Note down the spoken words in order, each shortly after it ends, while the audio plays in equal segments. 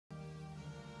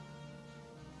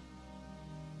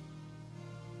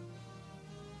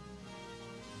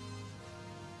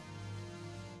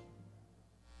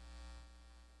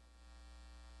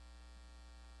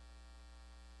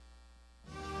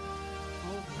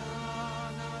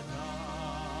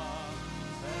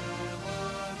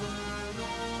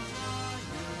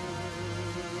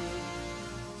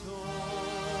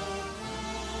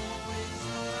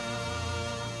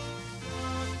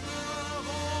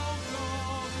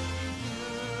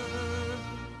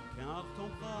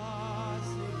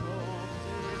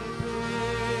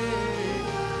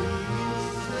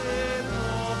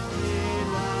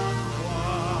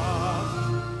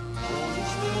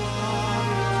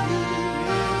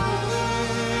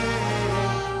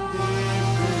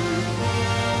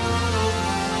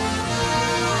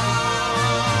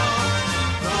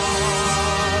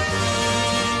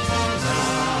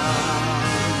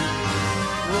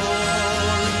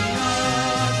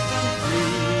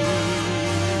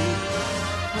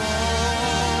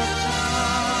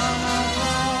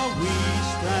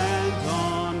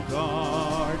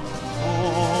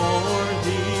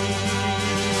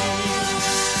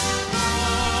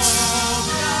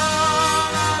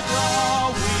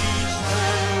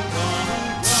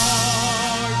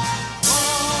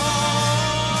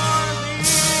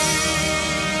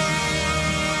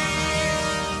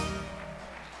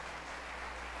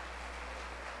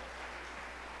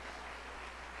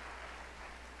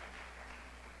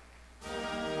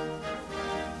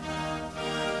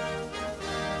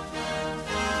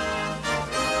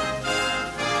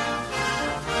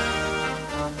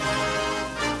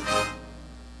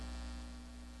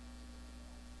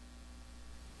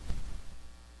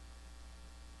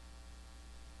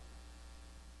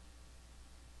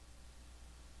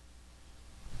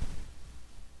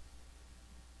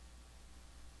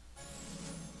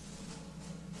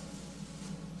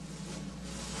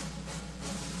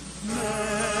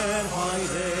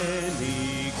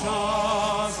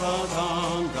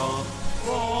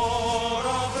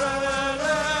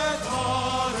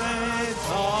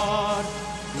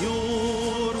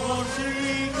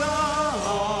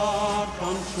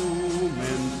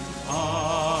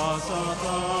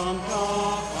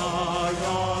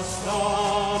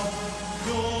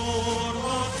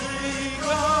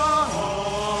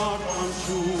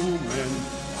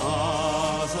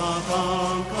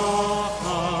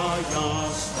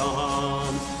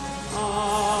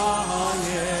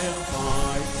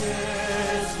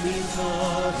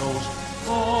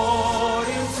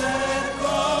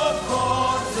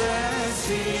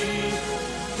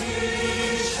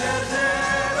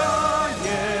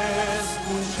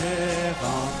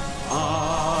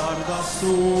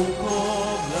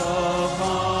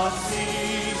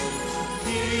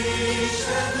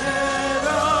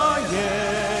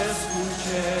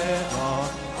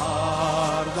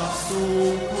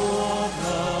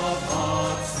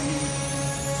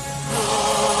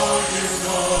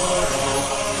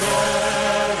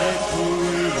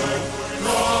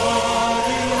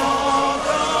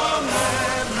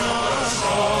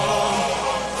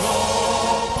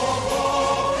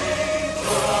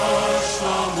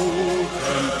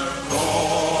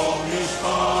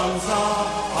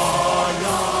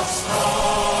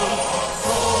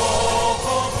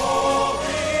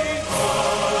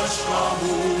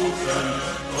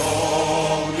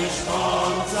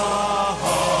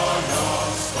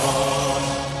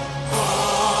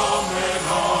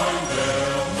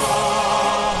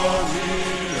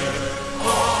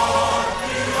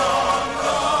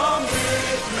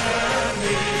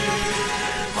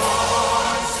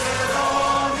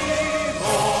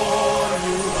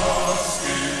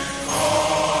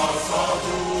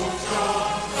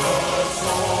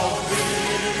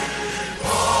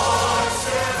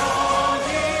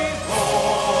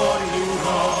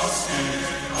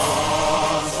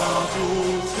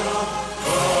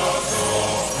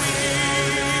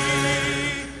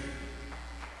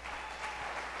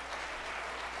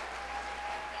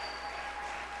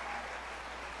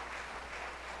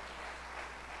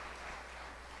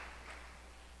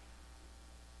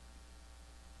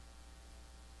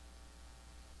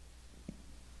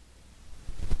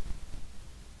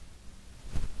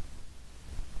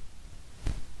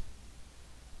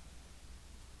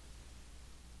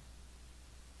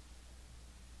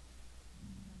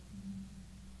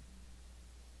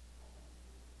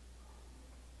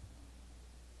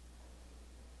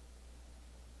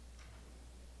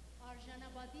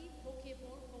Նշանաբադի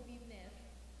հոգևոր հովիվներ,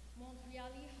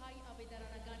 Մոնտրիալի հայ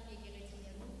ավետարանական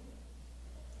եկեղեցիներում,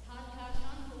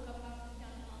 թարգարժան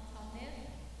հոգապարտության անդամներ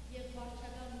և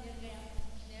վարչական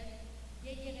ներկայացուցիչներ,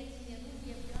 եկեղեցիներում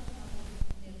և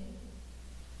գազམ་ակումբներում,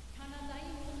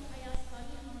 Կանադայի մոտ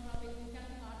Հայաստանի Հանրապետության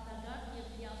արտագաղթ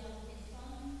և լիազոր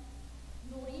տեսփան,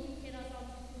 Նորին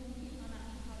Գերազանցությունների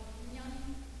Անահիտ Հարությունյան,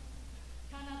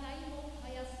 Կանադայի մոտ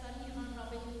Հայաստանի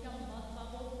Հանրապետության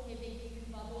պատվավոր Քեբեկի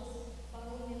հյուպատոս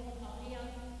պարոն Մենոն Աղեյան,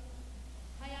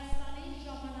 Հայաստանի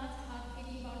ժամանած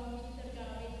հարկերի պարոն Վիկտոր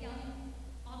Կարապետյան,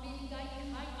 Ամերիկայի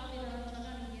հայ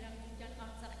ավետարանչական երաժշտության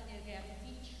Արցախի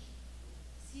ներկայացուցիչ,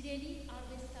 սիրելի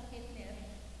արվեստագետներ,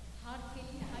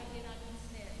 հարկերի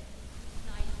հայրենակիցներ,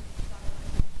 նայր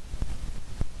բարեկամներ։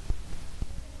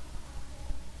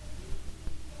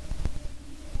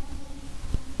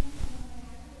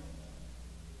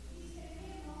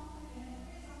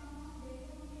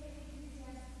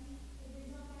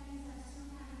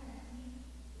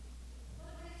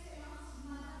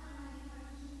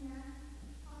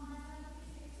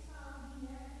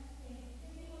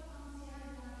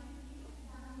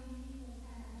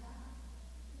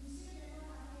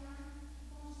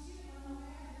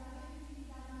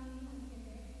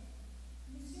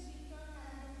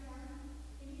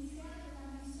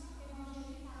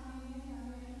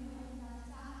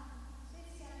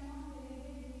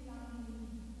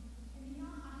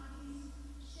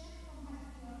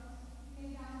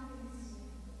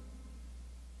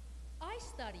 Այս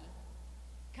տարի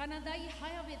Կանադայի հայ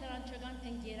ավետարանչական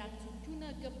ընկերակցությունը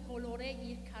կփոլորե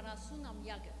իր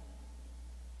 40-ամյակը։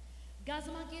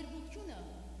 Գազམ་ակերպությունը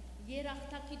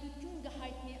երախտագիտություն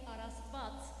կհայտնի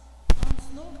առաստված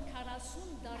անցնող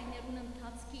 40 տարիներուն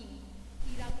ընթացքին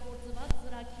իրագործված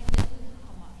ծրագիրներուն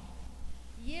համար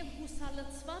և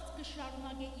հուսալցված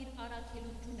կշարունակե իր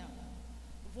առաքելությունը,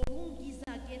 որում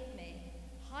գիզագետն է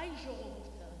հայ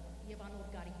ժողովուրդը և անոր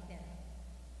գարիքները։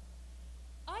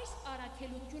 Այս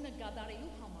առաքելությունը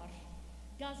կատարելու համար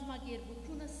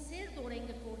գազམ་ակերպությունը սերտորեն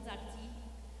կգործակցի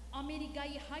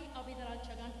Ամերիկայի հայ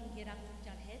ավետարանչական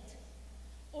ընկերակցության հետ,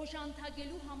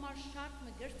 օժանդակելու համար շարք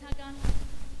մգրթական,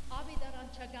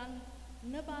 ավետարանչական,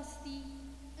 նպաստի,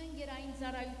 ընկերային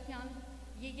ծառայության,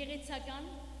 եկեղեցական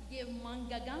և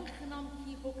մանկական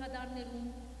խնամքի հոգադարներում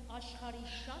աշխարհի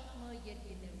շատ մը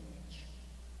երկրներում մեջ։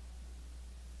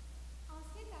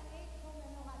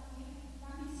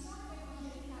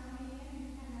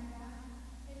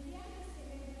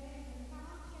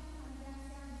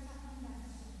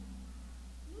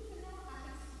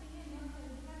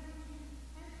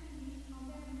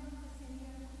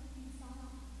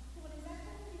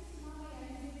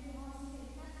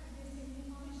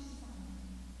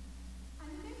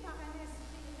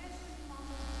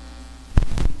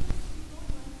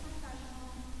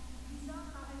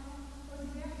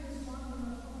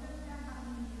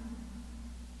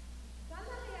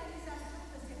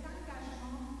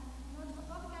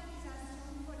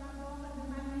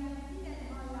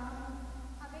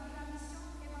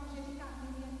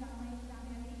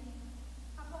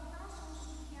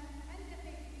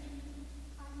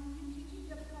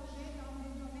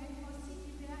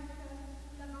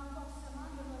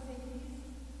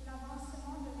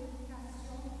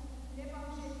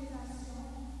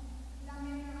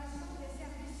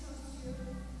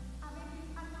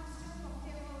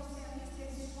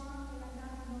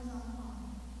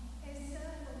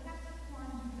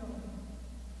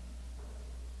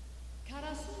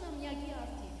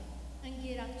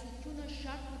 Ընկերակցությունը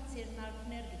շատ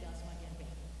ցերնակներ կգազմագերբի։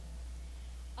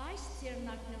 Այս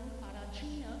ցերնակներում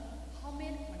առաջինը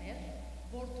համերգն էր,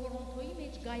 որ Թորոնտոյի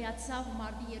մեջ կայացավ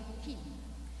մարտի 2-ին,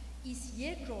 իսկ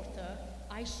երկրորդը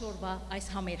այսօրվա այս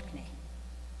համերգն է։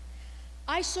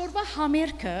 Այսօրվա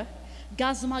համերգը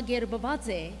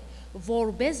կազմակերպված է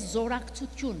որպես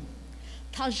զորակցություն,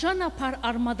 թաժանապար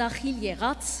արմադախիլ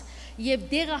եղած եւ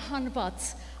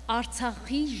դեղահանված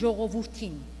Արցախի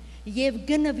ժողովրդին և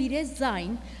գնվիրեց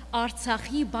ձայն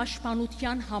Արցախի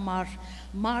պաշտպանության համար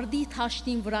մարտի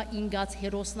թաշտին վրա ինգած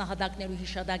հերոսնահատակներու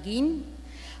հիշատակին,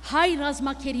 հայ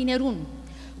ռազմակերիներուն,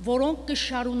 որոնք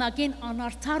կշարունակեն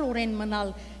անարդարորեն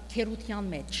մնալ քերության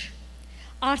մեջ,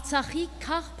 Արցախի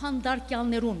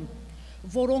քաղաքապետարներուն,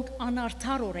 որոնք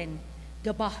անարդարորեն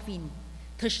կբահվին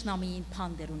թշնամիին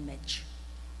փանդերուն մեջ։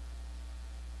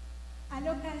 À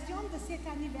l'occasion de cet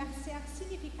anniversaire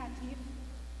significatif,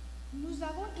 nous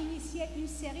avons initié une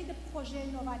série de projets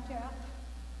novateurs,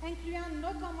 incluant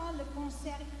notamment le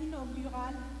concert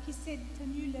inaugural qui s'est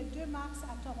tenu le 2 mars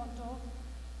à Toronto,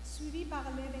 suivi par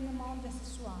l'événement de ce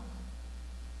soir.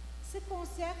 Ce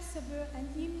concert se veut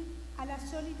un hymne à la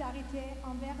solidarité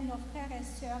envers nos frères et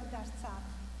sœurs d'Artsakh,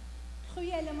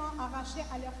 cruellement arrachés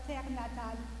à leur terre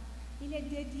natale. Il est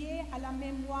dédié à la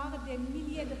mémoire des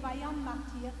milliers de vaillants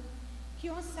martyrs qui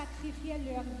ont sacrifié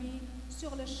leur vie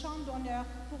sur le champ d'honneur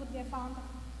pour défendre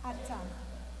Artsakh,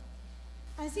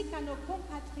 ainsi qu'à nos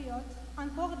compatriotes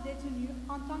encore détenus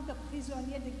en tant que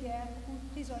prisonniers de guerre ou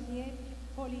prisonniers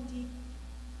politiques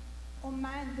aux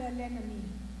mains de l'ennemi.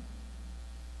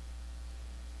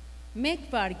 Մեկ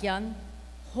վարյան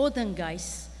հոդնգայս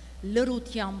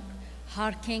լրությամբ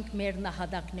հարկենք մեր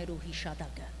նահատակներու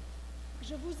հիշադակը։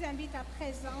 Je vous invite à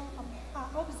présent à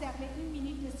observer une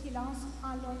minute de silence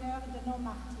en l'honneur de nos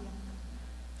martyrs.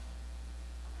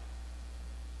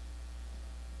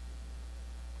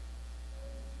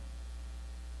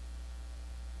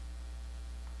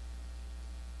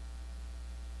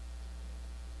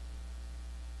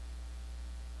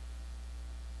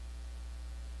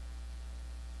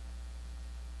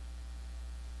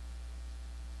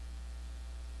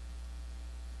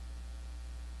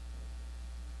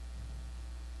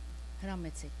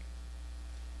 Հրամեցեք։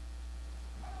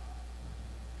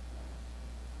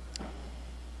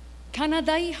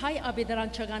 Կանադայի հայ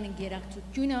աբեդարանչական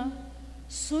ընկերակցությունը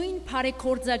սույն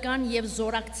բարեգործական եւ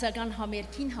զորակցական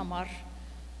համերգին համար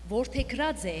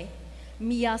որդեգրած է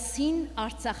միասին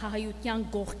Արցախահայության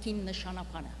գողքին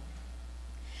նշանապանը։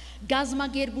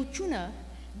 Գազագերբությունը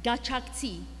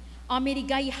գաչակցի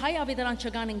Ամերիկայի հայ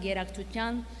աբեդարանչական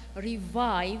ընկերակցության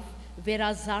Revive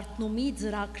վերազարթնումի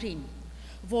ծրագրին,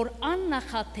 որ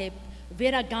աննախադեպ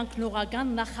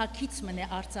վերագանքնողական նախագիծ մնե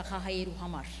Արցախահայերու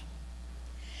համար։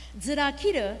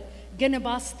 Ծրագիրը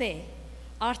գնպաստ է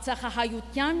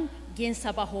Արցախահայության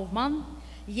գենսապահովման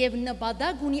եւ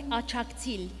նպատակ ունի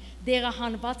աջակցել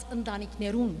դեղահանված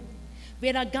ընտանիքներուն,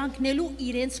 վերագանքնելու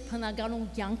իրենց բնականոն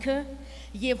կյանքը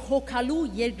եւ հոգալու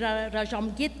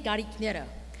երկրաժամկետ կարիքները,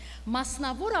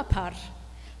 մասնավորապես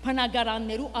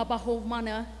բնակարաններու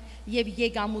ապահովմանը եւ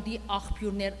եկամուտի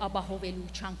աղբյուրներ ապահովելու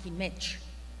չանքի մեջ։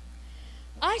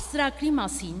 Այս ծրագրի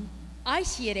մասին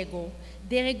այս երեգո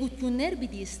դերեկություններ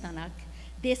պիտի ստանաք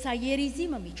դեսայերիզի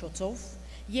միջոցով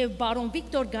եւ բարոն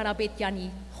Վիկտոր Գարաբետյանի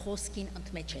խոսքին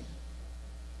ընդմեջեն։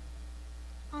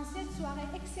 En cette soirée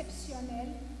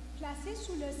exceptionnelle, placée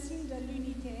sous le signe de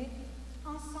l'unité,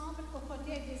 ensemble aux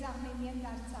côtés des Arméniens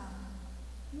d'Artsakh,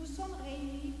 nous sommes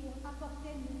réunis pour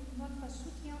apporter notre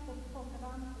soutien au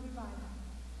programme Revive,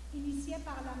 initié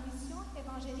par la mission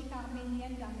évangélique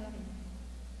arménienne d'Amérique.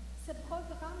 Ce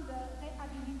programme de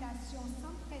réhabilitation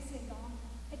sans précédent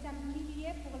est un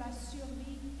pilier pour la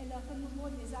survie et le renouveau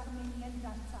des Arméniens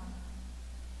d'Artsakh.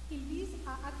 Il vise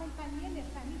à accompagner les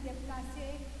familles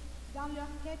déplacées dans leur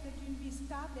quête d'une vie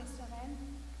stable et sereine,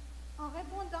 en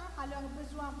répondant à leurs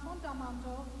besoins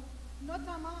fondamentaux,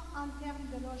 notamment en termes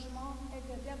de logement et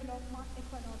de développement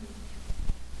économique.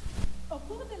 Au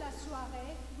cours de la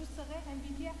soirée, vous serez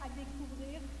invités à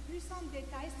découvrir plus en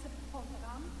détail ce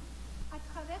programme à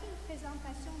travers une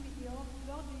présentation vidéo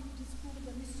lors du discours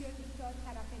de M. Victor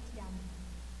Karapetyan.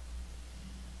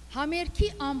 Համերգի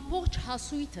ամբողջ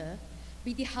հասույթը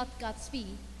պիտի հատկացվի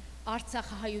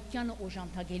Արցախահայությանը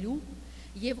օժանդակելու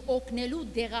եւ օգնելու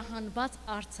դեղահանված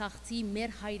արցախցի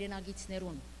մեր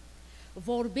հայրենագիցներուն,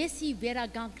 որբեսի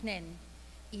վերագանքնեն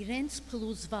իրենց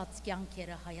փլուզված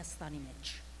կյանքերը Հայաստանի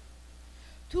մեջ։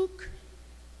 Դուք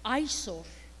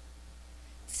այսօր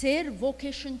ձեր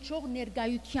ոգեշնչող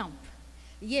ներկայությամբ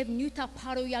եւ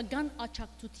նյութափարոյական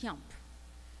աջակցությամբ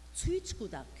ցույց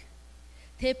կտաք,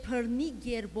 թե բռնի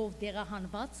գերբով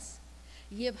դեղահանված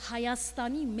եւ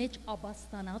Հայաստանի մեջ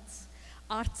ապաստանած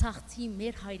Արցախցի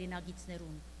մեր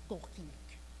հայրենագիցներուն կողքին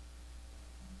եք։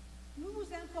 Nous vous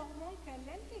informons que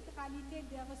l'intégralité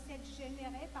des recettes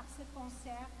générées par ce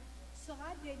concert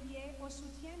sera dédiée au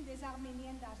soutien des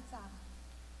Arméniens d'Artsakh,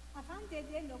 afin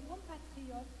d'aider nos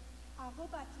compatriotes à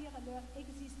rebâtir leur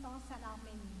existence en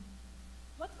Arménie.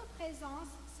 Votre présence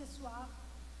ce soir,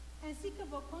 ainsi que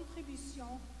vos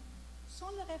contributions, sont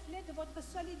le reflet de votre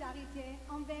solidarité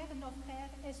envers nos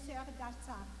frères et sœurs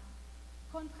d'Artsakh,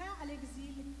 contraints à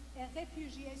l'exil et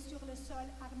réfugiés sur le sol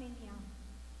arménien.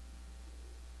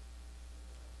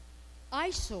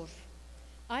 Այսօր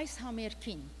այս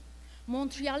համերգին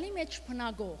Մոնտրեալի մեջ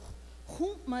բնակող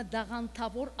խումբ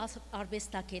դաղանթավոր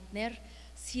արվեստագետներ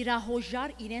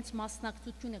սիրահոժար իրենց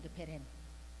մասնակցությունը կբերեն։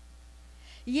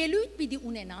 Ելույթ պիտի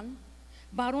ունենան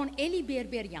բարոն Էլի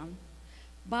Բերբերյան,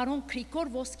 բարոն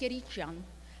Գրիգոր Ոսկերիչյան,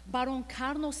 բարոն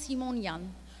Քարնո Սիմոնյան,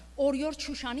 Օրիոր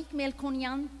Շուշանիկ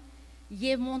Մելքոնյան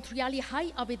եւ Մոնտրեալի հայ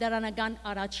աբեդարանական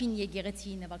առաջին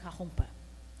եկեղեցի նվագախումբը։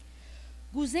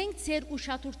 Գուզենք ձեր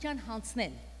ուշադրության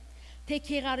հանձնել, թե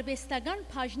քեղարվեստական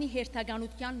բաժնի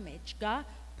հերթականության մեջ կա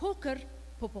փոքր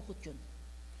փոփոխություն։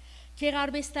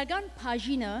 Քեղարվեստական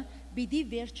բաժինը պիտի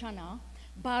վերջանա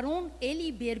բարոն Էլի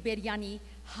Բերբերյանի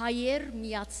հայեր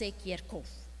միացեք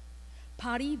երգով։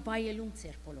 Փարի վայելուն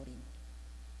ձեր բոլորին։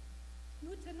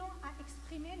 Nous tenons à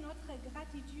exprimer notre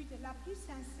gratitude la plus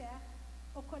sincère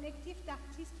au collectif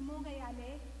d'artistes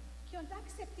montréalais qui ont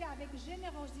accepté avec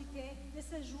générosité de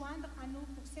se joindre à nous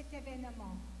pour cet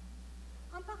événement.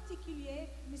 En particulier,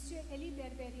 M. Eli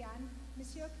Berberian, M.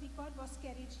 Grigor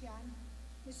Voskerichian,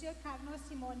 M. Carlo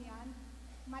Simonian,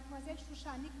 Mlle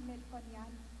Shushanik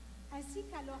Melkonian, ainsi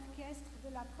qu'à l'orchestre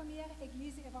de la première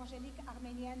église évangélique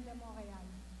arménienne de Montréal.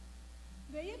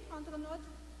 Veuillez prendre note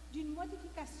d'une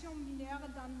modification mineure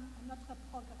dans notre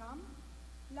programme.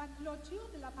 La clôture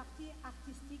de la partie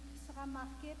artistique sera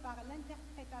marquée par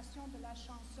l'interprétation de la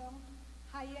chanson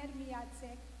Hayer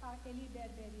Miatsek par Eli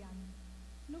Berberian.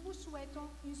 Nous vous souhaitons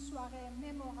une soirée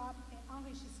mémorable et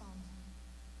enrichissante.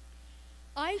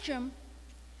 Այժմ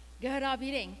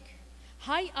գհրավիրենք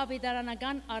հայ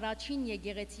ավետարանական առաջին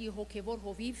եկեղեցի հոգևոր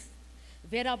հովիվ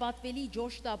վերաբատվելի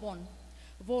Ջորջ Դաբոն,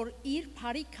 որ իր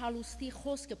բարի քալուստի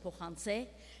խոսքը փոխանցե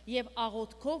եւ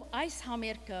աղոթքով այս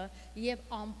համերգը եւ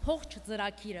ամբողջ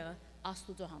ծրագիրը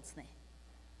Աստուծո հանձնե։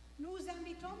 Nous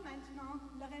invitons maintenant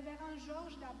le révérend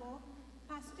Georges Dabo,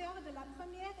 pasteur de la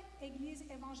première église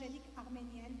évangélique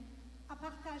arménienne, à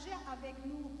partager avec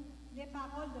nous les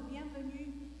paroles de bienvenue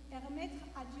et remettre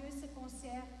à Dieu ce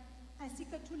concert ainsi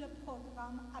que tout le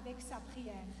programme avec sa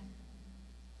prière.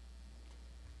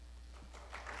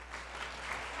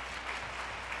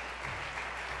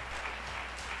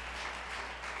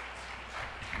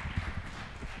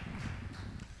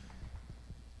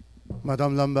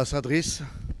 Madame l'ambassadrice,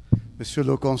 Monsieur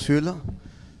le consul,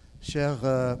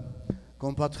 chers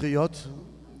compatriotes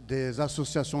des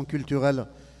associations culturelles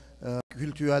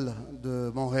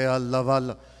de Montréal,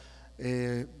 Laval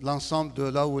et l'ensemble de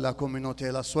là où la communauté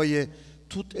est là, soyez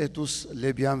toutes et tous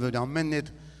les bienvenus. Ամենիդ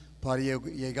բարի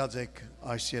եկած եք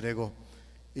այս երեկո։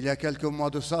 Il y a quelques mois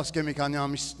de ça, ասկե մի քանի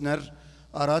ամիսներ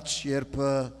առաջ, երբ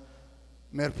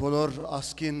մեր բոլոր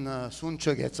ասկին սուն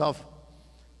չգեցավ,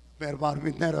 մեր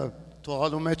մարմինները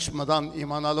թողալու մեջ մտան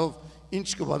իմանալով ինչ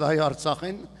կվադայի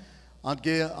Արցախին,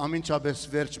 անգե ամինչապես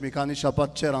վերջ մի քանի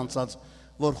շաբաթ չեր անցած,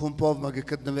 որ խումբով մը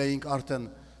գտնվեինք արդեն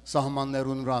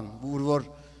սահմաններուն վրան, որ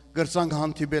գրցանք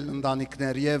հանդիպել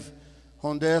ընտանիքներ եւ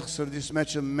հոնդեղ սրտիս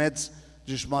մեջ մեծ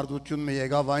ճշմարտություն մի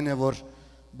եկավ այն է, որ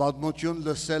բադմություն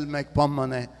լսել մեկ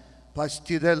բան է, բայց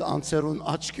դիտել անցերուն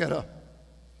աչքերը,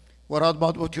 որ այդ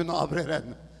բադմությունը ապրել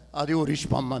են, ադի ուրիշ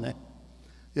բան է։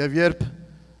 Եվ երբ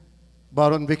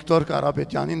Բարոն Վիկտոր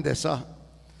Կարապետյանին տեսա,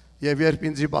 եւ երբ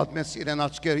ինձ պատմեց իրեն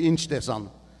աչքերը ինչ տեսան,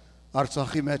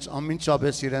 Արցախի մեջ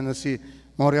ամենչապես իրենսի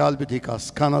Մոնրեալ պիտի գաս,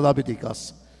 Կանադա պիտի գաս։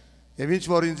 Եվ ինչ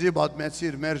որ ինձ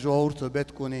պատմեցիր, մեր ժողովուրդը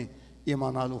պետք ունի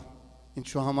իմանալու։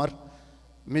 Ինչու համար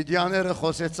մեդիաները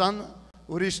խոսեցան,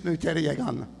 ուրիշ նյութեր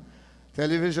եկան։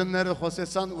 Տելևիզիոնները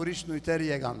խոսեցան, ուրիշ նյութեր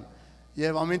եկան։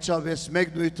 Եվ ամենչապես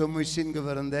մեկ նյութը մույսին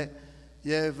գվրընդե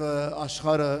եւ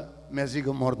աշխարհը մեզի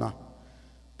գմորնա։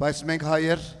 Բայց մենք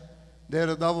հայեր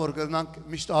դերը դա որ կրնանք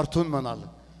միշտ արթուն մնալ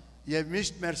եւ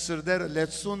միշտ մեր սրտերը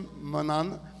լեցուն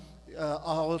մնան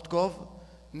աղոթքով,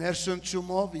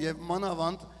 ներշնչումով եւ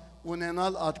մանավանդ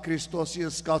ունենալ այդ Քրիստոսի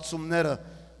զգացումները,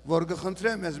 որ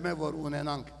կխնդրեմ մեզ որ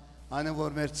ունենանք, այն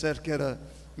որ մեր ցերկերը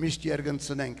միշտ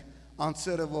երգնցնենք,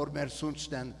 անձերը որ մեր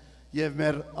սունչն են եւ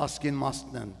մեր ասկին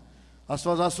մաստն են։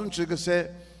 Աստվածասունչը գսե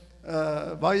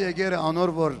վայ եկերը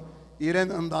անոր որ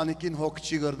իրեն ընտանիքին հոգ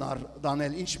չի գրնար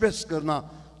դանել, ինչպես կրնա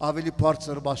ավելի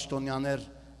բարձր պաշտոնյաներ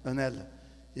ընել։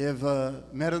 Եվ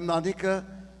մեր ընտանիքը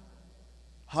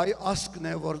հայ ասկն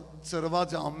է, որ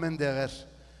ծրված է ամեն տեղեր,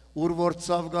 ուր որ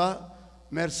ցավ գա,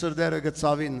 մեր սրտերը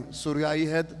գծավին Սուրիայի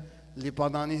հետ,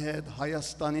 Լիբանանի հետ,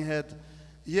 Հայաստանի հետ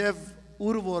եւ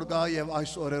ուր որ գա եւ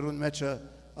այս օրերուն մեջը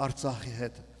Արցախի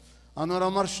հետ։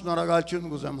 Անորամար շնորհակալություն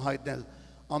գուզեմ հայտնել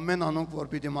ամեն անոնք որ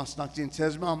պիտի մասնակցին,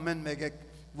 ցեզմե ամեն մեկը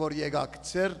որ եկաք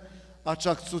ծեր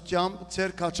աճակցությամբ,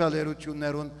 ծեր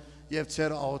քաչալերություններուն եւ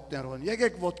ծեր աղոթներուն։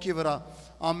 Եկեք ոտքի վրա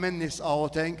ամենից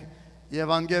աղոթենք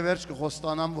եւ անգևերջ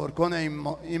կխոստանամ որ գոնե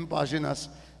իմ բաժինս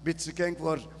բիցկենք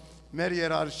որ մեր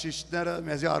երաժիշտները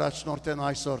մեզի առաջնորդեն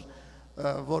այսօր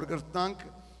որ գրտնանք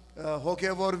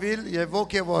հոգեվորվիլ եւ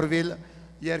ոգեվորվիլ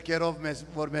երկերով մեզ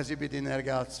որ մեզի պիտի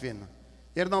ներկայացվին։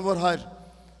 Երնան որ հայր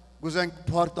գուզենք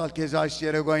փարտալ քեզ այս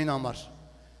երեկոյին համար։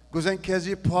 Գուզենք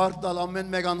քեզի փարտալ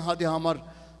ամեն մեկ անհատի համար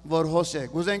որ հոսե։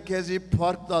 Գուզենք քեզի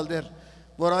փարտալ դեր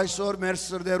որ այսօր մեր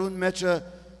սրտերուն մեջը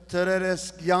թրերես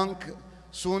կյանք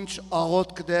սունչ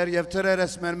աղոթք դեր եւ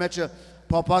թրերես մեր մեջը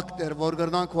փապակ դեր որ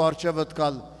գրնանք ու արժեվդ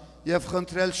կալ եւ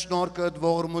խնդրել շնորհքդ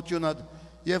ողորմությունդ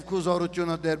եւ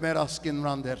քուզորությունը դեր մեր ասկին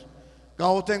վրան դեր։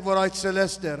 Գաղութենք որ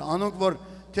այցելես դեր անոնք որ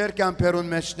թեր կամպերուն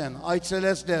մեջնեն,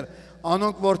 այցելես դեր,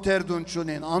 անոնք որ թեր դուն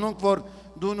չունին, անոնք որ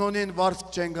դուն ունին վարձ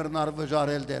չեն գրնար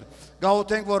վժարել դեր,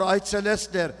 գաղութենք որ այցելես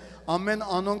դեր, ամեն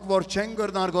անոնք որ չեն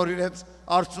գրնար գոր իրենց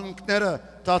արցունքները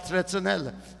դացրեցնել,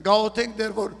 գաղութենք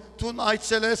դեր որ դուն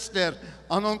այցելես դեր,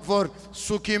 անոնք որ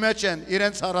սուքի մեջ են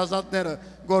իրենց հարազատները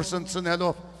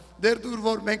գործընծնելով, դեր դուր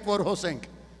որ մենք որ հոսենք,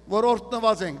 որ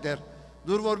օրտնված ենք դեր,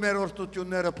 դուր որ մեր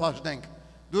օրտությունները պաշտենք,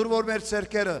 դուր որ մեր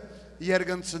ցերկերը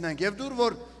երգնցնենք եւ դուր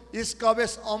որ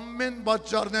իսկապես ամեն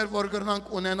պատճառներ որ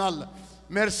գրնանք ունենալ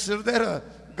մեր սրտերը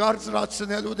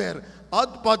գարձրացնելու դեր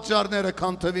այդ պատճառները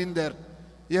կանթվին դեր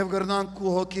եւ գրնանք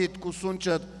քու հոգիդ քու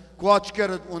սունչդ քու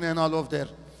աչքերդ ունենալով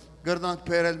դեր գրնանք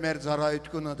բերել մեր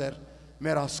ծառայությունը դեր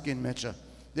մեր ասկին մեջը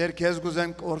դեր քեզ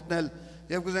գուզենք օրտնել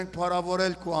եւ գուզենք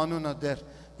փառավորել քու անունը դեր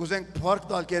գուզենք փառք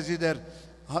տալ քեզի դեր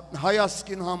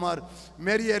հայասկին համար,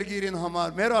 մեր երգիրին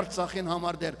համար, մեր Արցախին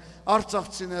համար դեր,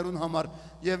 արցախցիներուն համար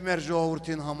եւ մեր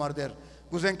ժողովրդին համար դեր։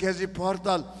 Գուզենք քեզի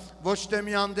փառտալ ոչ թե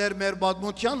միան դեր մեր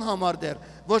բադմության համար դեր,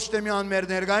 ոչ թե միան մեր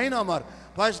ներգային համար,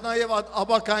 բայց նաեւ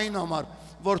աբակային համար,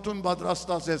 որ դու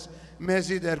պատրաստած ես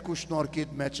մեզի դեր քու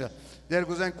շնորհքիդ մեջը։ Դեր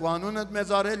գուզենք քու անունդ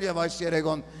մեծարել եւ այս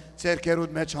երեգոն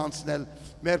ցերկերուդ մեջ հանցնել։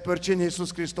 Մեր Փրկին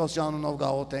Հիսուս Քրիստոսի անունով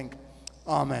գաղութենք։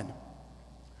 Ամեն։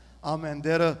 Ամեն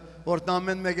դերը որտն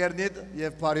ամեն մեգերնիդ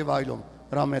և պարի վայլում,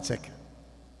 հրամեցեք։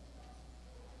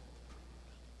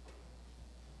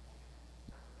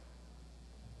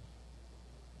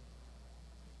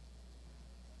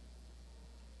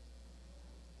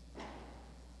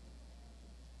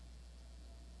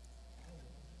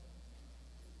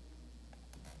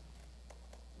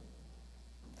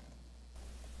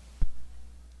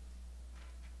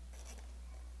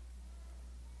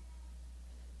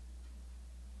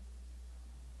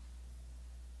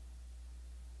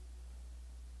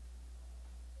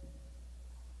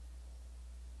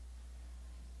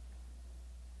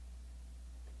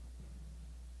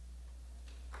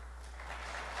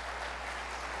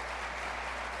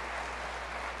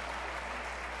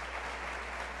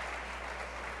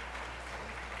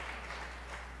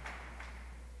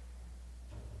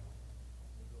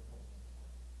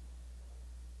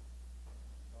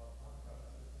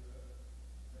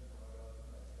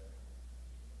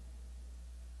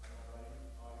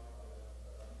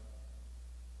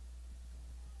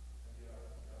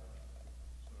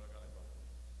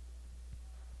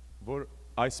 որ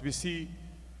այսպիսի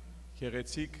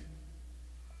գեղեցիկ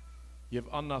եւ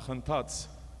աննախընթաց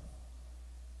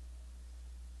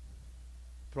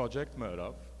project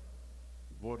մերավ,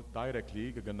 որ directly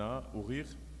կգնա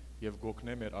ուղիղ եւ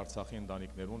գոքնե մեր Արցախի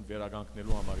ընտանիքներուն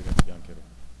վերագանքնելու համար իրենց կյանքերը։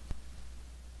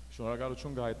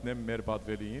 Շնորհակալություն կհայտնեմ մեր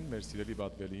պատվելիին, մեր սիրելի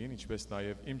պատվելիին, ինչպես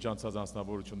նաեւ իմ ջանցած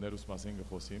անձնավորություններուս մասին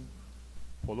կխոսիմ,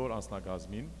 բոլոր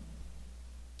անձնակազմին,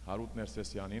 Հարութ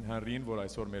Ներսեսյանին, Հենրին, որ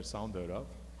այսօր մեր սաունդը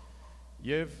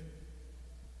եւ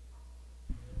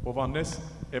Հովանես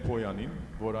Էփոյանին,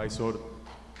 որ այսօր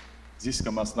զիս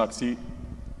կմասնակցի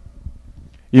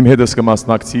իմ հետս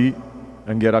կմասնակցի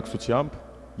ընկերակցությամբ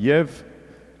եւ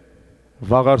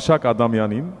Վաղարշակ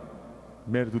Ադամյանին,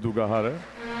 մեր դուդուգահարը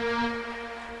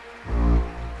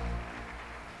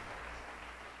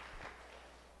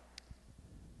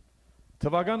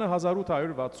Թվականը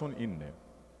 1869 է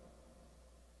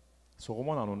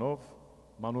Սողոմոն անունով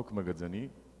մանուկ մգծնի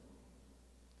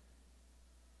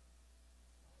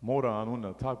Մորը անունը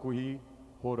Թակուհի,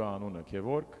 հորը անունը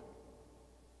Քևորգ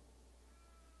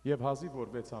եւ հազիվ որ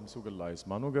 6 ամսու գլա այս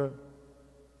մանուկը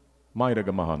մայրը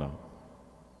կմահանա։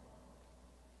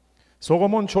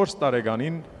 Սողոմոն 4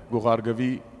 տարեկանին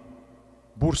գուղարգվի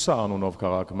Բուրսա անունով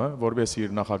քաղաքը, որպես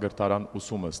իր նախագրտարան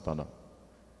ուսումը ստանա։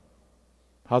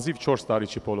 Հազիվ 4 տարի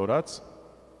չփոլորած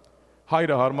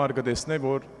հայրը հարմար կտեսնե,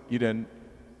 որ իրեն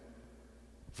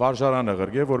վարժարանը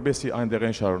ղրգե, որպեսզի այնտեղ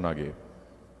են շարունակի։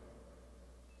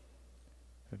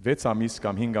 6 ամիս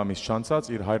կամ 5 ամիս չանցած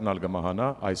իր հայրն ալ կմահանա,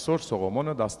 այսօր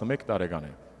Սողոմոնը 11 տարեկան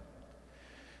է։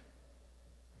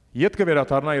 Ետ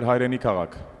կվերադառնա իր հայրենի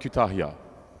քաղաք, Քյութահիա։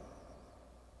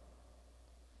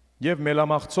 Եվ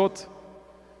մելամաղցոտ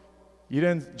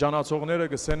իրեն ջանացողները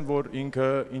գսեն, որ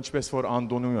ինքը ինչպես որ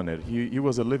անդոնույն էր, he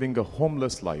was living a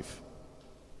homeless life։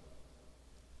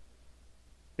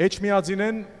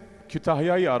 Էջմիածին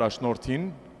Քյութահիայի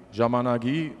առաջնորդին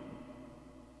ժամանակի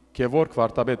Քևորգ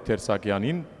Վարդապետ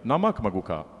Թերսակյանին նամակ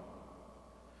մգուկա,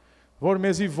 որ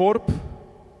մեզի որբ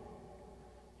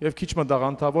եւ քիչ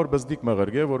մտաղանթավոր բզդիկ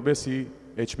մղրգե, որբեսի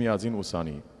Էջմիածին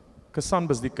ուսանի։ 20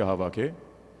 բզդիկ կհավաք է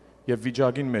եւ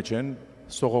վիճակին մեջ են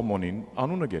Սողոմոնին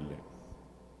անունը գելլե։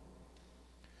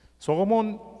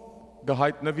 Սողոմոն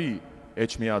գահայտնվի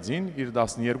Էջմիածին իր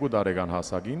 12 տարեկան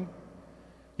հասակին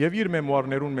եւ իր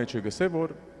մեմուարներուն մեջ գսե,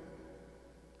 որ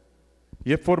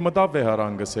Երբ որ մտավ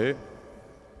վեհարան գսե,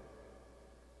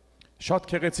 շատ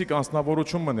քեղեցիկ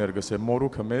անձնավորություն մներ գսե,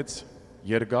 մորուքը մեծ,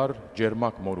 երկար,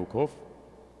 ջերմակ մորուքով,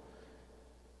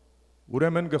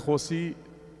 ուրեմն գխոսի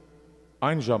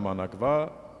այն ժամանակվա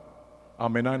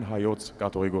ամենայն հայոց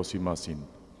կաթողիկոսի մասին,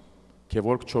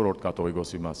 քևորք 4-րդ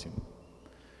կաթողիկոսի մասին։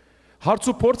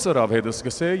 Հարց ու փորձ ըրավ հետս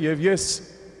գսե եւ ես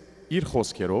իր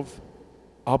խոսքերով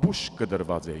աբուշ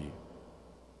կդրված էի։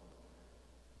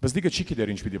 Բզդիկը չի գիտեր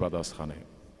ինչ պիտի պատասխանե։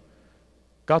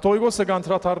 Կաթողիկոսը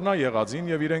կանտրաթարնա եղածին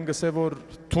եւ իրեն գսե որ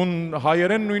թուն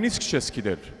հայերեն նույնիսկ չես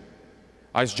գիտեր։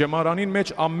 Այս ջեմարանին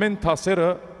մեջ ամեն թասերը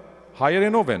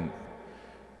հայերենով են։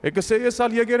 Գսե ես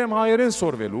ալ եկել եմ հայերեն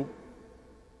սորվելու։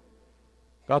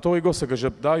 Կաթողիկոսը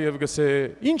գժպտա եւ գսե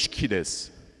ինչ գիտես։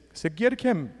 Գսե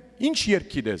երգեմ, ինչ երգ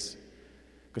գիտես։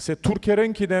 Գսե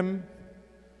թուրքերեն գիտեմ,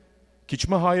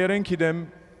 քիչմը հայերեն գիտեմ։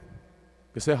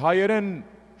 Գսե հայերեն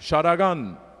շարագան,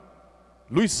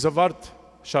 լույս զվարթ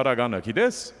շարագանը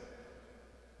գիտես։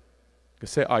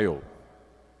 Գսե այո։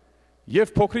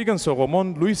 Եվ փոքրիկն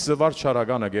Սողոմոն լույս զվարթ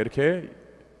շարագանը գերքե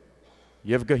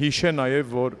եւ գհիշե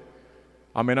նաեւ որ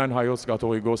ամենայն հայոց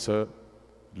կաթողիկոսը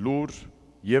լուր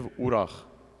եւ ուրախ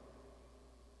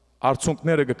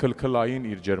արցունքները գքլքլային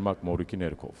իր ջերմակ մորուքի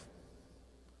ներքով։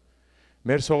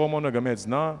 Մեր Սողոմոնը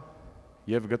գմեցնա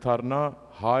եւ գթարնա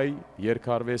հայ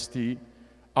երկարվեստի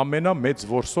ամենամեծ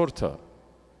որսորդը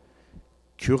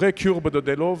քյուղե քյուղ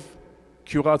բդդելով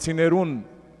քյուղացիներուն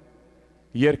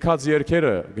երկած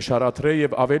երկերը գշարատրե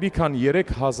եւ ավելի քան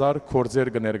 3000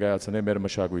 կորձեր կներկայացնե մեր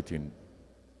մշակույթին։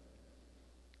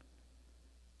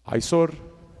 Այսօր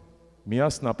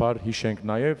միասնապար հիշենք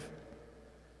նաեւ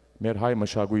մեր հայ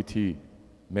մշակույթի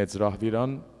մեծ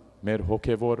ռահվիրան, մեր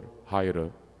հոգևոր հայրը,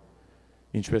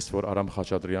 ինչպես որ Արամ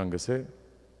Խաչատրյան գսե,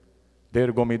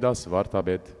 Դեր Գոմիդաս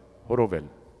Վարդապետ Հորովել։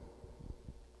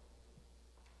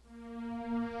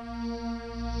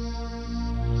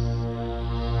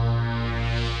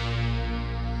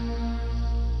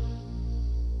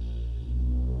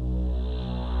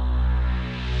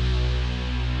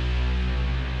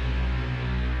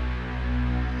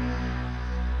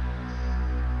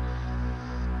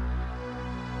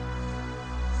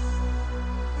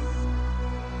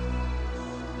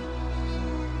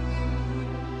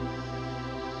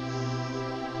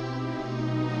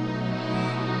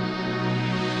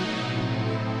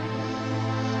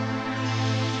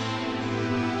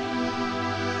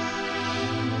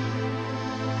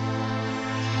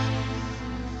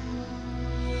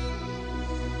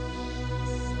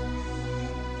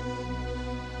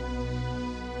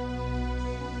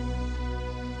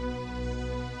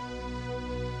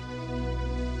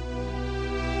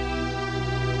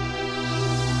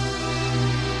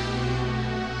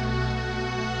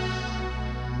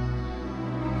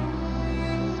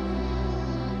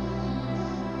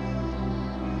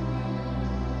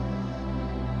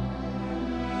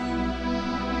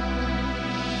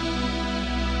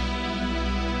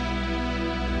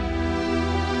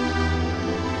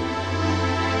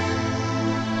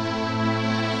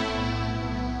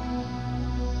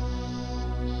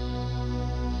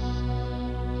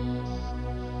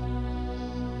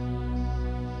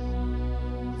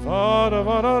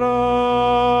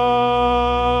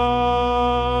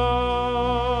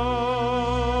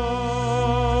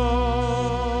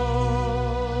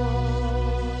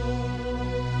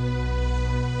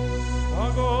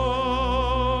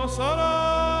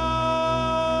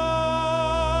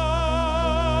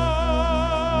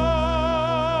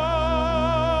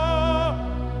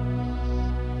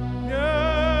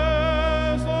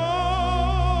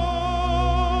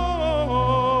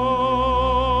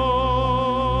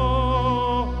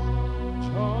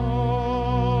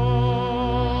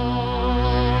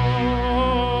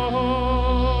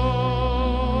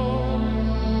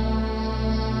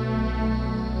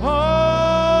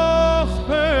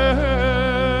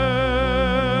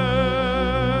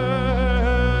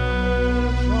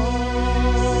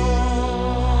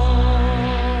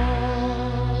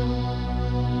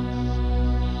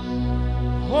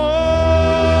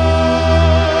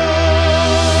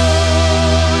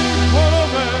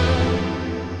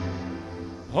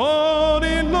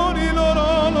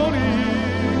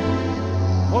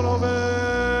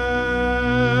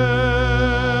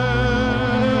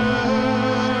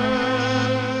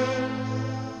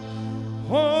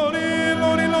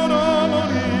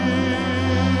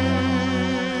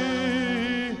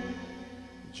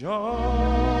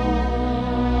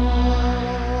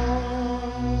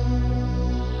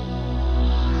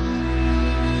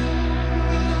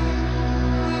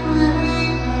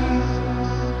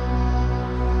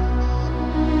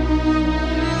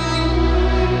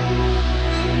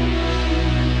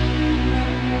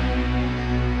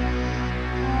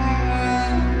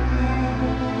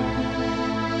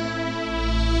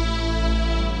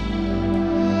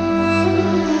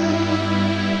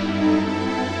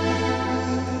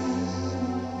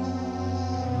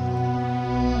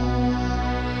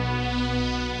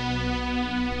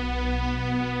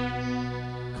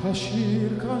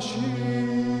 Kashir, kashir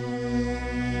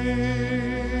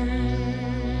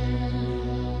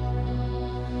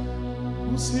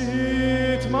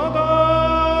Usit madach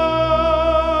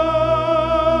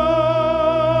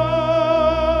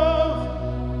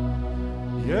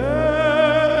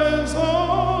Yezo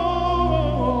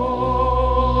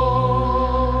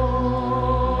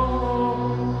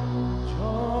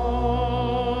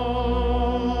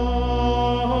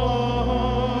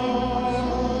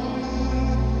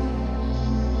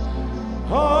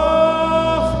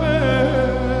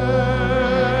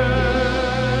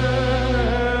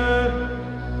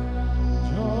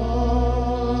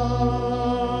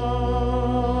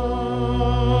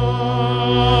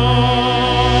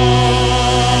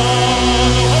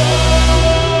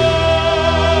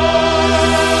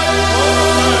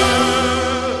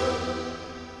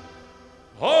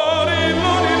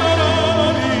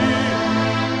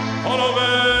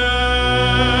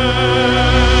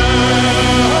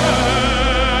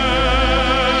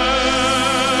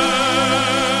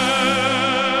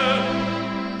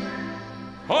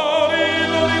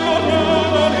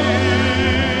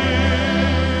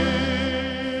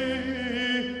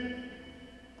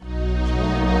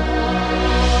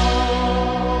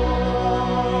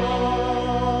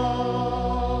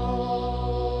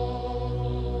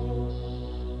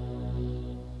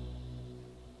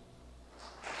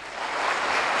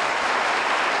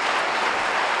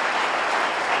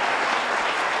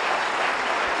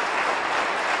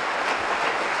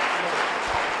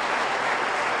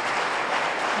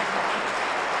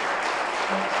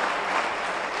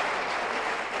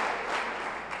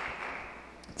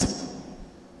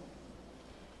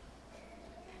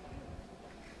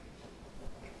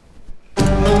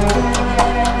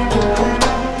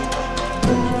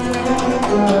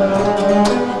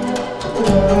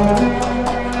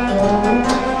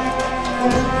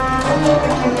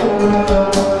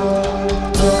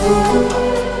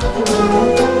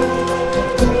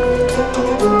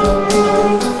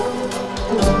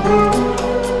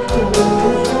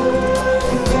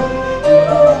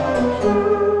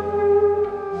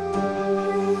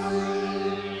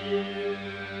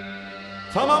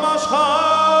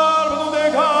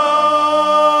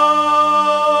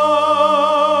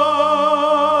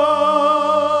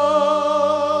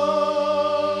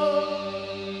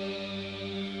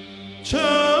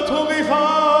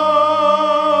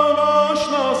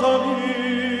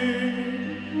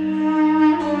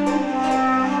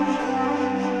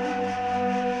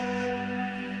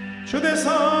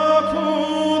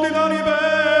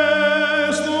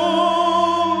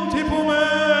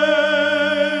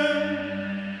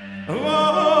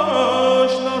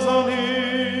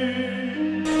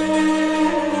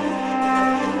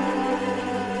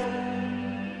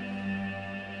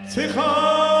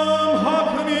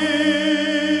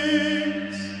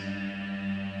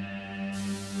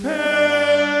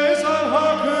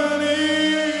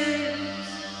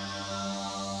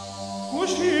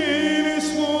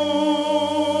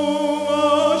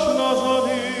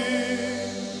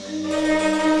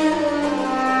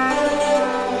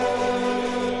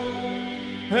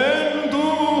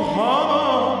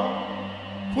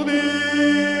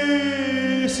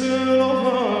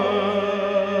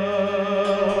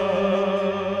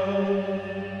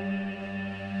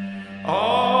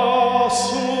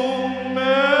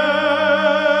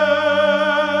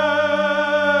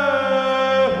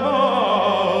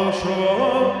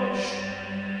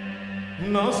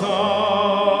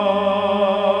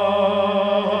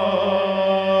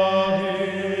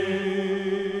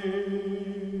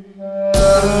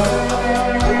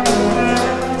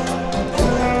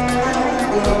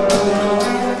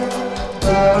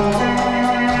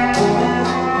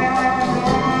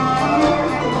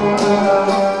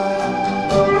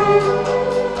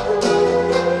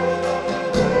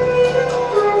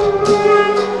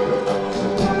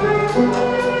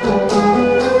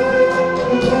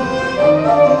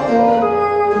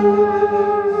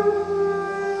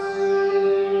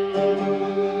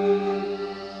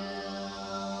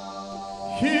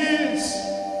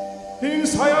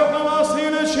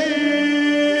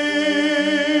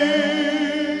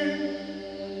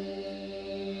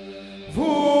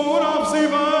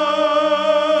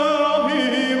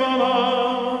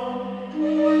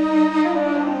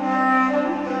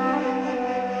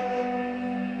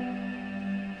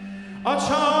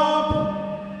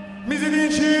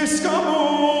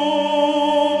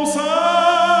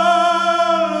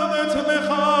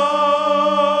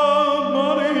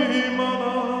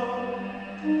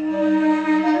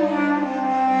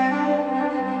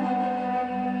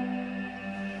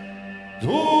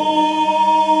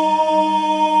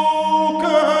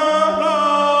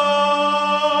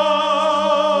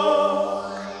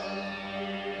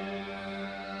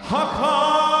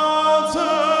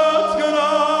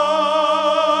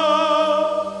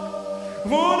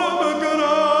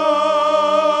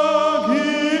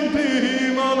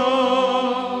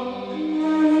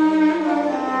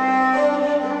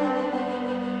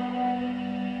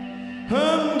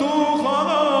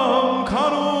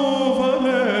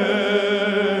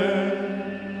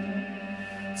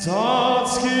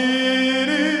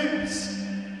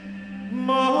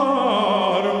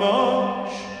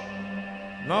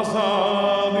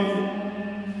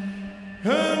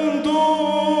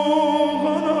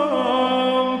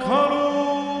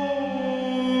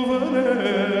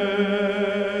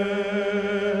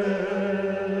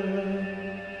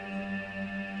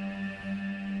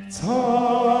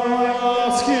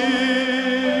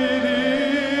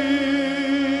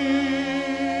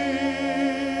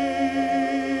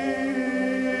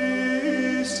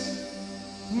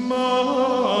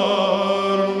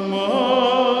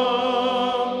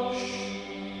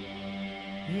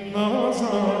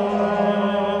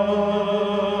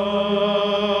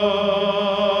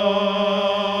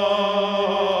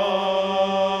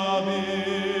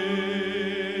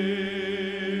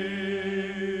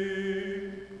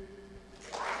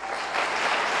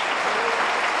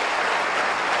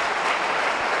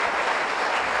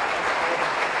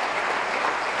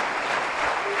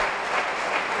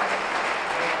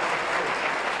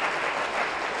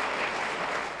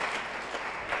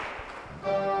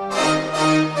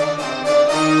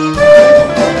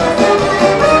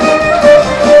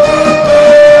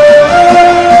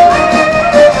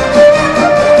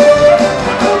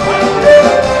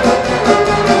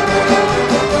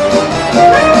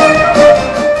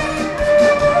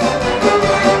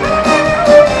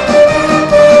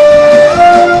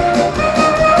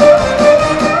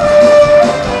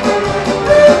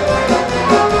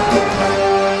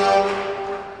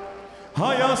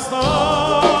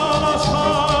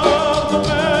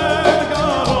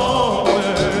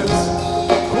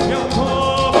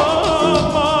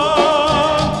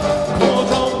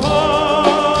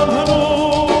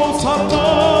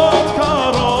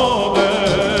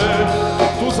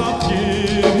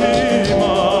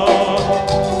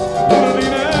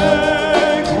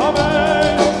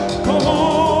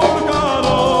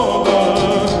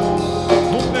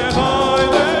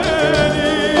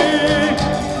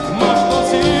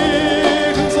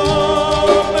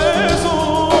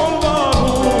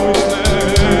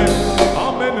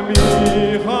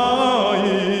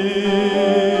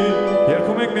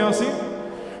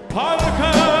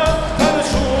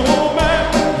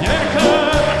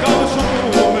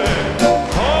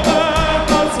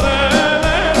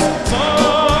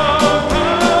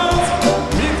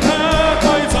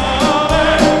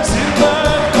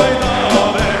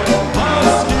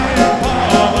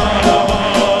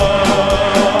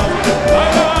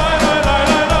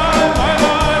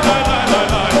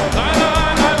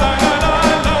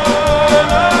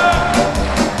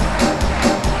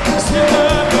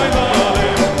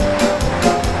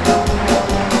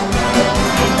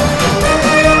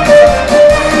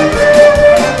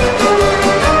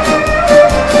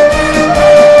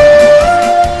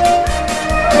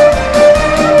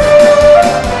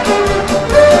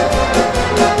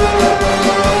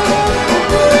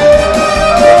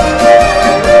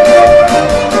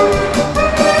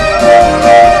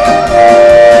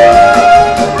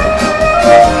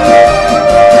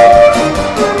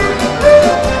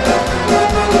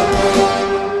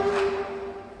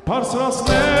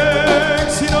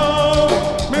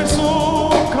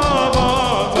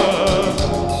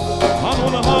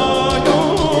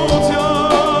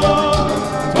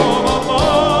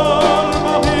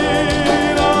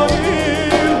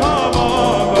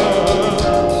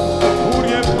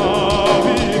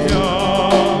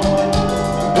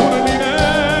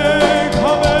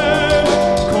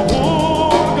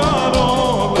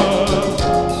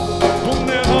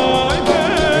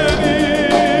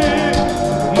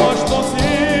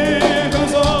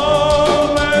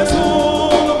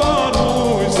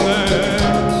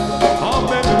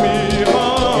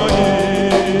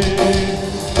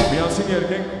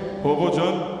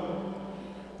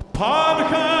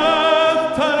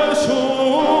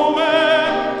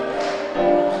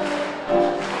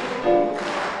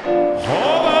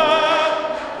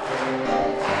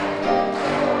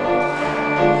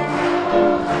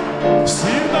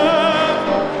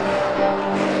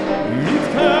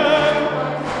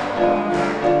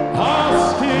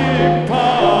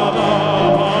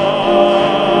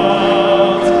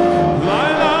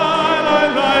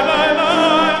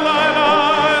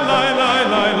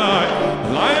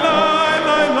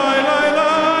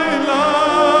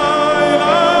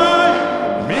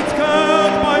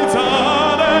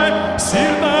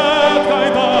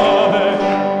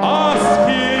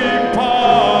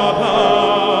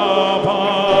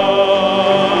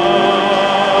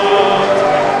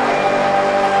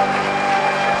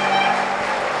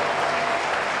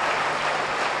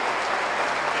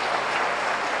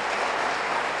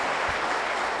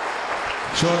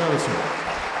Շնորհակալություն։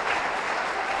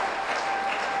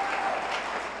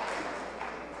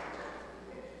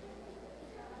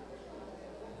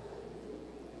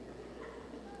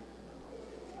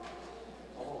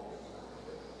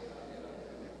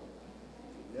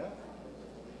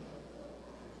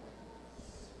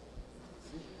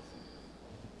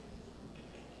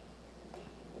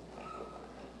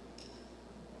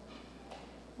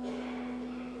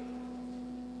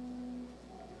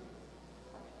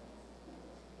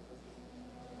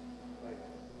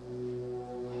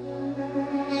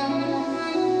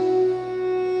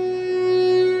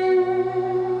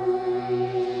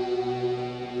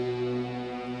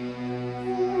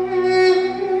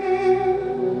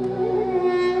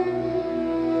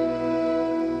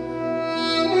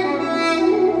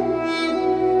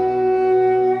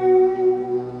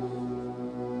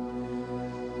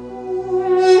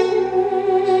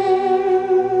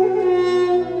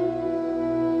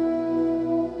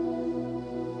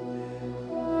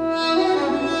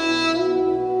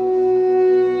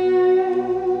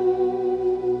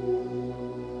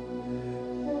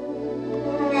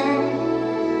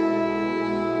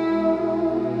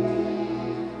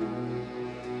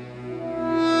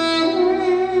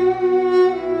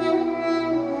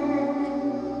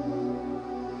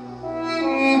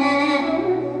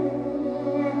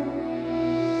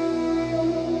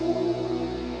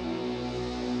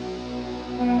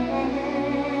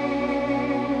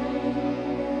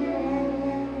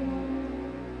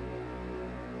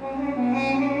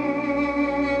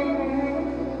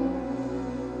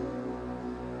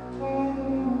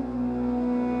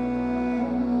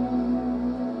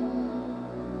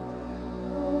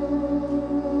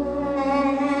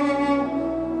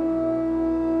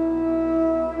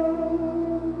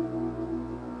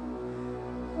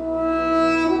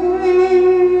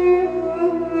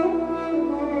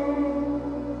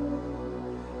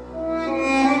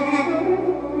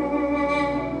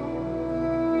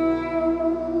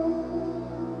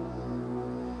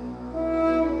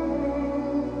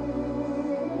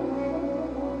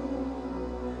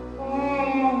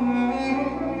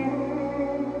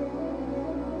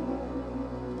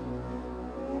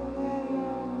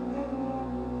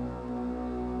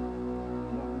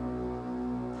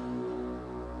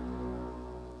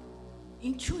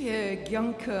 Ինչու է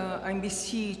կյանքը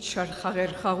այնպիսի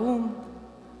չարխաղեր խաղում,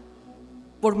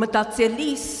 որ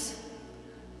մտածելիս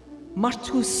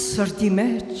մարդու սրտի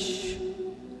մեջ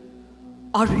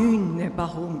արյունն է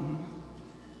բաղում։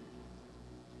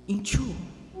 Ինչու։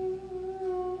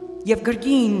 Եվ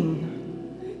գրգին,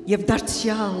 եւ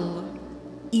դարձյալ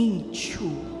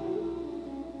ինչու։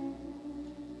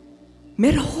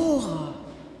 Մեր հողը,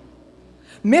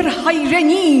 մեր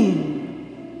հայրենին,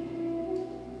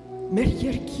 մեր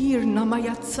երկիրն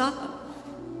ամայացավ,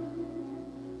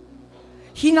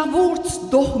 հինավուրց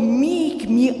դողմիկ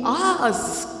մի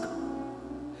ազգ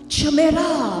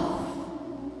չմերավ,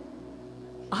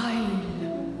 այլ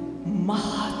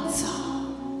մահացավ։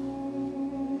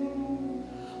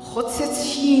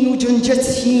 Խոցեցին ու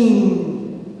ջնջեցին,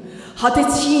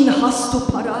 հատեցին հաստ ու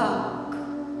պարակ,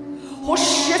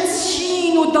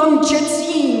 հոշեցին ու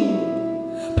դանջեցին,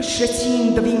 փշեցին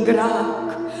դվին գրակ,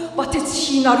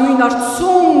 վատեցին արույն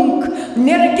արցունք,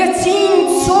 ներգեցին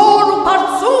ծոր ու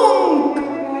բարձունք,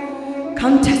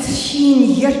 կանթեցին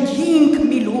երկինք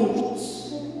մի լուրց,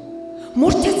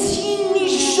 մորթեցին մի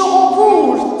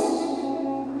ժողովուրդ,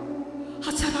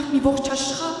 հացարակ մի ողջ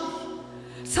աշխարհ,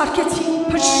 սարքեցին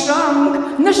փշրանք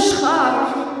նշխար,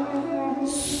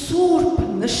 սուրբ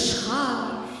նշխար,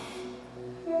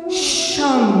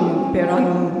 շան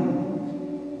բերանում,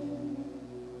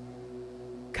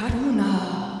 կարունա,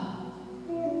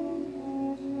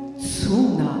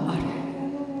 ծունա արել,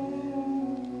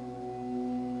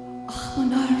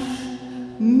 ախմնար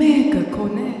մեկը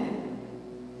կոնե,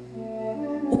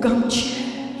 ու գամչեր,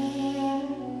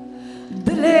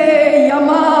 դլե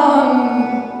yaman,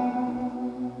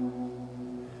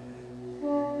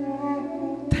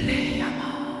 դլե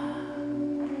yaman,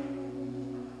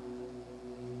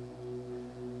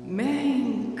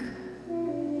 մենք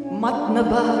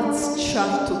մատնված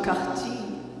չարդ ու կաղթի,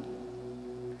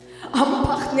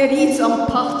 ամպախներից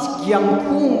ամպախտ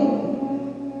կյանքում,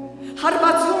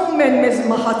 հարվածում են մեզ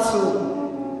մահացում,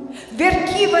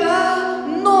 վերքի վրա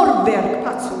նոր վերք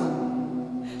բացում,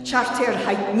 չարդեր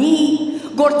հայտնի,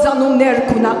 գործանումներ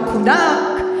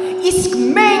քունակ, իսկ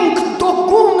մենք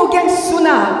դոգուն ու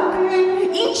գենսունակ,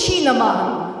 ինչի նման,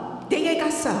 դե եկ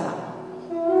ասա,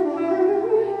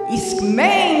 իսկ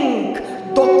մենք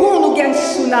դոգուն ու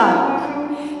գենսունակ,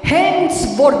 հենց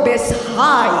որպես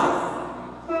հայ,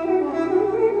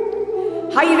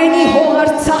 հայրենի հող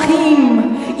Արցախիմ,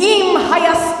 իմ հայ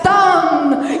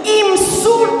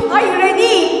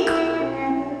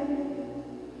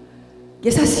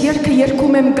Ես այս երգը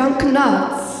երգում եմ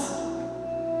կանգնած,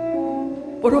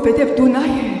 որովհետև դու նա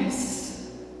ես,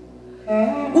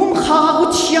 ում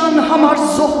խաղաղության համար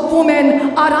զոհվում են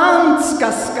առանց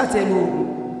կասկածելու,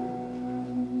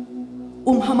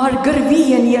 ում համար գրվի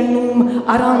են ելնում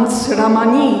առանց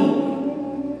հրամանի,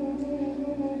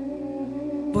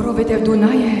 որովհետև դու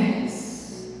նա ես,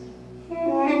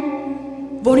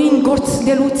 որին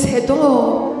գործնելուց հետո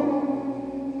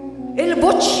էլ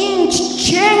ոչինչ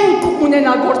չենք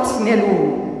ունենա գործնելու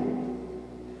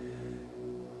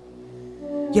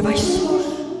և այսօր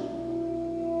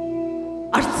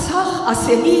Արցախ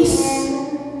ասելիս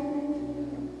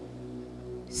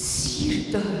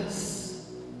սիրտս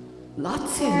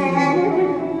լացելու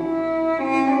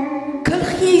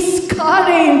գլխիս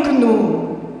քար է ընկնում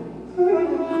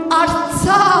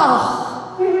Արցախ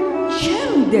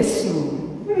չեմ տեսնում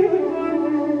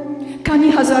քանի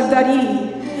հազար տարի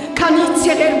քանի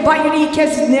ցեղեր վայրի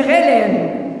քեզ նեղել են,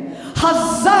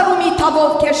 հազար ու մի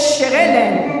թավով քեզ շեղել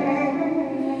են,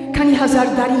 քանի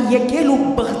հազար տարի եկել ու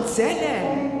բղծել են,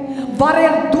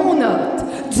 վարել դունդ,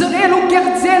 ձրել ու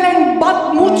կեղծել են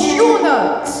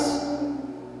պատմությունդ,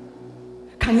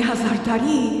 քանի հազար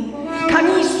տարի,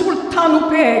 քանի սուլթան ու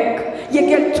պեկ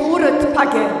եկել թուրդ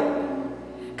փակել,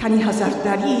 քանի հազար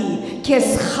տարի քեզ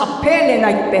խաբել են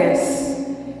այդպես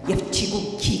և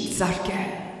չիգուքի ծարկել,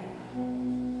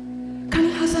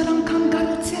 քանի հազար անգամ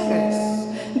գարուցել ես,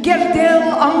 գերդել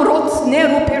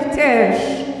ամրոցներ ու պերտեր,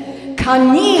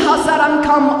 քանի հազար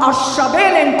անգամ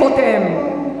արշավել են կոտեմ,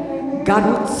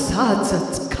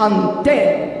 գարուցածըց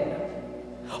կանտել,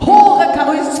 հողը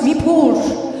կարույց մի պուր,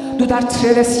 դու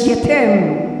դարձրել ես ետեմ,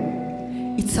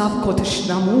 իցավ քո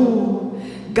թշնամու,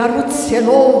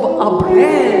 գարուցելով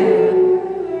ապրել,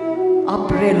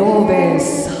 ապրելով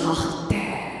ես հաղթել,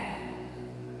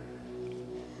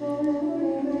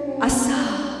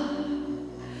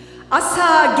 ասա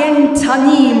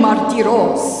գենթանի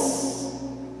մարտիրոս,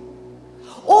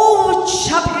 ով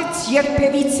չապեց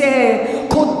երբևից է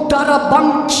քո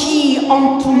դարաբանքի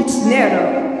անտունցները,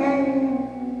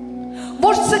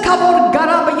 որ սքավոր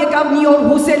գարաբը եկավ մի օր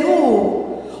հուզելու,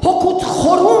 հոգուտ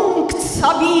խորունկ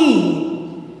ցավի,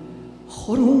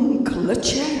 խորունկ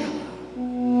լճերը,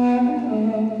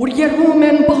 ուր երում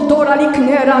են բղդոր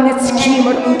ալիքներ անեցքի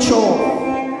մրմուչով,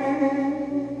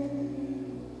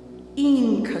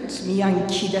 ինքդ միայն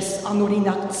գիտես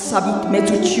անօրինակ ցավիտ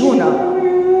մեծությունը,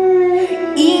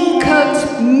 ինքդ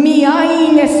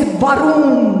միայն ես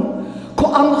վարում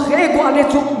քո անղեգ ու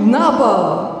ալեծուկ նավը,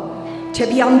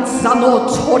 թեպի անծանոթ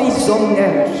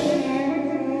հորիզոններ,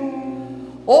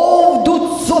 ով դու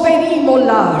ծովերի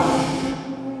մոլար,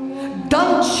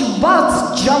 դանչված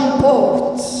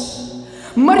ջամփորձ,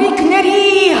 մրիկների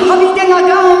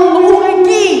հավիտենական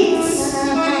ուղեկից,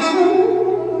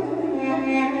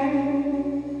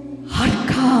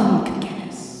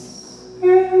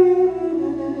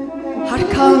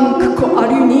 հարկանք քո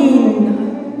արյունին,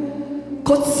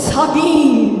 քո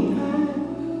ցավին,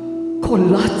 քո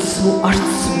լաց ու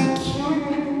արցունքին,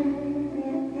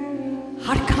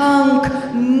 հարկանք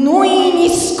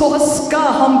նույնիսկ քո հսկա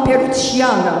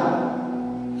համբերությանը,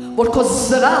 որ քո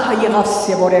զրահը եղավ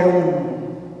սևորերում,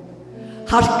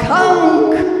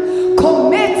 հարկանք քո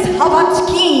մեծ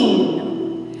հավատքին,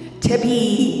 թեպի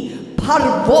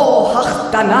փարվո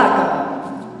հաղթանակը,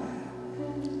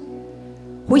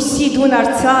 հույսի դուն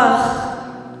Արցախ,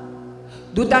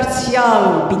 դու դարձյալ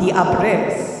պիտի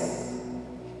ապրես,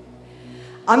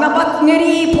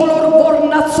 անապատների բոլոր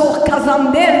ոռնացող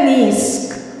կազաններն իսկ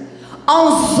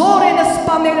անզոր են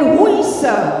սպանել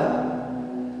հույսը,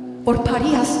 որ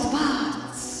բարի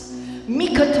Աստված, մի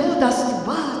կթոդ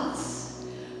Աստված,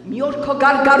 մի օր քո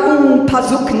գարգարում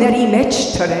փազուկների մեջ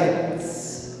թրեց,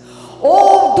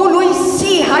 ով դու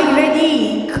լույսի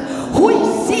հայրենիք,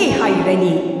 հույսի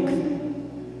հայրենիք,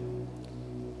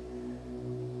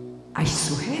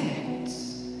 այսուհետ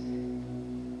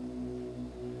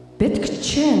պետք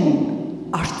չեն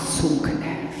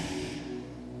արցունքներ,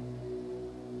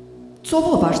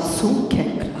 ծովով արցունք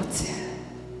ենք լացել,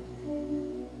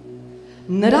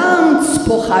 նրանց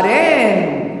փոխարեն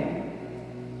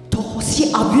թող խոսի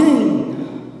ավյուն,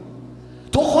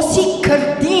 թող խոսի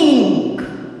քրդինք,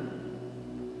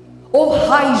 ով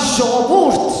հայ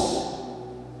ժողովուրդ,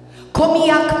 քո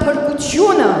միակ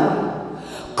փրկությունը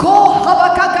քո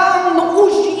հավաքական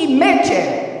ուժի մեջ է,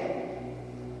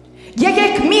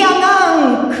 եկեք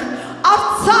միանանք,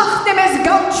 Արցախն է մեզ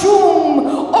գանչում,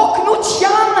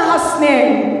 օգնության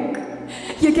հասնենք,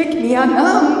 եկեք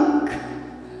միանանք,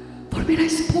 որ մեր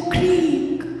այս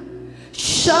փոքրիկ,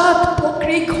 շատ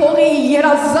փոքրիկ հողի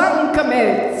երազանքը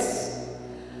մեծ,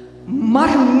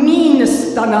 մարմին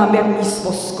ստանա մեր միս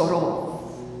ոսկորով,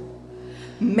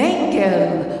 մենք էլ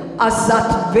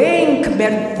ազատվենք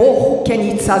մեր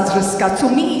ողքենից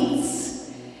ազրսկացումից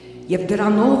եւ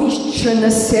դրանով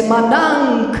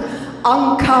չնսեմանանք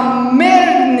անգամ մեր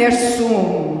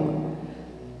ներսում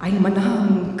այլ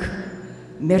մնանք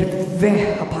մեր վեհ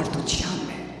հպարտության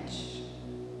մեջ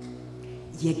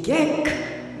եկեք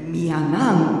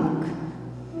միանանք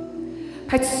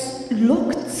բայց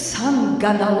լոկ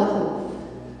ցանկանալով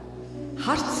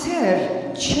հարցեր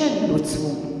չեն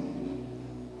լուծվում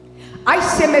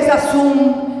այս է մեզ ասում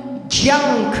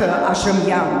ջանքը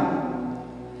աշմյան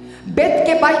պետք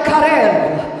է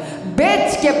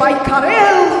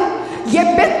պայքարել եւ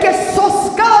պետք է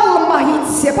սոսկալ մահից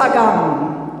սեփական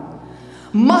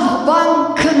մահվան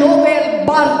քնով էլ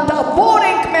բարտավոր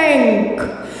ենք մենք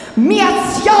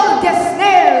միացյալ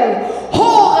տեսնել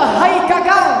հողը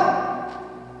հայկական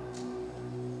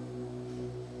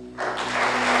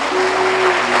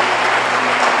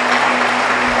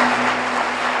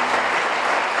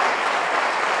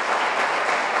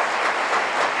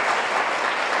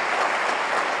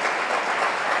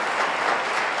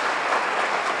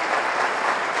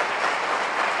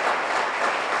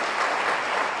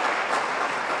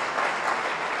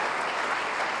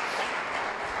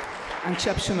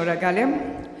Անչափ շնորհակալ եմ։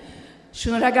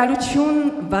 Շնորհակալություն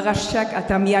Վաղարշակ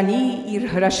Ադամյանի իր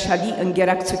հրաշալի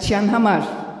ընկերակցության համար։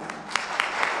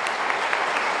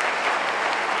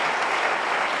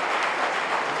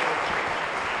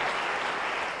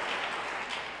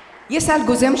 Ես ալ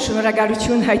գուզեմ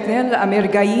շնորհակալություն հայտնել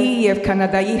Ամերիկայի եւ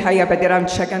Կանադայի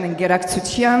հայաբادرանչական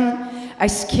ընկերակցության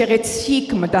այս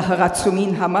քեղեցիկ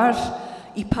մտահղացումին համար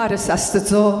իբարս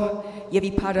Աստծո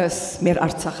եւ իբարս մեր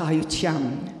Արցախահայության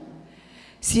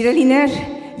Սիրելիներ,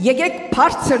 եկեք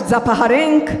բարձր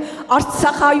ձապահարենք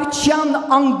Արցախայության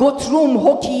անգոտրում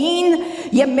հոգին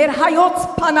եւ մեր հայոց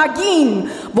բանակին,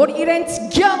 որ իրենց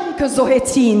կյանքը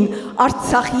զոհեցին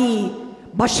Արցախի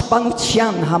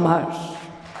պաշտպանության համար։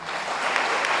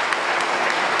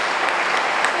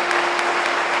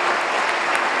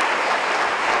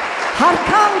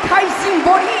 Հարկանք հայ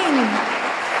զինվորին,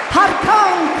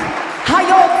 հարկանք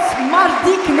հայոց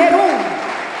մարդիկներուն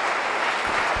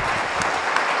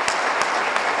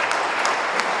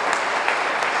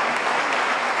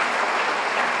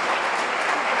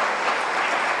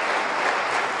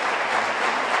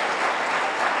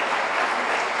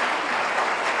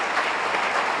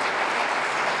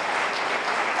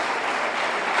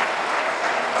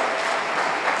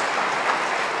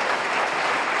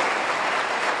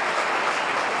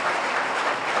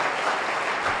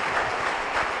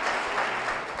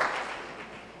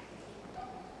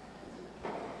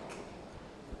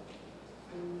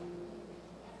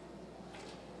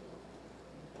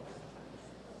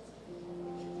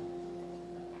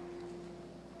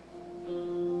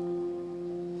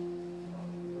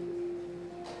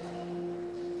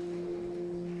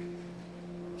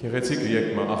Գեղեցիկ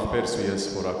եկմը աղբեր սույես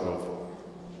որակով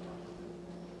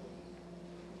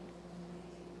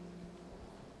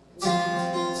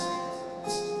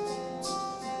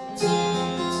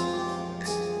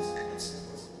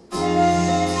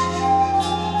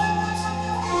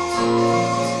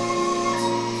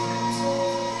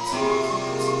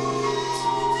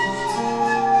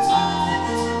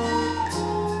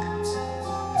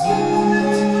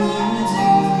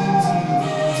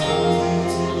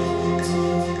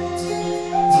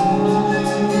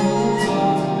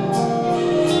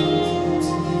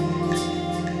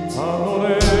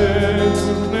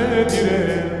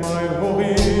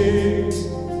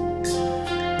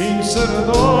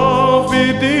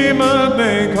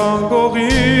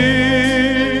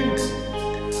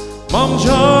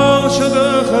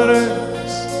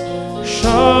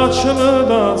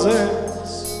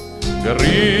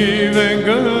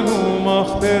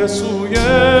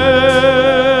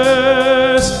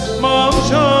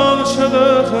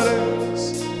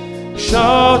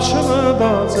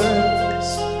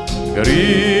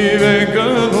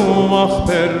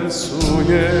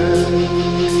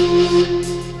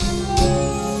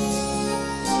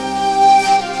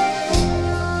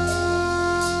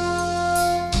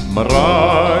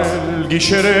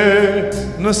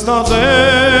Նստած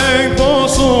ենք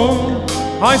ոսում,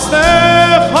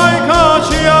 այստեղ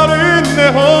հայքաչի արինն է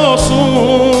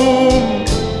հոսում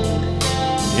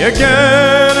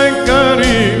Եկել ենք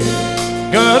կրիվ,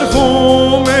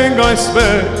 գրվում ենք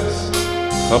այսպես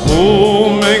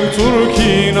Խփում ենք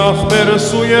թուրքին աղբեր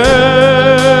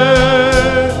սույես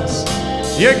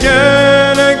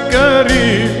Եկել ենք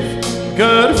կրիվ,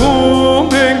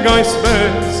 գրվում ենք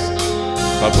այսպես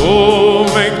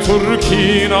Խփում ենք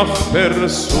թուրքին աղբեր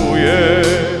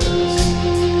սույես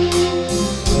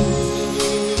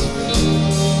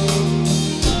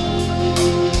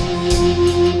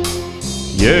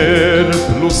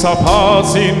Երբ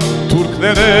լուսափածին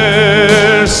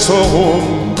թուրքներ սողում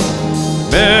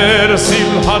մեր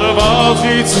սիլ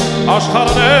հարվածից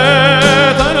աշխարհն է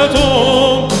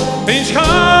տնտում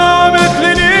ինչքան մեծ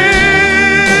լինի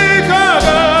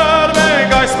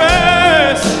կգրվենք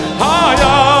այսպես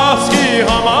հայացքի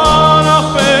համար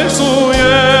աղբերս ու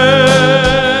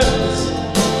ես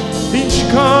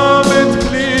ինչքան մեծ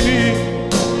լինի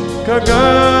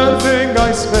կգրվենք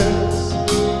այսպես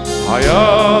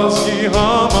հայացքի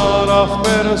համար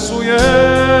աղբերս ու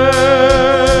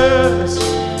ես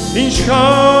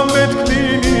ինչքան պետք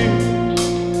լինի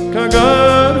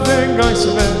կգրվենք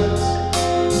այսպես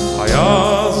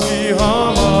հայացքի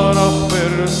համար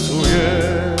աղբերս ու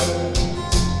ես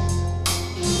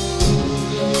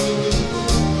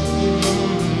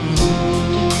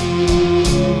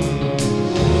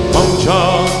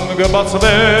Մանչան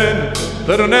կբացվեն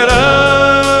դռները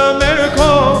մեր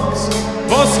քոս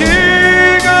ոսկի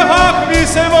կհագվի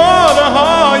սևոր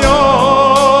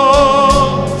հայոց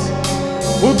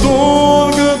ու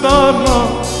դուր կդառնա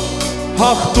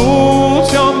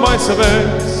հաղթությամբ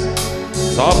այսպես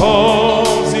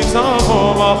ծափով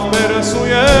ծափով աղբերս ու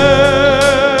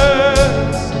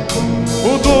ես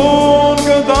ու դուր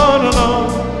կդառնա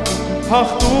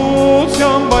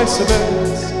հաղթությամբ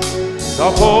այսպես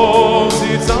ծափով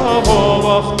ծափով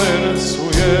աղբերս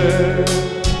ու ես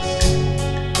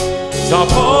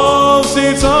ծափով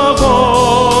ծափով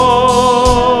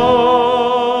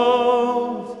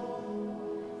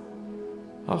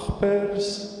աղբերս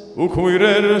ու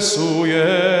քույրերս ու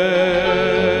ես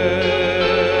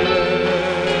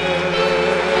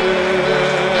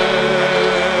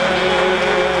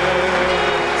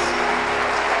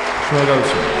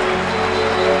Շնորհակալություն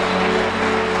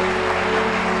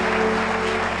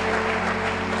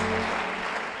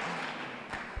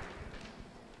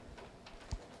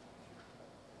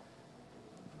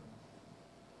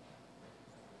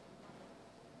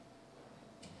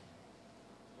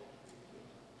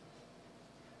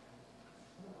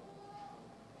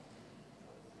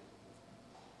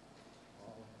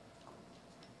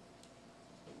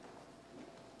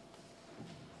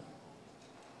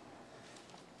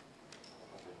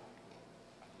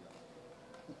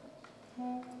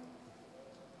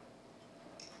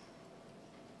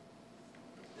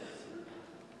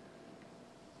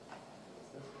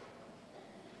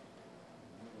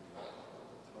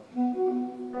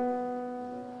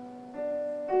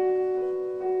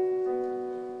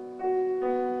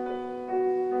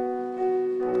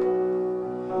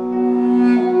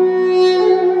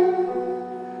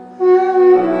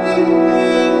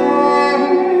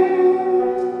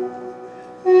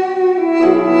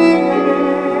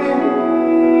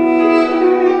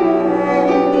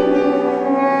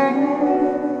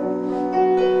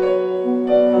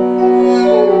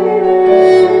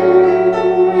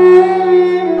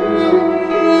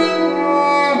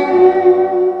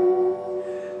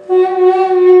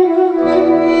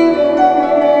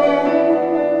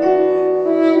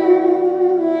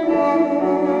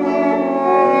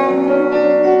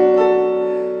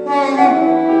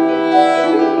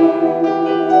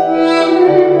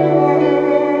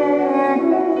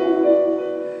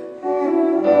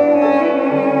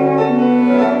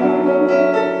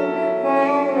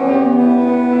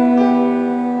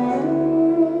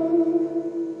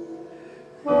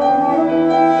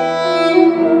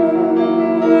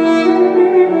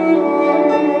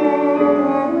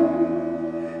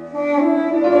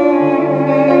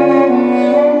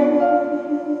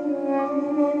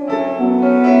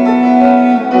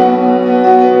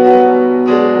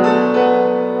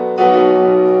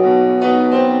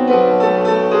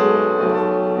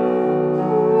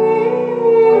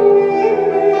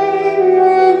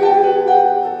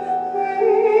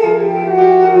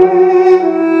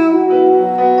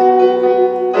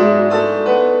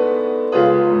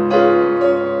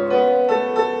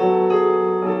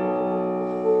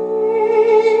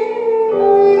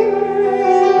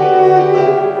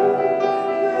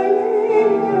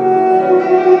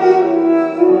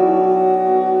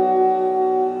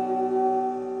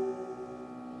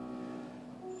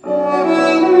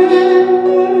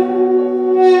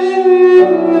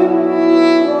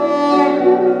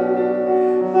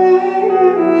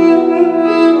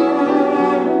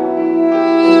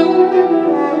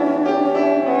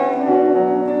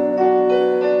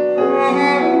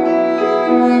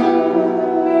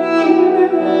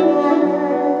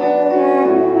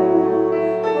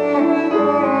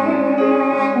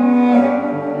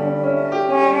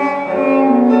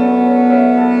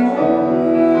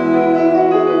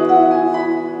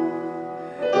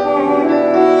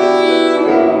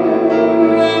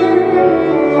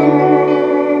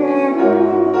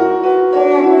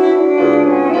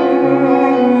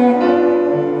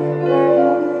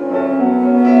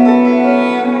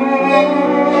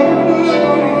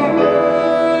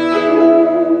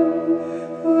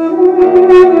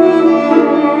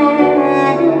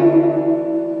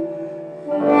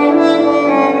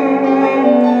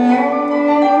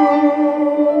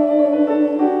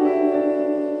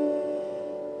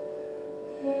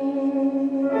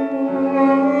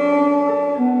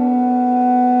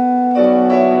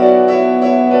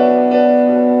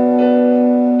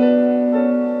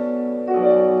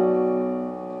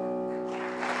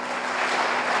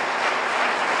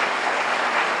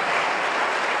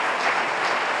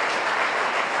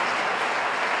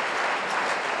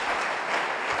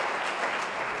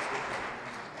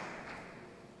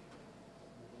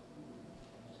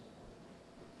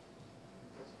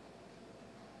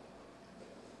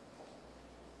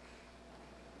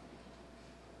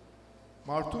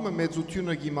Մարդումը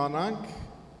մեծությունը գիմանանք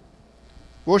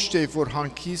ոչ թե որ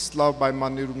հանգիստ լավ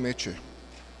պայմաններու մեջ է,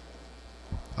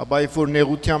 ապա որ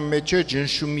նեղության մեջ է,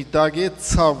 ջնշումի տակ է,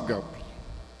 ցավ գաբի։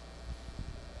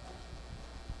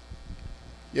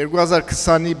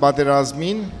 2020-ի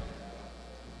պատերազմին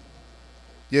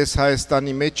ես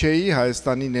Հայաստանի մեջ էի,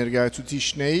 Հայաստանի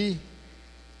ներկայացուցիչն էի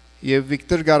եւ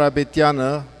Վիկտոր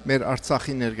Ղարաբետյանը մեր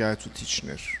Արցախի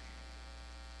ներկայացուցիչն էր։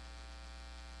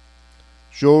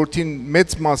 Ժողովրդին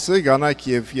մեծ մասը կանայք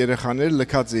եւ երեխաներ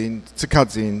լքած էին,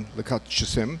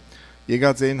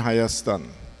 եկած էին Հայաստան։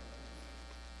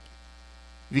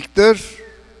 Վիկտոր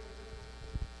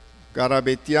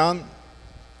Ղարաբետյան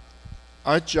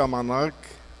այդ ժամանակ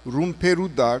ռումբերու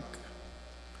դակ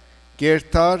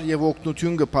գերտար եւ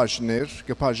օգնություն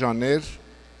կփաժաներ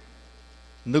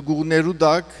նգուղներու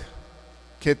դակ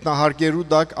կետնահարգերու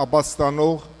դակ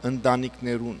աբաստանող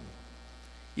ընտանիքներուն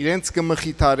իրենց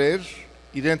կմխիթարեր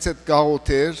իրենց հետ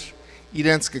կաղոթեր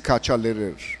իրենց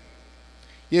կքաչալերեր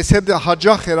ես հետ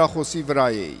հաջախ հերախոսի վրա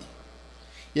էի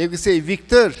եւ գսեի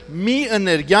Վիկտոր մի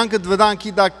էներգիան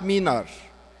կդվտանքի դակ մինար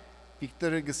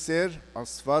Վիկտորը գսեր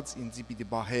Աստված ինձի պիտի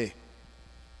բահե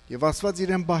եւ Աստված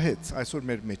իրեն բահեց այսօր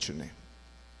մեր մեջն է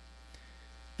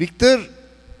Վիկտոր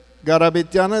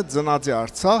Ղարաբետյանը ծնած է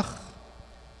Արցախ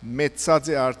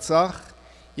մեծած է Արցախ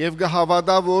եւ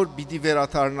գհավատա որ պիտի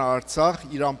վերադառնա Արցախ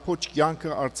իր ամբողջ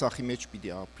կյանքը Արցախի մեջ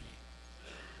պիտի ապրի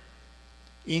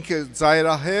ինքը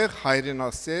ծայրահեղ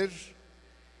հայրենասեր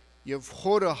եւ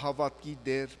խորը հավատքի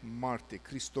դեր մարդ է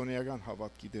քրիստոնեական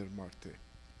հավատքի դեր մարդ է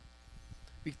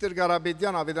Վիկտոր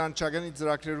Ղարաբետյան ավետարանչականի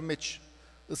ծրագրերու մեջ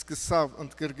սկսավ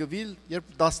ընդգրկվել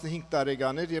երբ 15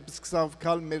 տարեկան էր երբ սկսավ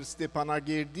գալ մեր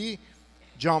Ստեփանագերդի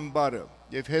ջամբարը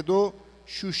եւ հետո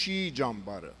Շուշիի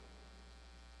ջամբարը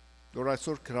որ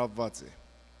այսօր գրավված է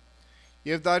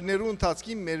եւ դարներու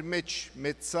ընթացքին մեր մեջ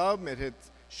մեծավ մեր հետ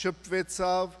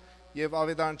շփվեցավ եւ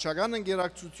ավետարանչական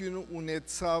ընկերակցությունը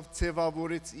ունեցավ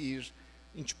ձևավորեց իր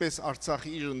ինչպես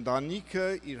Արցախի իր ընտանիքը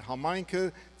իր համայնքը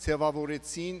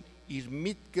ձևավորեցին իր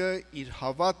միտքը, իր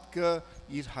հավատքը,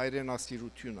 իր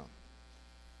հայրենասիրությունը։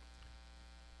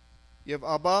 Եվ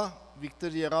ապա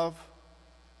Վիկտոր եղավ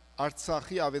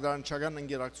Արցախի ավետարանչական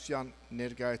ընկերակցության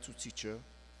ներկայացուցիչը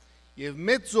եւ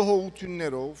մեծ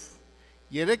զոհողություններով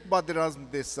երեք պատերազմ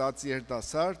տեսած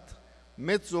երիտասարդ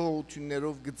մեծ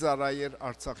զոհողություններով գծարայեր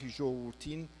Արցախի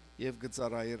ժողովրդին եւ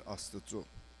գծարայեր Աստծո։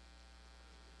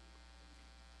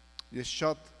 Ես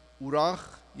շատ ուրախ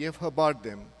եւ հբարդ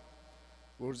եմ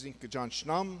որ զինք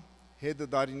կճանչնամ, հետը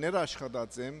դարիներ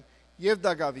աշխատած եմ և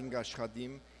դագավին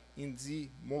աշխատիմ ինձի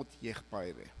մոտ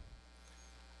եղբայր է։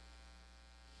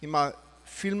 Հիմա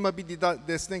ֆիլմը պիտի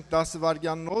տեսնենք 10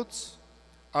 վայրկյանոց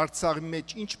Արցախի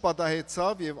մեջ ինչ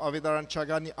պատահեցավ եւ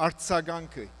ավետարանչականի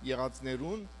արձագանքը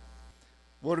եղածներուն,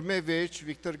 որ մե վերջ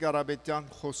Վիկտոր Ղարաբետյան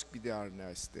խոսք պիտի առնի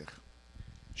այստեղ։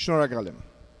 Շնորհակալ եմ։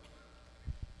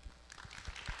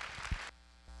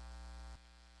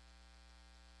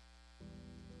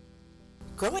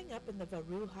 Growing up in the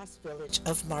Varuhas village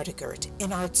of Martigurt in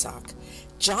Artsakh,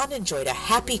 John enjoyed a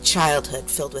happy childhood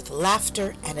filled with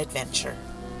laughter and adventure.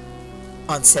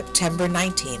 On September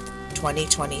 19,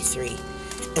 2023,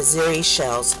 Azeri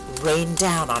shells rained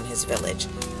down on his village,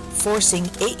 forcing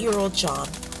 8-year-old John,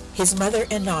 his mother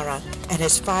Inara, and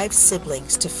his 5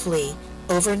 siblings to flee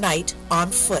overnight on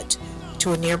foot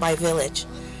to a nearby village.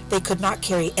 They could not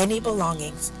carry any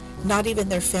belongings, not even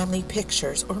their family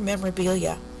pictures or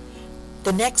memorabilia.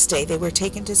 The next day, they were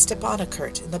taken to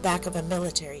Stepanakert in the back of a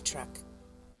military truck.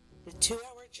 The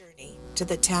 2-hour journey to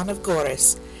the town of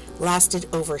Goris lasted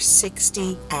over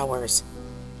 60 hours.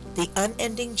 The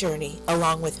unending journey,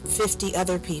 along with 50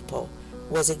 other people,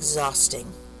 was exhausting.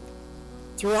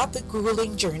 Throughout the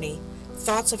grueling journey,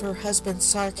 thoughts of her husband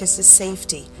Sarkis's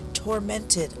safety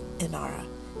tormented Inara.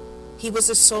 He was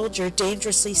a soldier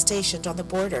dangerously stationed on the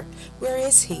border. Where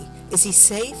is he? Is he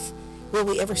safe? Will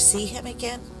we ever see him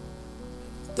again?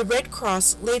 The Red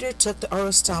Cross later took the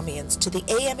Arostamians to the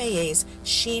AMAC's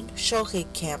Shin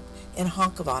Shohig camp in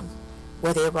Honkovan,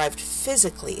 where they arrived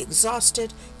physically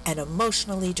exhausted and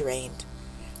emotionally drained.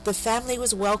 The family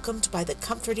was welcomed by the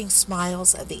comforting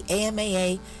smiles of the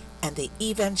AMAC and the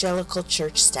evangelical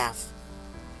church staff.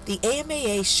 The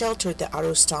AMAC sheltered the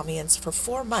Arostamians for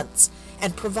 4 months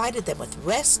and provided them with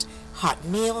rest, hot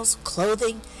meals,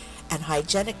 clothing, and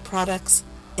hygienic products,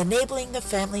 enabling the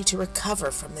family to recover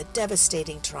from the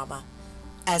devastating trauma.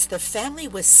 As the family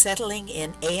was settling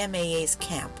in AMAC's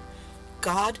camp,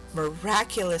 God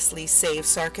miraculously saved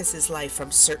Sarkis's life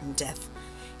from certain death.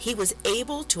 He was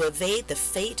able to evade the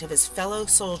fate of his fellow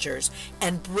soldiers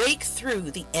and break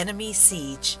through the enemy's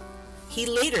siege. He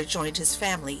later joined his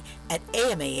family at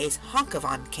AMAC's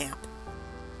Honkovan camp.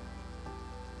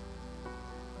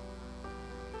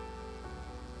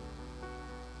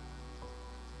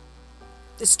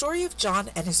 The story of John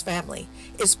and his family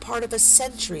is part of a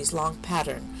centuries-long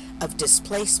pattern of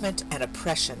displacement and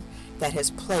oppression that has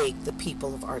plagued the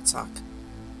people of Artsakh.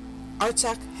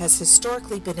 Artsakh has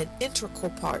historically been an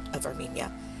integral part of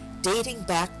Armenia, dating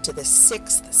back to the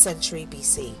 6th century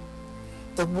BC.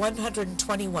 The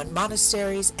 121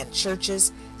 monasteries and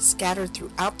churches scattered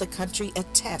throughout the country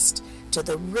attest to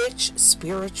the rich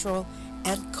spiritual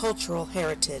and cultural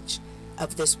heritage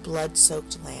of this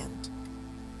blood-soaked land.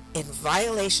 In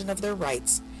violation of their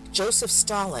rights, Joseph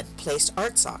Stalin placed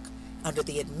Artsakh under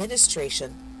the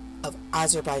administration of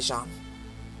Azerbaijan.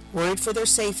 Worried for their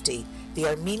safety, the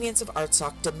Armenians of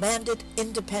Artsakh demanded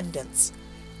independence.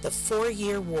 The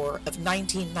 4-year war of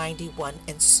 1991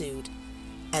 ensued,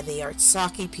 and the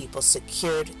Artsakhi people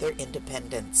secured their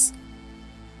independence.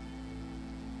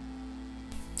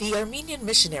 The Armenian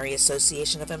Missionary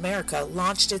Association of America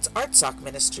launched its Artsakh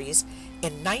ministries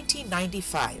in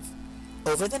 1995.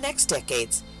 Over the next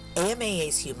decades,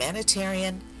 AMA's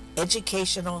humanitarian,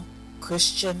 educational,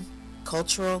 Christian,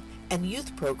 cultural, and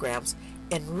youth programs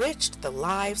enriched the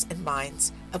lives and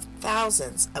minds of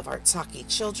thousands of Artsakhi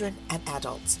children and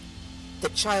adults. The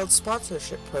Child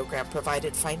Sponsorship Program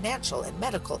provided financial and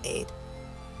medical aid.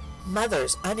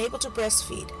 Mothers unable to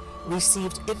breastfeed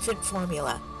received infant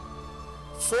formula.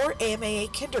 4 AMA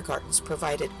kindergartens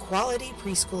provided quality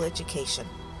preschool education.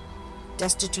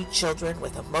 Destitute children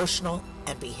with emotional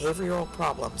and behavioral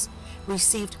problems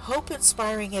received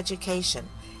hope-inspiring education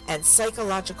and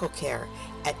psychological care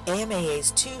at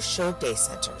AMA's 2 show day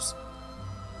centers.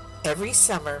 Every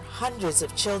summer, hundreds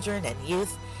of children and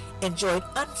youth enjoyed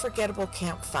unforgettable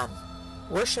camp fun,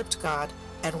 worshiped God,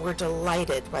 and were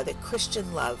delighted by the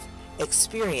Christian love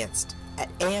experienced at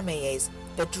AMA's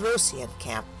Bedrosian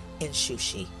camp in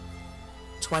Shushi.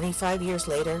 25 years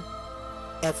later,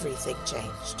 everything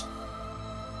changed.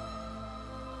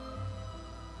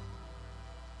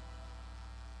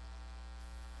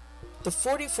 The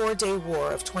 44-day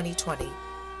war of 2020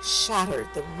 shattered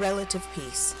the relative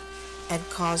peace and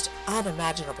caused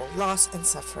unimaginable loss and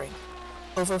suffering.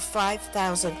 Over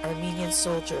 5,000 Armenian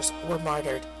soldiers were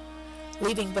martyred,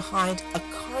 leaving behind a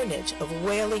carnage of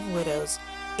wailing widows,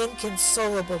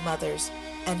 inconsolable mothers,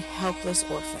 and helpless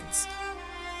orphans.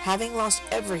 Having lost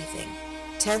everything,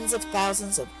 tens of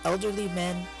thousands of elderly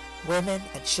men, women,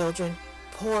 and children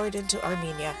poured into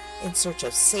Armenia in search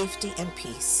of safety and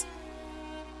peace.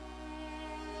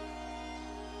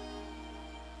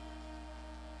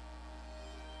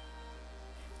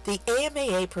 The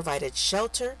AMAA provided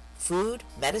shelter, food,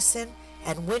 medicine,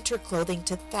 and winter clothing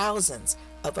to thousands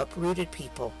of uprooted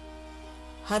people.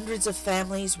 Hundreds of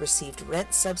families received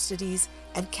rent subsidies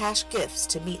and cash gifts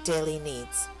to meet daily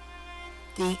needs.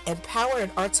 The Empower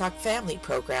an Artsakh Family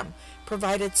program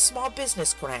provided small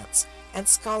business grants and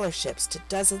scholarships to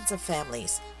dozens of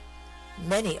families.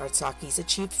 Many Artsakhis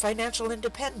achieved financial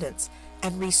independence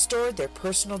and restored their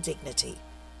personal dignity.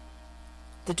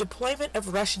 The deployment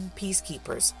of Russian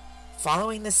peacekeepers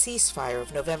following the ceasefire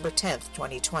of November 10,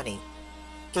 2020,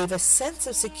 gave a sense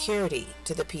of security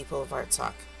to the people of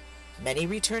Artsakh. Many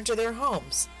returned to their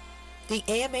homes. The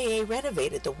AMAA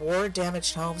renovated the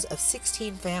war-damaged homes of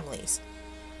 16 families.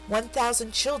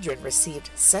 1,000 children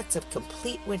received sets of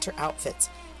complete winter outfits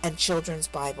and children's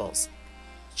Bibles.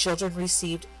 Children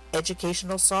received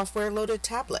educational software-loaded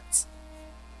tablets.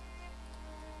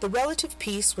 The relative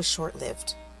peace was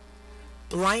short-lived.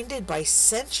 Blinded by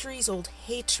centuries-old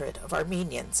hatred of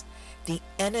Armenians, the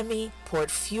enemy poured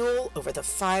fuel over the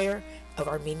fire of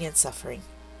Armenian suffering.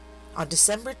 On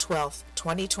December 12,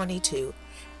 2022,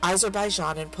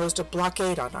 Azerbaijan imposed a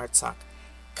blockade on Artsakh,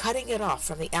 cutting it off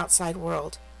from the outside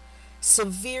world.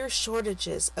 Severe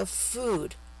shortages of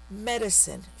food,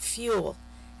 medicine, fuel,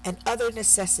 and other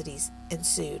necessities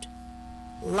ensued.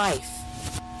 Life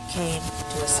came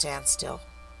to a standstill.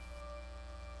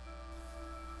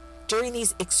 During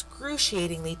these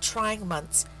excruciatingly trying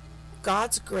months,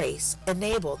 God's grace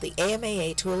enabled the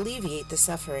AMAA to alleviate the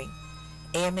suffering.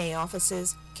 AMA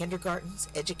offices, kindergartens,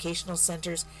 educational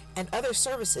centers, and other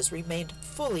services remained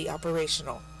fully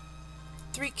operational.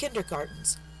 3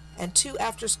 kindergartens and 2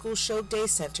 after-school show day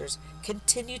centers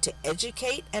continue to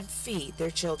educate and feed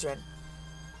their children.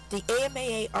 The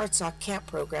AMAA Artsakh camp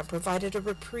program provided a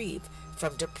reprieve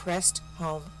from depressed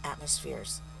home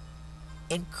atmospheres.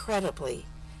 Incredibly,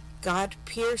 God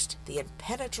pierced the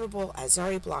impenetrable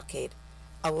Azari blockade,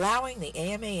 allowing the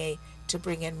AMAA to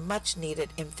bring in much-needed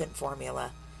infant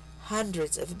formula.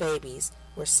 Hundreds of babies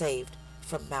were saved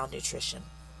from malnutrition.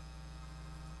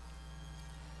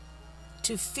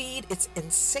 To feed its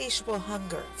insatiable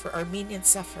hunger for Armenian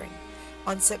suffering,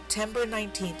 on September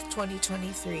 19,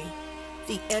 2023,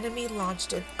 the enemy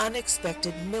launched an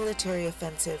unexpected military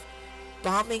offensive,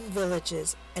 bombing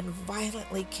villages and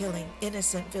violently killing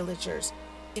innocent villagers,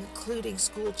 including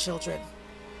school children.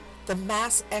 The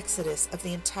mass exodus of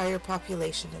the entire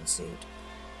population ensued.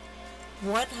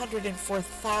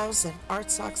 104,000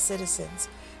 Artsakh citizens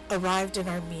arrived in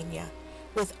Armenia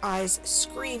with eyes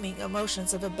screaming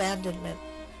emotions of abandonment,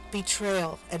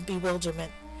 betrayal, and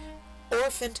bewilderment.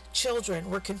 Orphaned children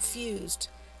were confused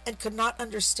and could not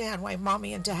understand why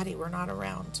mommy and daddy were not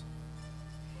around.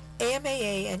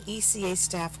 AMAA and ECA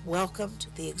staff welcomed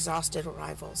the exhausted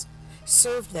arrivals,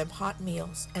 served them hot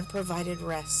meals, and provided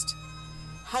rest.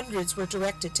 Hundreds were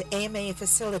directed to AMAA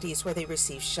facilities where they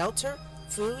received shelter,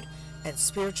 food, and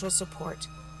spiritual support.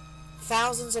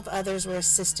 Thousands of others were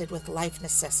assisted with life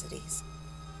necessities.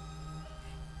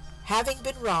 Having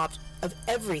been robbed of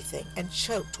everything and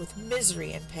choked with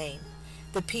misery and pain,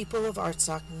 the people of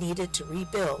Artsakh needed to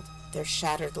rebuild their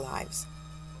shattered lives.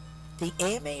 The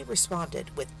AMA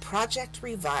responded with Project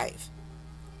Revive.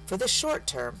 For the short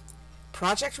term,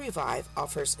 Project Revive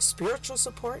offers spiritual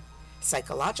support,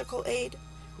 psychological aid,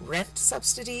 rent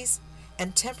subsidies,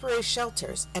 and temporary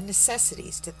shelters and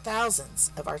necessities to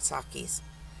thousands of Artsakhis.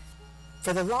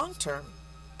 For the long term,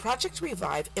 Project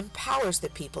Revive empowers the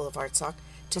people of Artsakh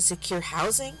to secure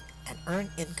housing and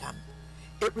earn income.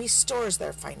 It restores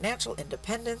their financial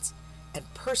independence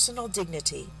and personal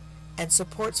dignity and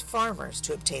supports farmers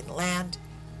to obtain land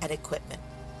and equipment.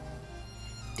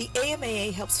 The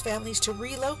AMAA helps families to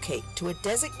relocate to a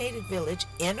designated village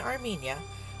in Armenia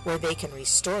where they can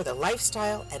restore the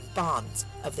lifestyle and bonds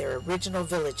of their original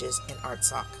villages in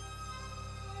Artsakh.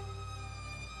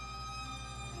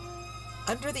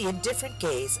 Under the indifferent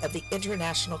gaze of the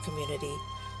international community,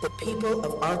 the people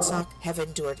of Artsakh have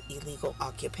endured illegal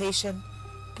occupation,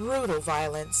 brutal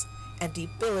violence, and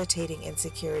debilitating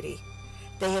insecurity.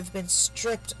 They have been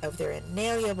stripped of their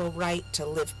inalienable right to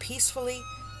live peacefully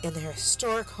in their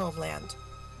historic homeland.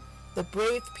 The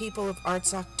brave people of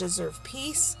Artsakh deserve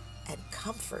peace and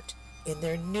comfort in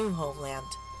their new homeland.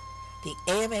 The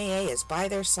AMAA is by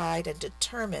their side and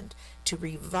determined to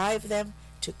revive them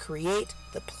to create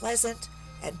the pleasant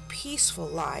and peaceful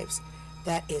lives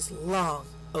that is long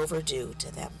overdue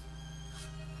to them.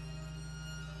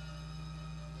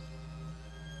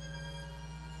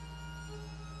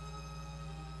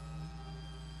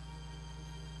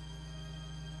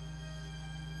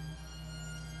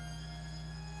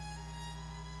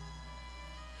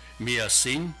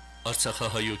 Միասին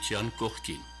Արցախահայության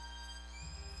կողքին.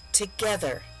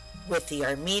 Together with the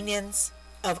Armenians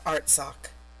of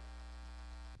Artsakh.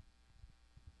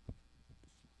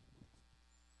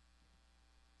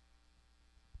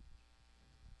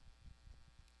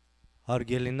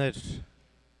 Հարգելիներ,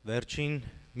 վերջին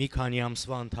մի քանի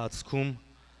ամսվա ընթացքում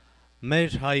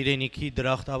մեր հայրենիքի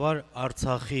դրախտավար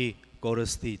Արցախի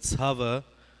կորստի ցավը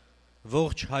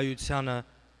ողջ հայությանը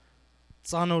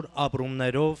ծանր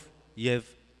ապրումներով եւ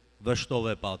վշտով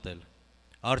է պատել։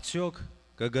 Արդյոք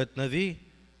կգտնվի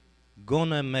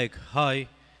գոնե մեկ հայ,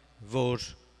 որ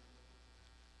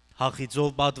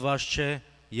հախիծով պատված չէ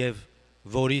եւ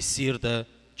որի սիրտը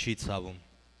չի ցավում։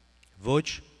 Ոչ,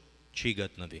 չի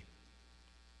գտնվի։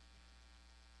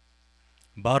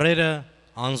 Բարերը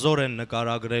անզոր են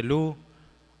նկարագրելու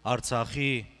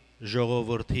Արցախի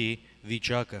ժողովրդի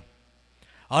վիճակը։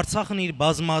 Արցախն իր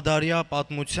բազմադարյա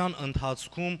պատմության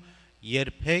ընթացքում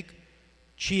երբեք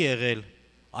չի եղել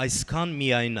այսքան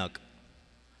միայնակ,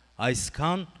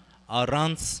 այսքան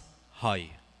առանց հայ։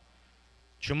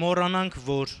 Չմոռանանք,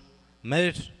 որ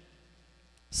մեր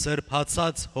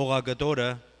սրբացած հողագտորը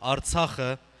Արցախը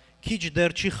քիչ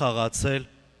դեռ չի խաղացել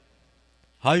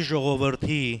հայ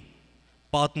ժողովրդի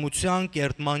պատմության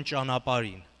կերտման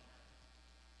ճանապարհին։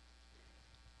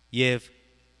 Եվ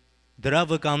դրա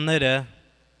վկանները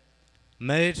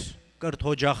մեր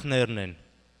կրթօջախներն են,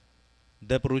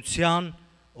 դպրության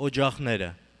օջախները,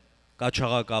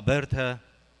 Կաչաղակաբերդը,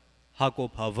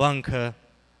 Հակոբ Հավանքը,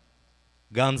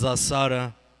 Գանձասարը,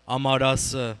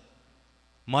 Ամարասը,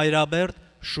 Մայրաբերդ,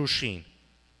 Շուշին։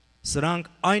 Սրանք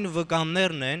այն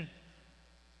վկաններն են,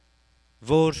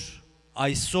 որ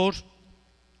այսօր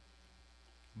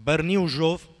բռնի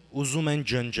ուժով ուզում են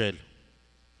ջնջել։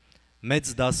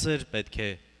 Մեծ դասեր պետք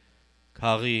է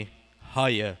քաղի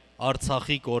հայը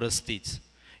Արցախի կորստից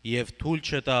եւ թույլ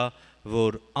չտա,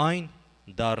 որ այն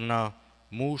դառնա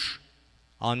մուշ,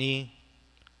 անի,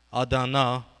 ադանա,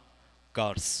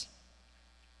 կարս։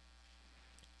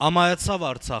 Ամայացավ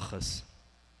Արցախս,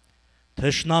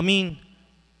 թշնամին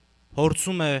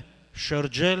փորձում է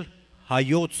շրջել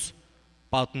հայոց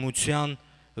պատմության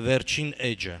վերջին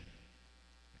էջը։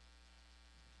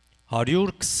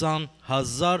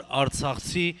 120,000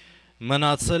 արցախցի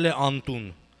մնացել է անտուն։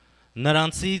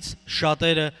 Նրանցից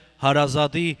շատերը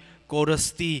հարազատի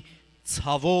կորստի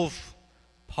ցավով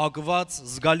փակված,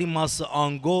 զգալի մասը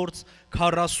անգործ,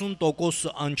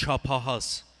 40%-ը անչափահաս։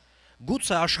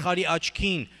 Գուցե աշխարհի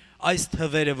աչքին այս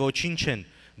թվերը ոչինչ են,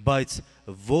 բայց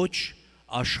ոչ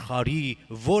աշխարհի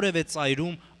որևէ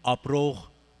ծայրում ապրող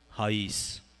հայիս։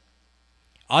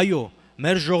 Այո,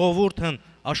 մեր ժողովուրդն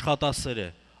աշխատասեր է,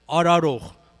 արարող,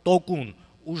 տոկուն,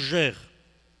 ուժեղ,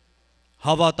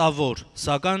 հավատավոր,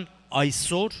 սակայն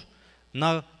այսօր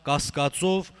նա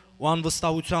կասկածով ու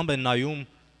անվստահությամբ է նայում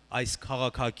այս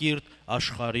քաղաքակիրթ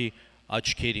աշխարհի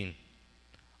աչքերին։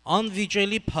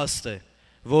 Անվիճելի փաստ է,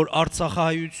 որ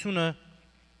արցախահայությունը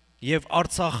եւ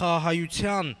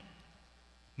արցախահայության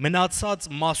մնացած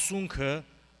մասունքը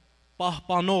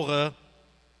պահպանողը,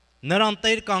 նրան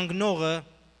տեր կանգնողը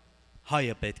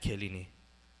հայը պետք է լինի։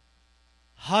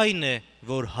 Հայն է,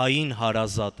 որ հային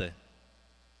հարազատ է։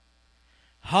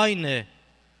 Հայն է,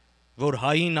 որ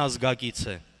հային ազգակից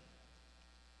է։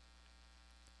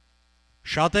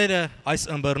 Շատերը այս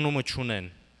ըմբռնումը չունեն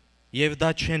եւ դա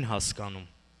չեն հասկանում։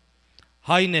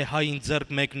 Հայն է հային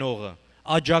ձեռք մեկնողը,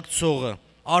 աջակցողը,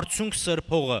 արդյունք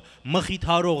սրբողը,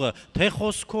 մխիթարողը, թե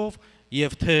խոսքով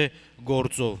եւ թե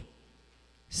գործով։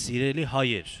 Սիրելի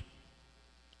հայեր,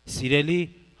 սիրելի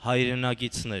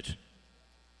հայրենակիցներ,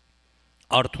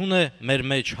 արթուն է մեր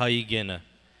մեջ հայի գենը,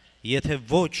 եթե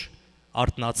ոչ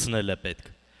արթնացնել է պետք։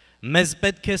 Մեզ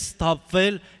պետք է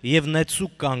սթափվել եւ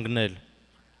նեցուկ կանգնել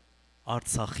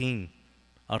Արցախին,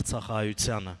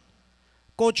 արցախահայությանը։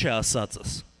 Կոչ է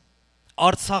ասածս,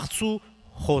 արցախցու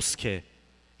խոսք է,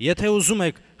 եթե ուզում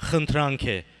եք խնդրանք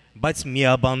է, բայց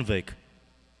միաբանվեք,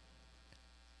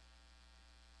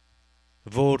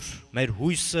 որ մեր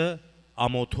հույսը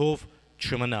ամոթով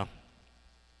չմնա։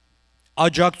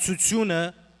 Աջակցությունը,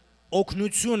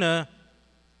 օգնությունը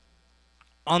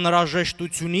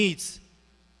անհրաժեշտությունից,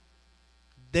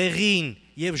 դեղին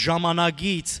եւ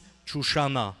ժամանակից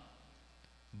չուշանա։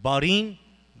 Բարին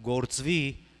գործվի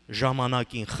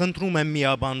ժամանակին, խնդրում եմ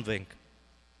միաբանվենք։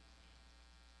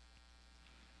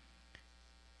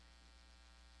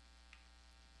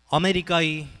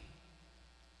 Ամերիկայի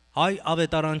հայ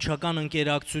ավետարանչական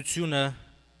ընկերակցությունը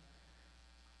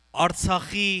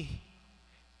Արցախի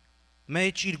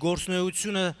մեջ իր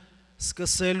գործունեությունը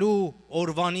սկսելու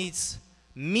օրվանից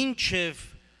մինչև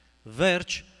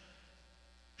վերջ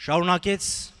շարունակեց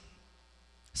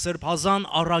սրբազան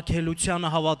առաքելությանը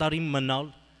հավատարիմ մնալ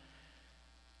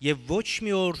եւ ոչ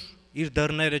մի օր իր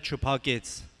դռները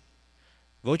չփակեց,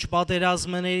 ոչ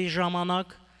պատերազմների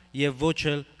ժամանակ եւ ոչ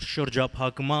էլ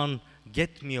շրջափակման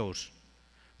գետ մի օր։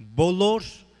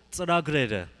 Բոլոր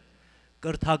ծրագրերը,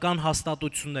 կրթական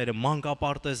հաստատությունները,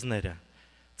 մանկապարտեզները,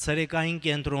 ցերեկային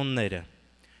կենտրոնները,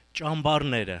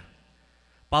 ճամբարները,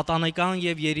 պատանեկան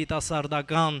եւ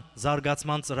երիտասարդական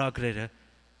զարգացման ծրագրերը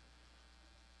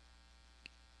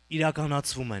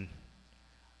իրականացվում են։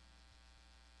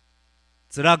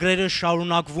 Ծրագրերը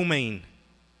շարունակվում էին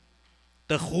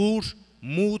տխուր,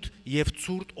 մութ եւ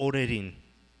ցուրտ օրերին։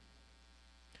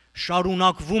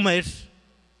 Շարունակվում էր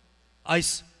այս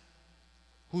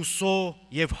հուսո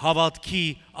եւ հավատքի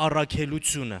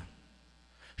առաքելությունը։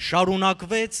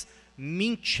 Շարունակվեց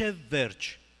մինչև վերջ,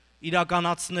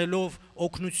 իրականացնելով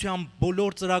օգնության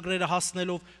բոլոր ծրագրերը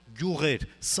հասնելով գյուղեր,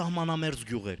 սահմանամերձ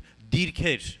գյուղեր,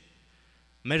 դիրքեր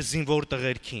մեր զինվոր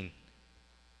տղերքին,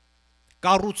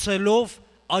 կառուցելով,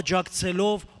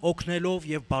 աջակցելով, օգնելով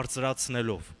եւ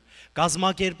բարձրացնելով։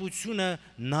 Կազմակերպությունը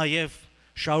նաեւ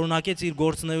շարունակեց իր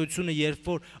գործունեությունը, երբ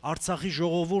որ Արցախի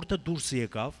ժողովուրդը դուրս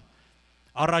եկավ,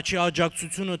 առաջի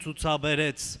աջակցությունը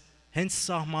ցուցաբերեց հենց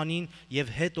սահմանին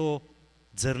եւ հետո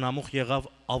ձեռնամուխ եղավ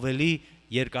ավելի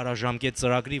երկարաժամկետ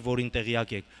ծրագրի, որին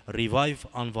տեղյակ եք, Revive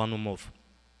անվանումով։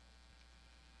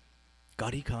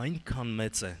 Կարիքը այնքան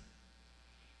մեծ է։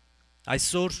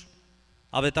 Այսօր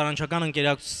ավետարանչական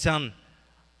ընկերակցության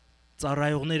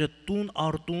ծառայողները տուն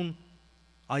առ տուն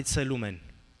այցելում են,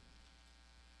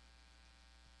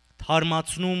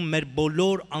 թարմացնում մեր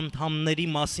բոլոր անդամների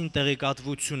մասին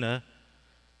տեղեկատվությունը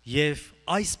եւ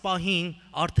այս պահին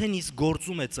արդեն իսկ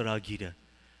գործում է ծրագիրը,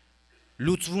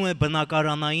 լուծվում է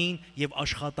բնակարանային եւ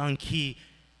աշխատանքի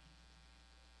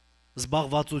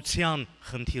զբաղվածության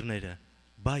խնդիրները,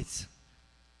 բայց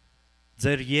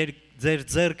ձեր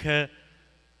ձեռքը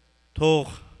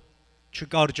թող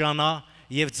չկարճանա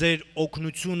եւ ձեր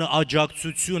օգնությունը,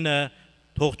 աջակցությունը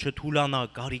թող չթուլանա,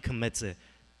 կարիքը մեծ է,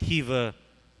 թիվը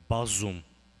բազում,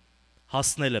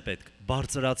 հասնել է պետք,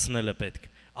 բարձրացնել է պետք,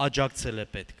 աջակցել է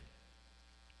պետք։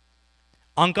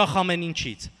 Անկախ ամեն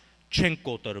ինչից չենք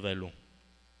կոտրվելու։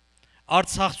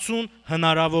 Արցախցուն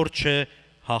հնարավոր չէ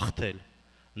հաղթել։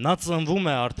 Նա ծնվում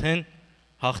է արդեն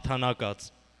հաղթանակած։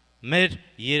 Մեր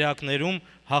երակներում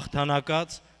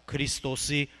հաղթանակած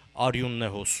Քրիստոսի արյունն է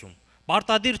հոսում։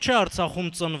 Պարտադիր չէ Արցախում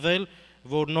ծնվել,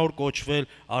 որ նոր կոչվել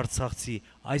արցախցի։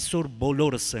 Այսօր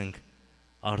բոլորս ենք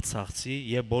արցախցի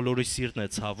եւ բոլորի սիրտն է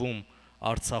ցավում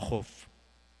Արցախով։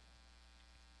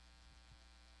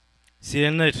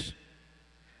 Սիրելիներ,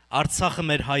 Արցախը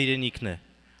մեր հայրենիքն է։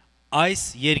 Այս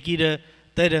երկիրը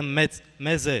Տերը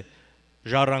մեզ է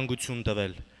ժառանգություն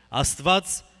տվել։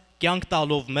 Աստված կյանք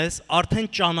տալով մեզ արդեն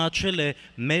ճանաչել է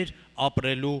մեր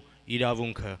ապրելու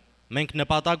իրավունքը։ Մենք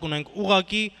նպատակ ունենք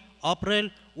ուղղակի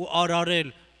ապրել ու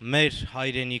արարել մեր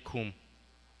հայրենիքում,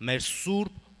 մեր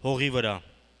սուրբ հողի վրա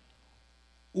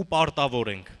ու պարտավոր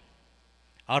ենք։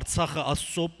 Արցախը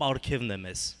Աստծո պարգևն է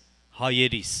մեզ,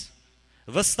 հայերիս։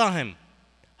 Վստահ եմ,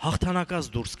 հաղթանակած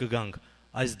դուրս կգանք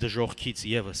այս դժոխքից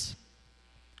եւս։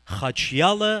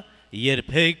 Խաչյալը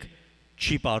երբեք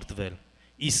չի պարտվել,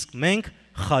 իսկ մենք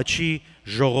խաչի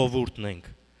ժողովուրդն ենք։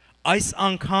 Այս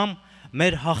անգամ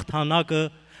մեր հաղթանակը,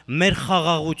 մեր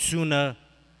խաղաղությունը,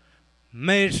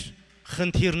 մեր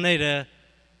խնդիրները,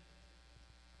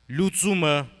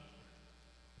 լուծումը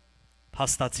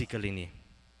փաստացի կլինի,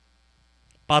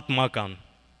 պատմական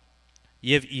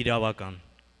եւ իրավական։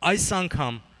 Այս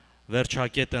անգամ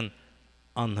վերջակետն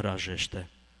անհրաժեշտ է։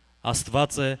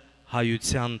 Աստված է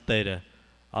հայության Տերը,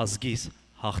 ազգիս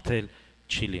հաղթել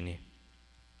չի լինի։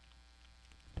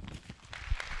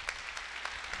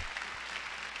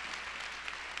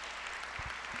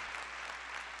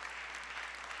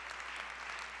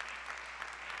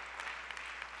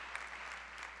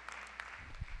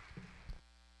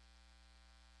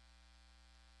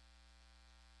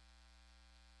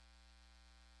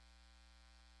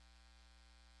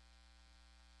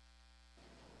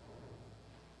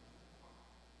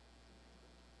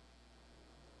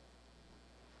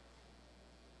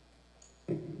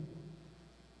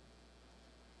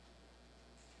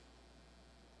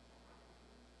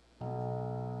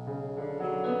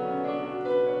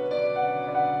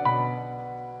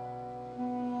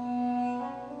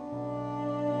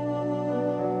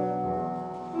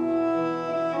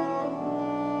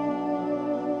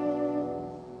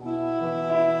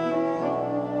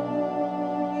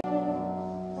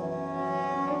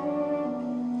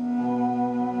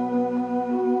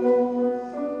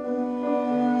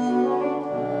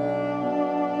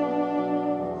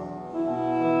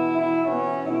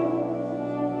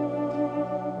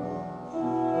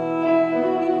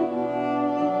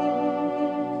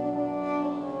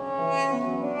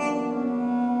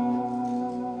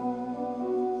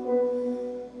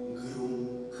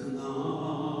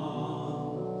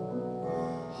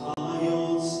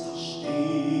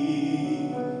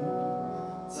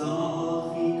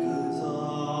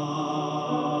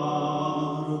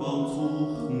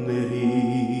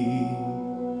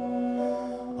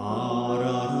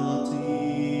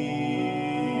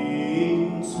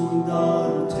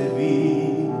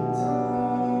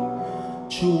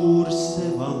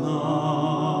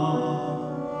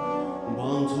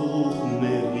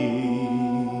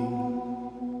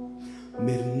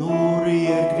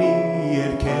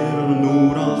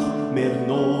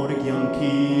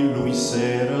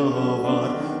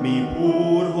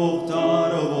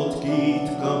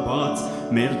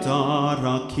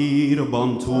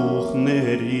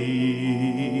 բանթուղներին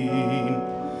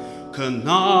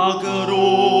քնագրում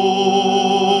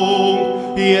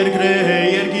երկրե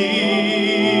երգիր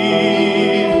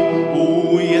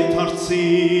ու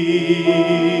եթարցիր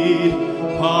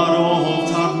փարով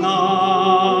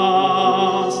թարնաս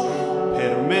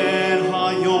փերմեր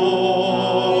հայոց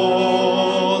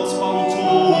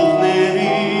բանթուղներին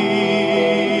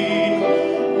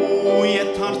ու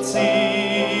եթարցիր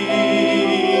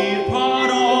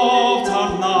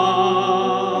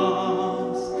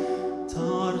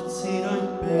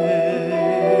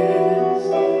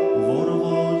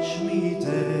Meet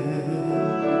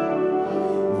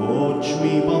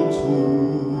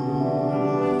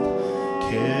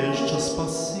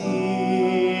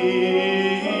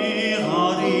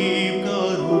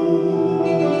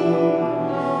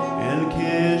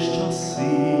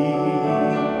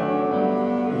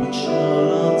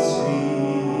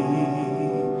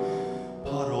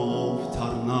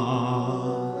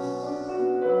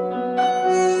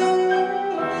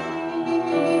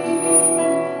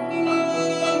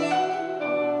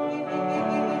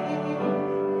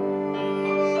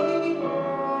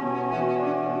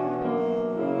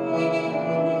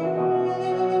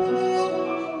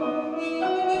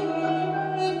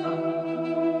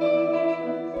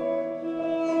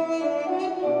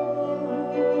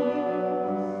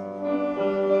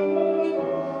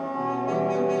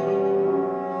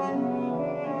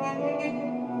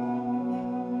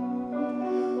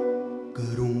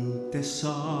գրում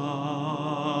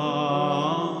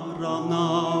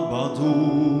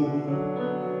տեսարանաբադում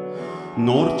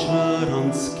նոր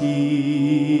չրանցքի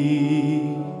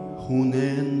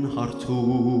հունեն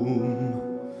հարթում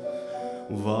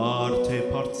վարդ է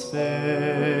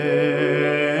պարծվել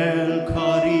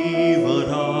քարի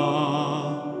վրա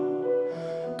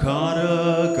քարը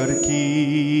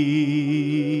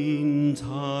կրկին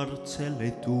դարձել է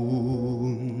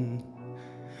տուն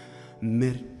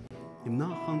մեր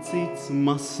նախանցից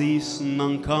մասիսն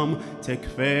անգամ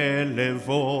թեքվել է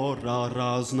որ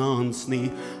առանձնանցնի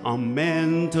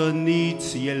ամեն տնից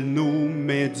ելնում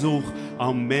է ձուխ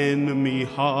ամեն մի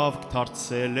հավք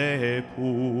դարձել է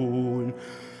փուն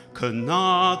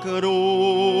քնակրունկ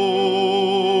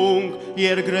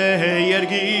երկրե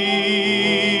երգիր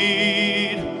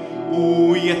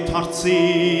ու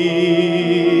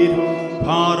եթարցիր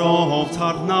փարով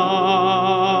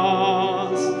թարնաս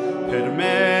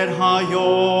մեր հայոց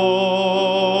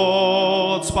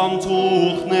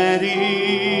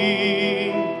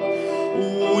պանթուղներին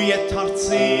ու եթարցիր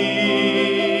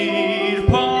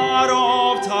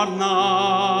փարով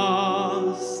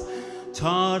թարնաս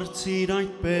թարցիր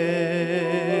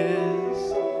այդպես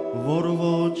որ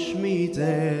ոչ մի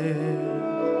դեր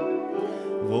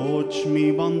ոչ մի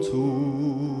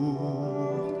բանթուղ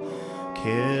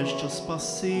քեզ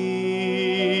չսպասի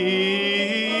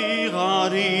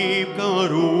Garib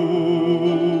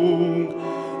garung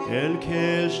el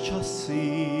kesh chasi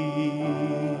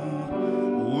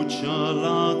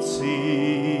uchalatsi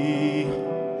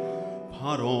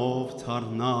parov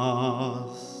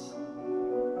tarnas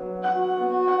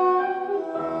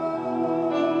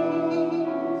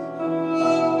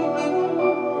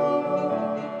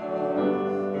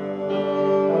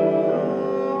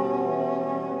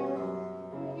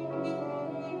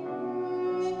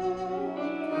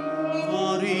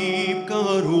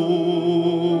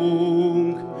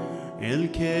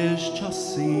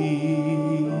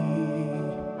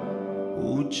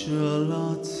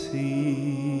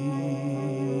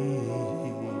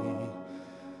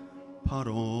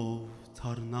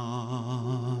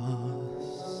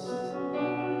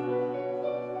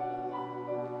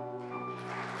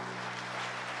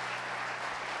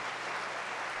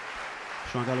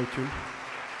Շնորհակալություն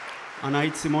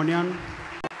Անահիտ Սիմոնյան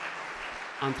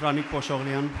Անտրանիկ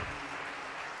Պոշողլյան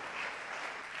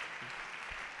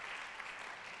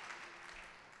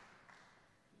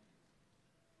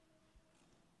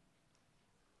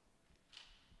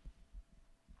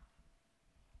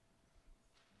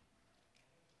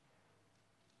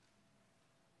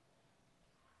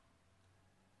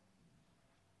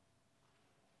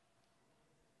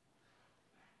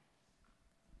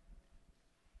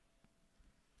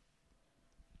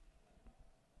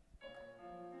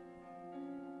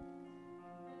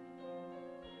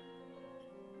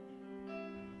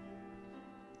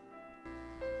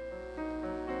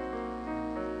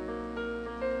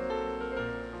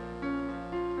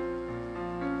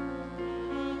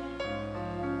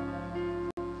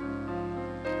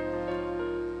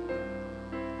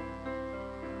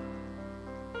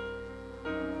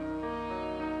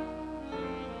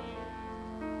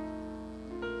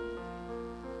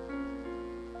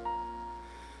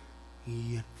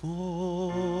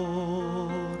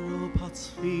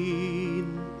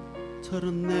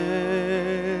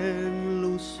Թռնեն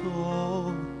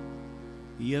լուսո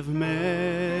և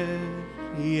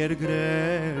մեր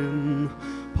երգրեն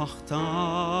փախտացը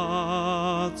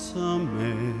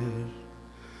մեր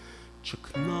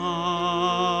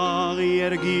չքնաղ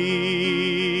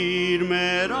երգիր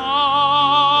մեր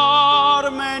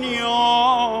Արմենիո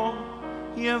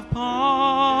և փայլեյուր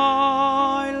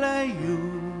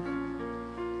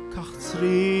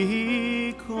քաղցրի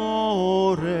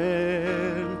կորեն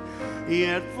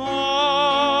Երբ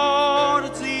որ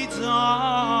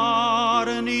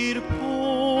ծիծարն իր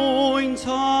փույն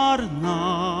թարնա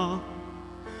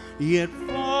Երբ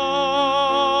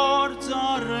որ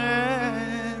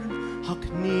ծառեր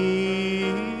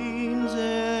հագնին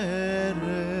ձերև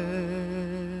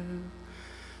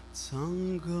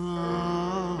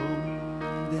Ցանկամ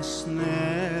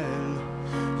տեսնել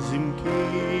զիմքի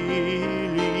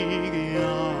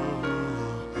լիգյա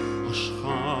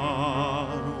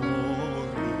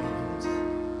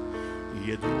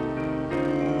Yedurare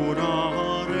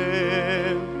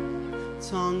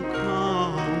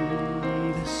Tankam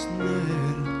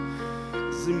desner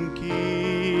Zimkiligia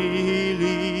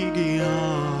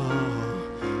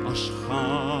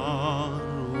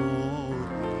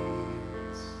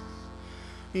Ashcharoris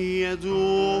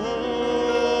Yedur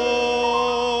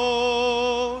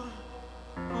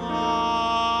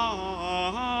Arev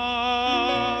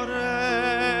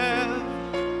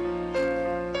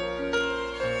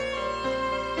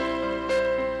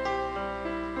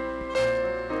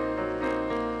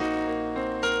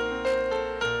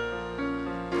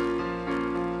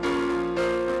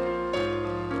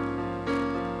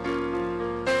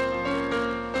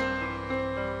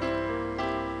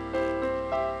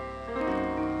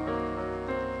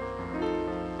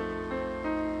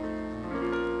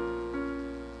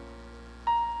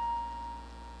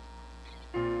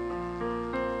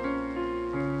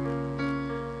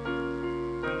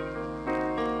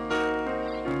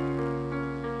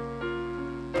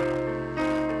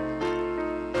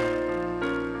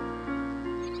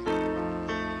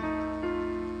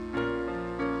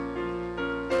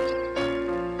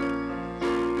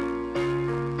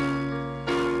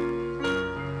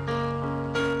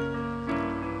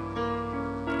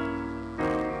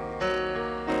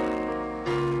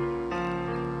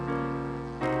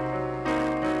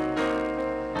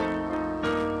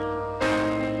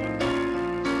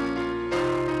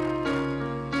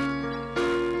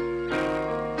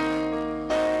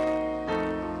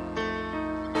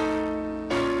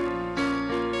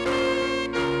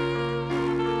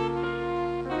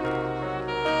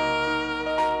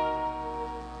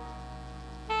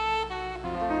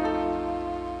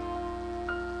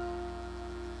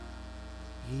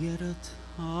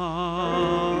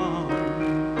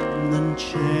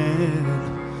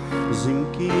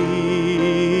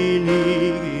Zimkili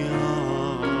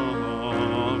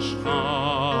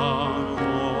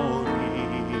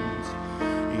Ashkarorins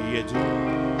Yedurare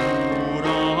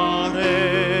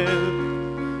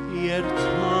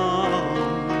Yertan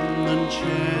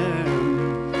Chem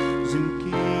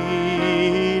Zimkili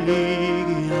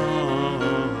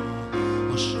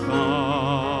Ashkarorins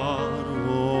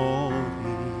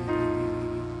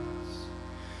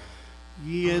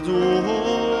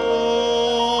Yedur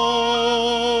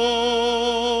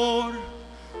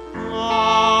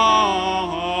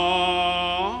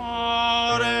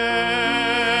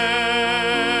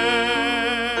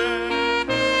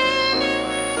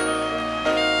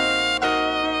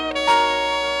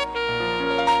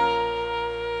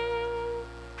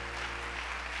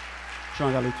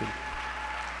Շնորհակալություն։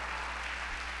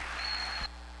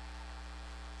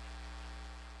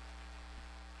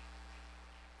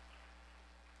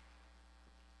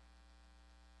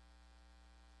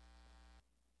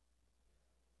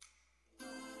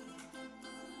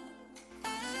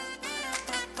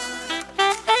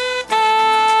 Thank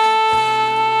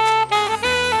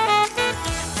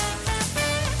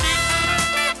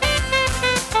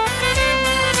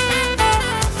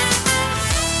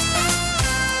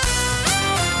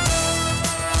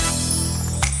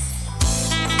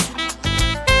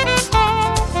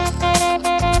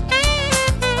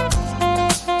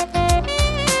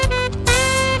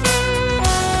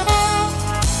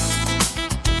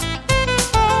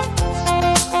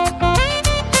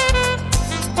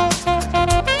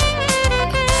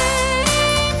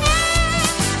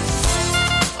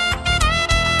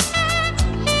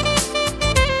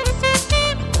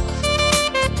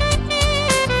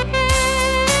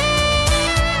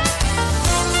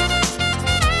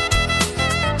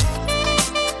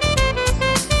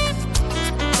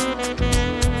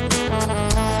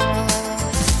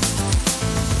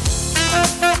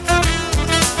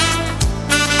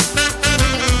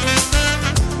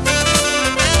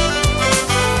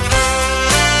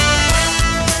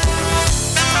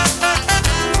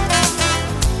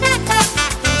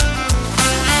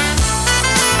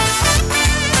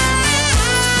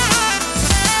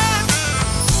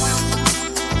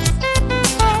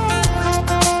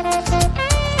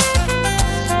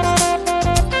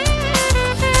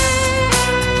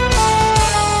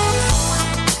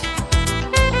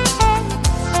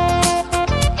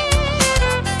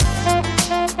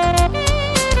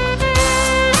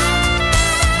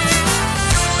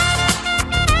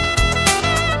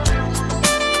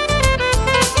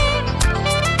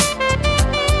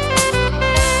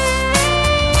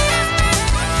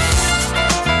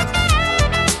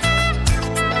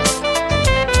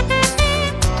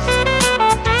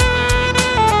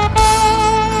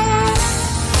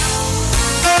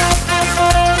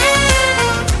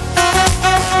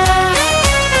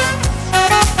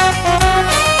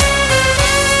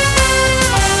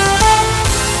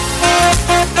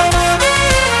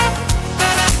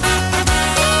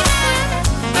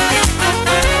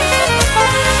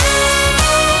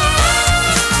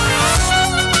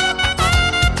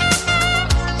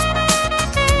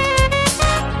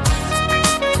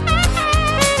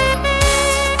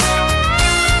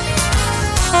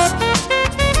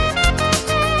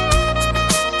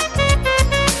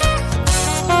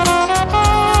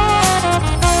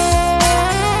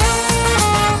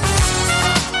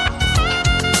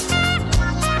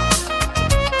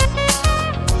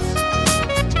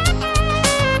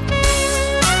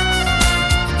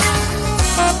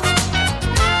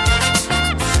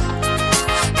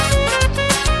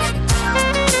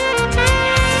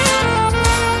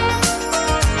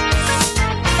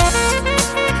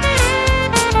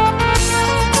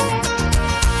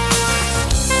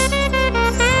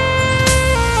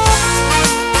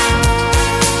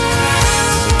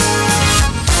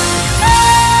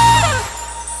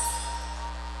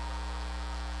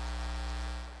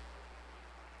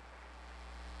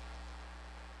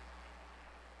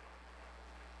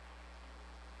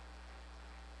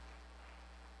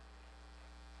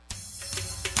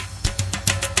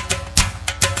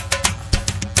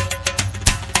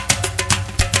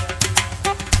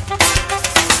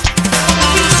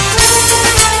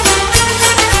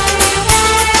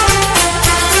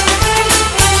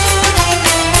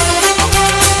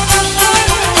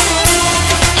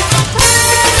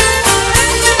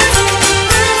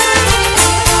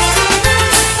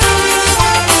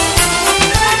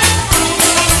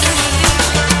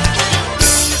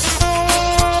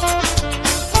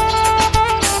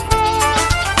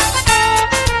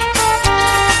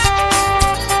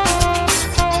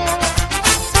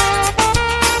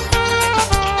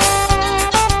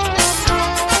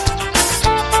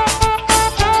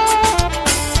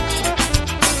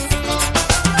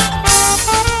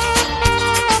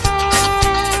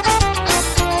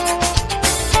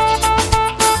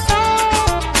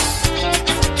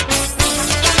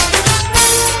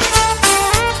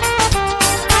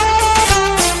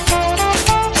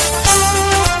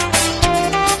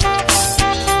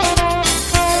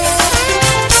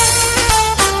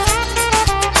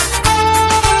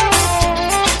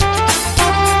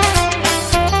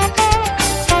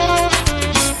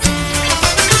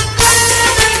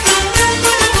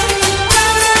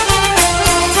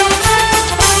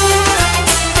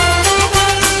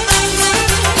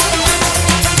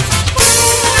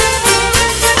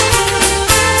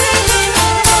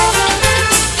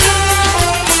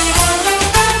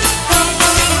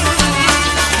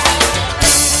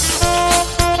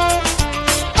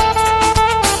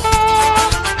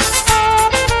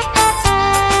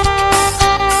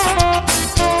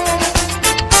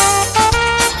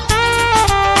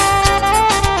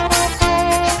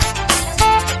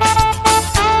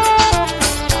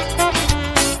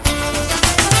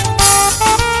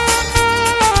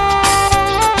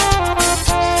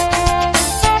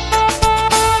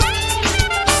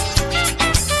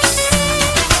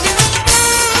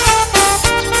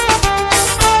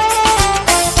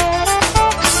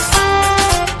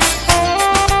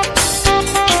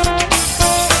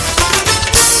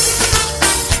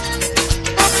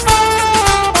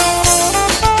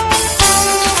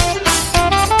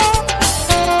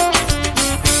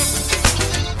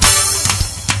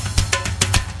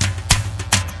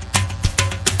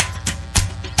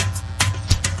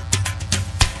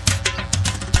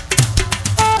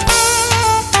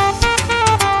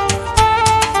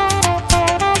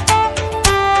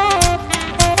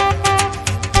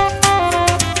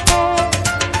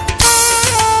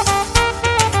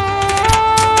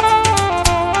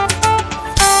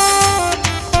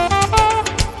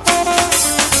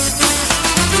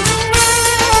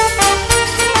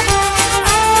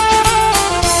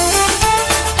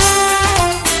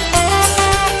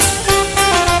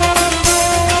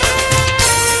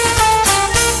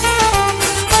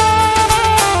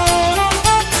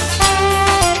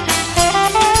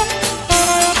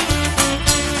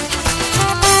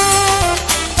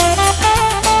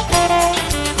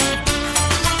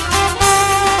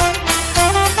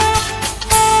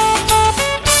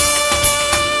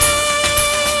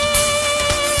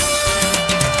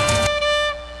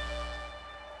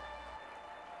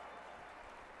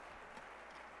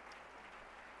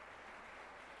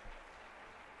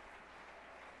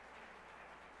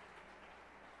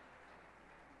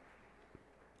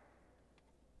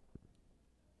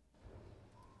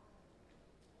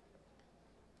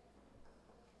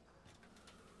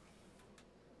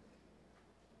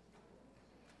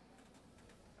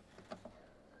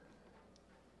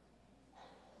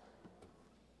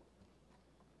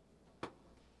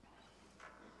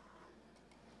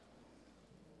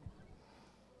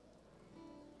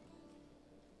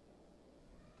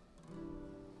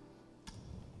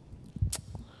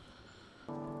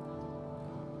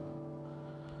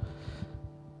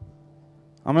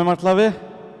Ամեն մարդ լավ է։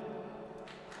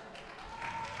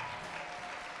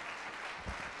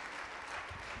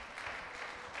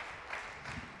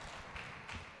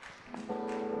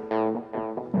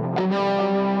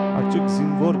 Ակչուկ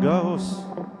զինվոր գահոս,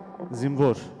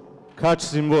 զինվոր, քաչ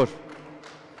զինվոր։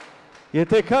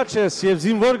 Եթե քաչ ես և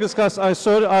զինվոր գսկաս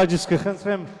այսօր աջիս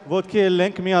կխնդրեմ ոտքի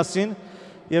ելենք միասին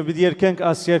և պիտի երկենք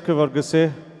այս երկը որ գսե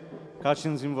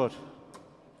քաչին զինվոր։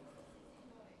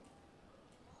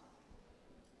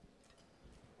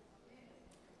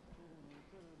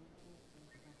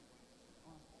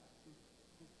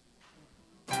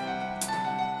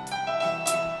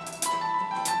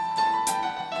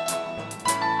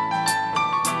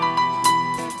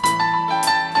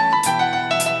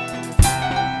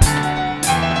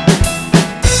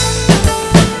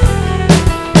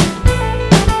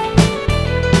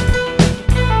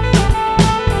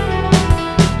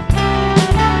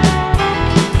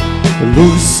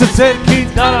 Լույսը ձերքիդ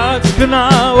կարած գնա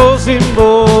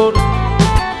օզիմբոր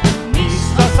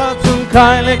Միշտ ասացում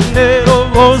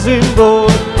քայլեկներով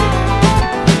օզիմբոր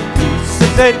Լույսը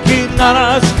ձերքիդ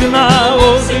կարած գնա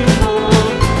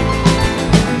օզիմբոր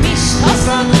Միշտ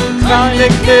ասացում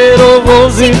քայլեկներով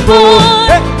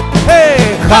օզիմբոր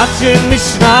Խաչին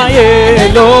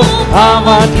միշնայելով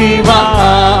համակի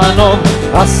վանով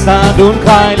Աստադուն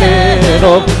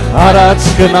քայլերով առաջ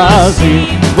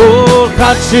գնազին որ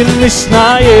խաչին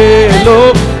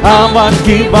միշնայելով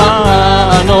համակի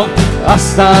վանով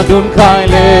Աստադուն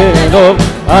քայլերով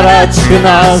առաջ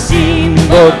գնազին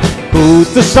որ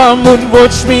Հուտը շամուն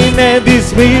ոչ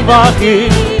մինեդից մի վախի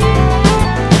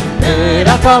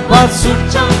Ներակապած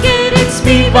սուրջանկերից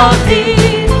մի վախի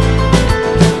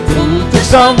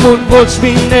Շամուն ոչ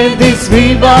մինեդից մի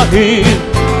վախի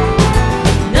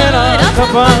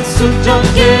Ներակապած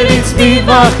սուրջանկերից մի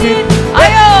վախի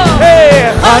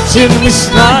Խաչին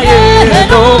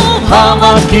միշնայելով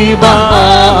համակի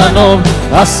վանով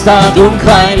Աստադուն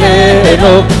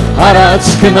քայլերով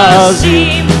առաջ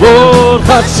գնազին որ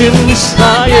խաչին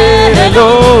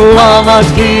միշնայելով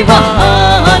համակի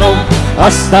վանով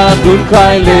Աստադուն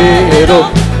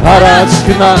քայլերով առաջ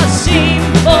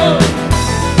գնազին որ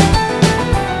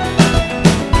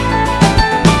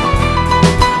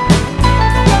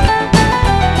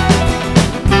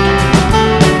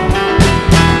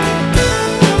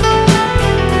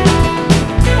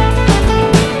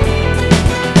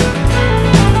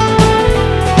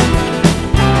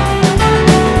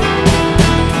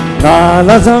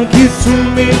Նալազանքից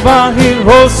ումի վահիր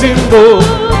հոսիմբոր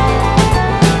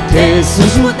Քեզ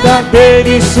ուժուտա դեր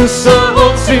Իսուսը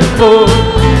հոսիմբոր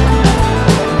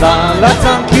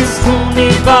Նալազանքից ումի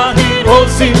վահիր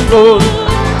հոսիմբոր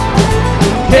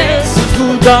Քեզ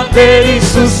ուժուտա դեր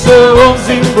Իսուսը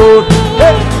հոսիմբոր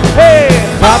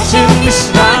Խաչին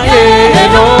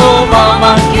միշնայելով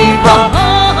համակի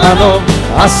վանով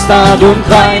Աստադուն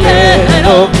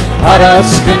քայլերով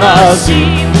առաջ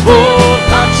գնազին որ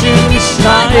Խաչին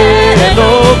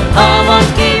միշնայելով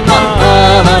համակի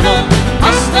վանով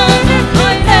Աստադուն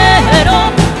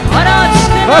քայլերով առաջ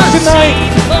գնազին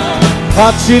որ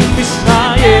Խաչին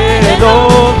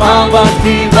միշնայելով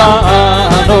համակի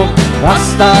վանով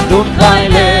Աստադուն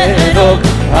քայլերով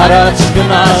առաջ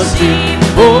գնազին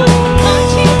որ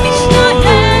Խաչին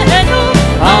միշնայելով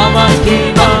համակի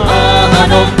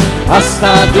վանով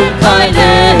Աստադուն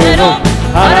քայլերով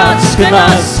առաջ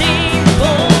գնազին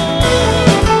որ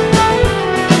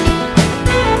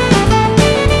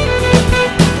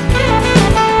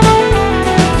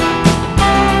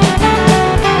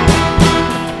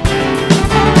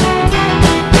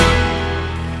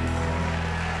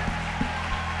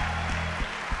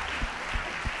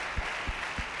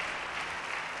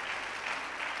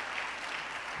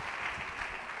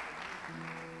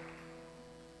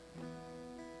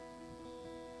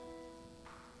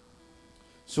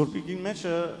Սուրբիկին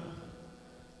մեջը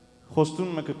խոստուն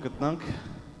մեկը գտնանք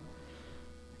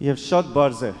և շատ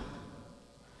բարզ է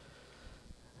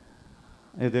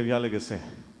Էդևյալը գսե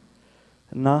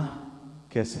Նա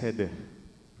կես հետ է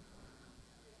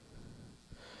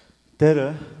Տերը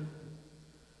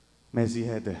մեզի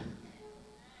հետ է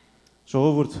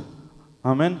Ժողովուրդ,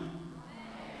 ամեն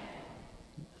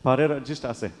Բարերը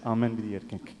ճիշտ ասե, ամեն բիդի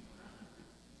երկենք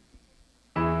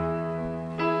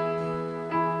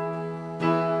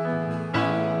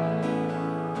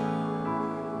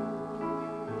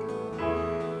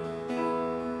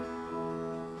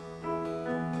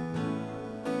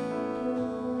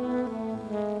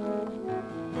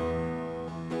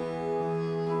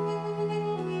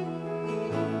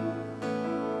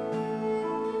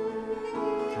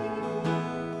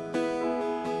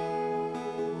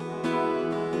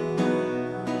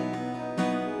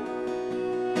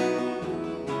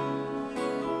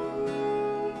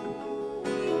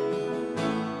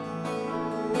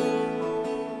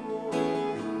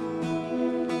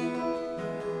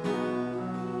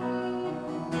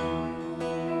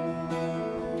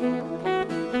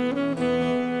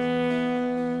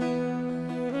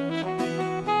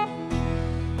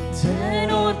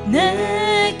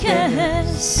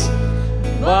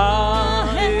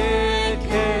Վահեկես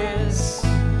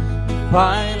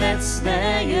Պայլեցնե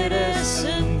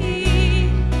երեսնի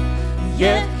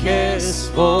Եվ քեզ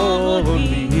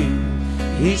ողորմի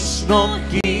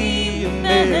Հիշնոքի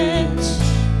մեջ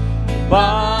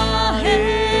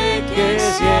Վահեկես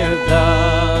և դա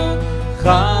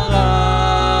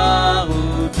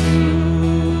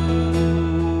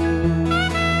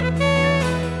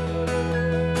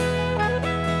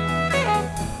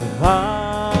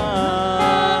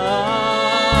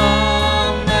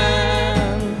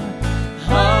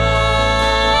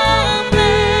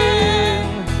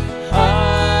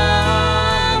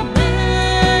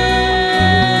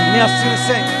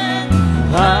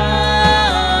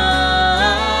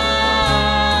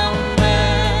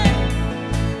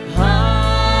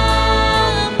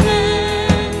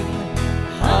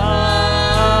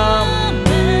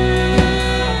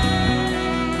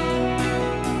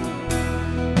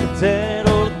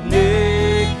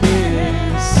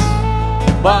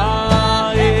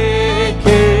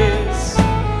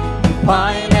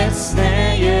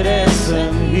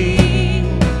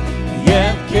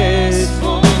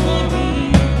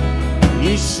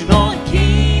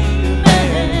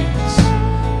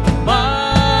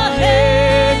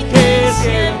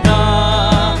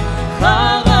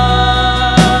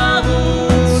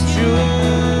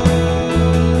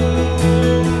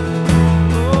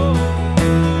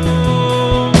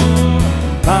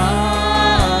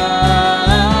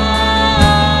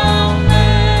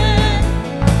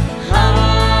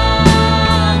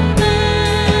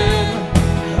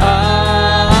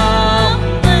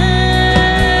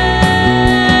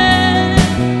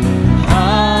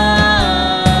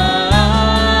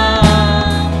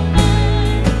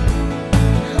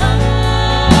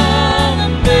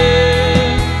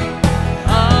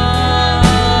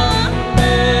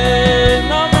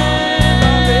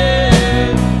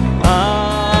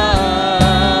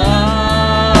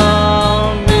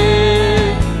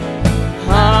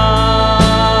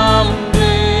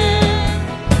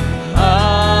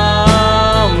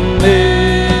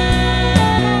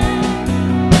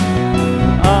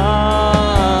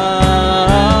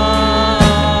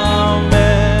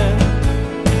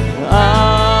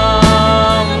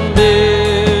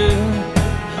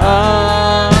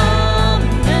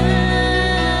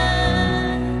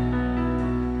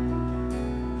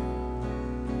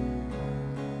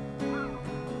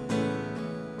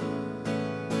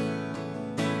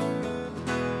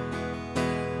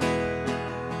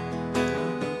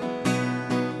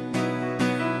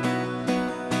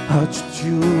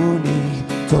Հաճությունի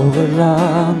թողելա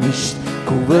միշտ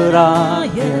քո վրա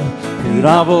և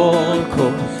հյուրավոր քո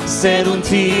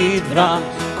սերունդի վրա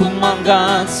քո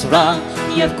մանգած վրա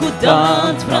և քո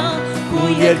տան վրա քո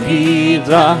երկրի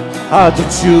վրա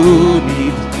հաճությունի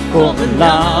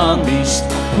թողելա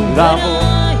միշտ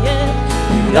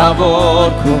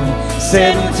հյուրավոր քո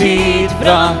սերունդի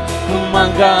վրա քո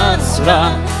մանգած վրա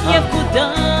և քո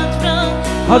տան վրա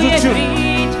քո երկրի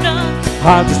վրա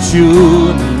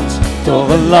հաճությունի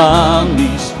թողելա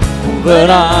միշտ քո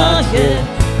վրա և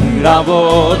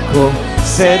հյուրավոր քո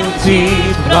սերունդի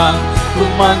վրա քո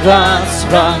մանգած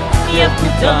վրա և քո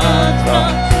տան վրա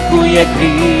քո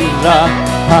երկրի վրա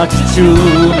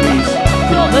հաճությունի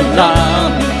թողելա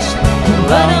միշտ քո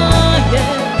վրա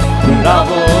և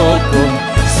հյուրավոր քո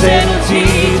սերունդի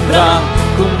վրա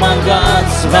քո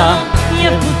մանգած վրա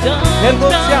և քո տան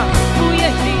վրա քո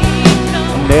երկրի վրա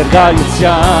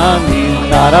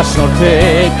ներկայությանին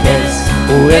առաջնորդեք ես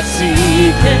ու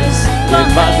եցիկ ես և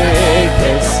բաղեք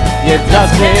ես և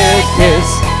դրազեք ես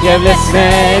և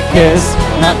լեցնեք ես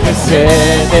նա քեզ է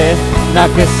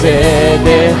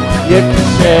և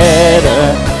քիշերը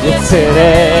և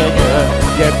ցերեկը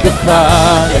և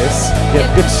կփարես և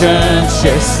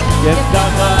կչնչես և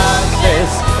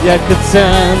կաղացես և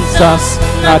կծնծաս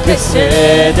նա քեզ է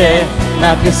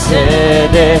նա քեզ է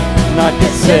նա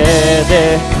քեզ է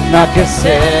նա քեզ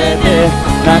է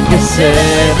նա քեզ է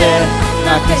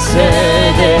նա քեզ է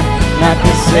նա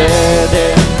քեզ է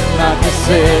նա քեզ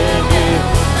է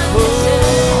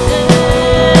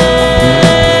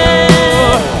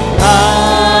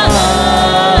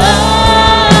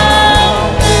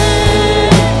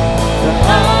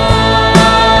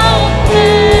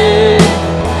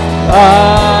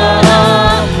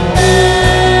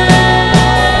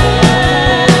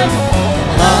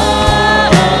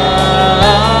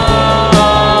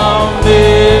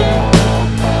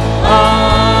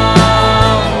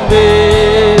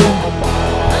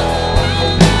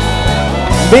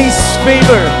May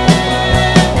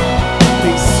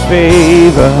His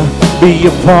favor be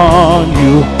upon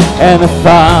you and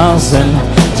 1,000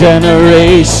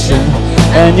 generations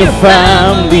and your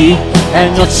family,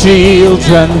 and your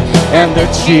children, and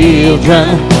their children,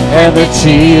 and their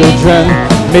children.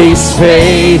 May His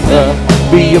favor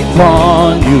be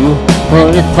upon you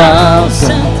for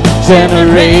 1,000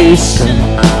 generations,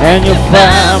 and your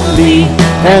family,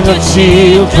 and your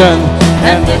children,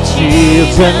 and their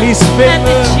children. May His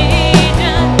favor,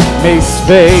 may His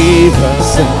favor,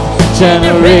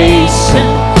 generation,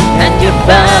 and your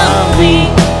family,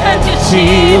 and your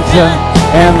children,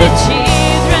 and the children,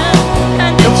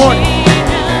 and the children.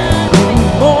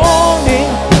 Morning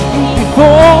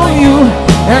before you,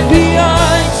 and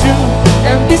behind you,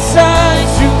 and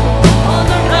beside you, all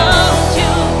around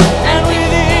you, and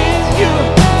within you.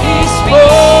 He's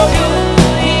for you,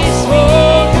 He's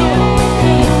for you.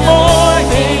 In the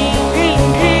morning, in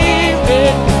the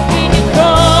evening, in your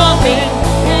coming,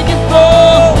 in your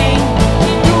going,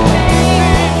 in your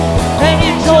weeping, and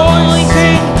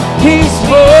rejoicing. He's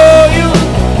for you,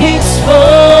 He's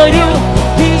for you,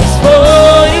 He's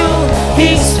for you,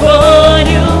 He's for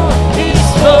you, He's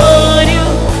for you,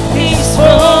 He's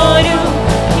for you,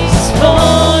 He's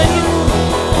for you.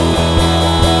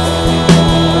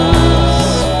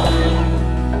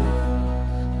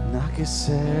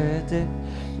 Nakisede,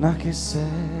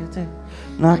 nakisede,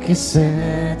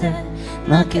 nakisede,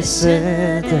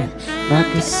 nakisede,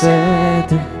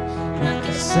 nakisede,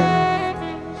 nakisede,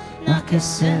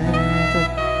 nakisede.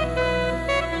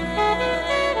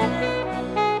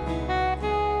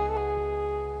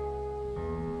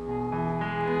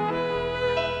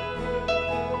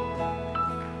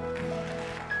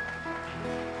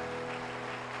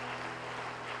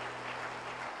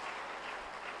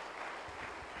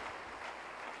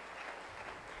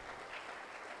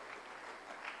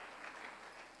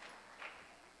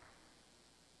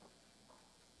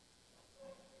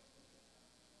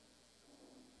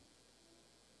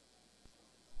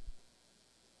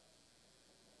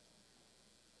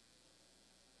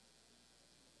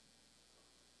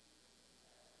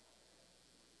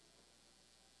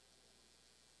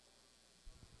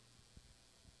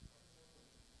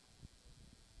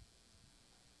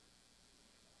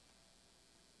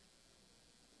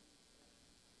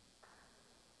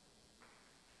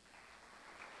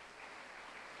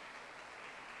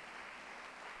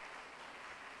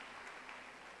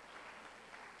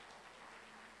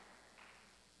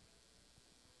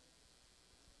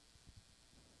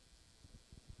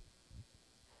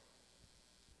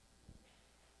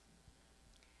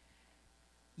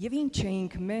 Եվ ինչ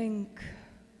էինք մենք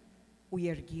ու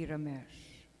երգիրը մեր։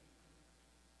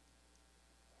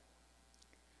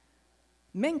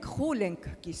 Մենք խուլ ենք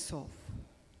կիսով։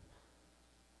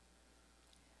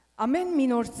 Ամեն մի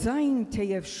նոր ձայն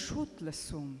թեև շուտ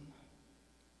լսում,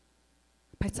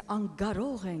 բայց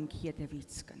անգարող ենք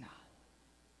ետևից գնալ։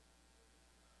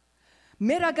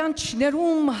 Մեր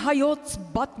ականջներում հայոց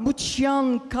բատմության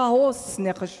քաոսն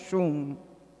է խշշում,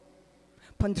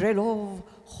 փնտրելով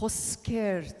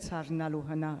խոսքեր ցառնալու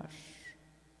հնար։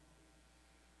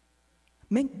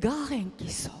 Մենք գաղ ենք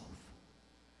կիսով,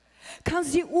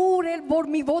 քանզի ուր էլ որ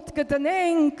մի ոտքը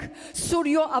դնենք,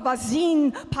 Սուրյո ավազին,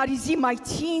 Փարիզի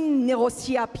մայթին,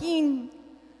 Նեղոսիապին,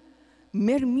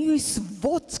 մեր մյուս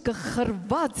ոտքը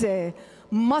խրված է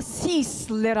Մասիս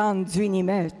լերան ձյունի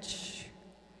մեջ,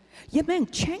 եւ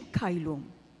մենք չենք քայլում,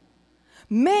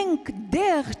 մենք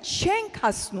դեղ չենք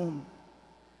հասնում,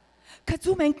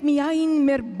 կծում ենք միայն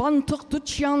մեր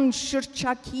բանթղթության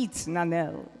շրջակիցն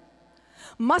անել,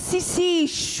 Մասիսի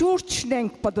շուրջն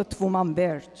ենք պտտվում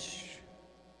անվերջ,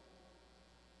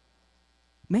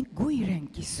 մենք գույր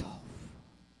ենք կիսով,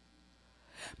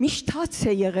 միշտ հաց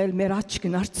է եղել մեր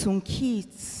աչքն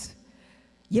արցունքից,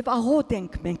 եւ աղոտ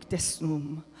ենք մենք տեսնում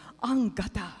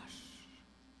անգադար,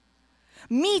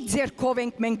 մի ձեռքով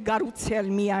ենք մենք գառուցել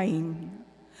միայն,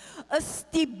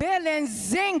 ստիպել են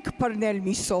զենք բռնել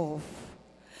միսով,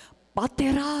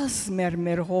 պատերազմ էր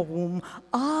մեր հողում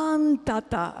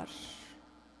անդադար,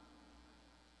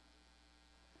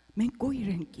 մենք գույր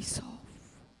ենք կիսով,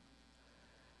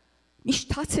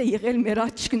 միշտ հաց է եղել մեր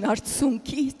աչքն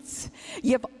արցունքից,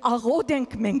 եւ աղոտ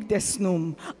ենք մենք տեսնում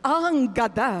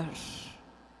անգադար,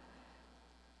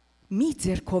 մի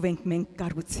ձեռքով ենք մենք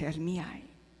կառուցել միայն,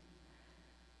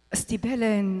 ստիպել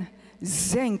են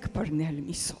զենք բռնել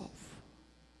միսով,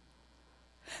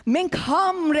 մենք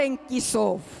համր ենք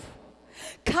կիսով,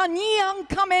 քանի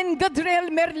անգամ են գդրել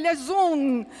մեր լեզուն,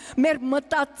 մեր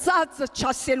մտածածը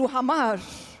չասելու համար,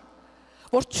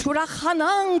 որ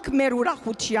չուրախանանք մեր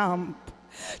ուրախությամբ,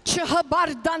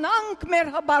 չհբարդանանք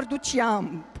մեր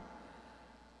հբարդությամբ,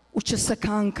 ու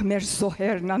չսկանք մեր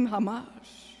զոհերն անհամար,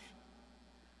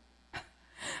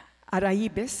 արայի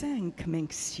պես ենք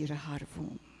մենք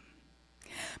սիրահարվում,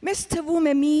 Մեզ թվում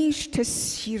է միշտ թե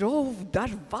սիրով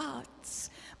դարված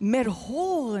մեր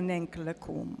հողն ենք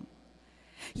լքում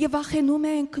եւ ախենում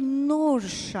ենք նոր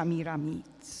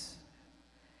շամիրամից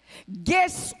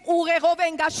գես ուղեղով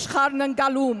ենք աշխարհն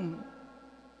ընկալում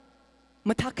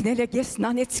մթակնել է գեսն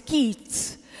անեցկից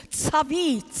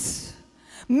ցավից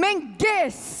մենք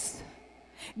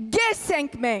գես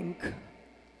ենք մենք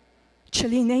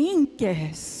չլինեինք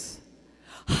գես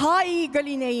հայ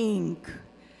գլինեինք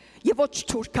Եվ ոչ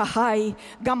թուրքահայ,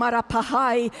 գամ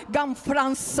արաբահայ, գամ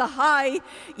ֆրանսահայ,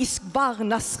 իսկ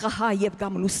վաղն ասխահայ և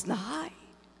գամ լուսնահայ։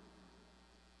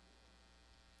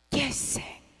 Կես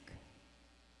ենք,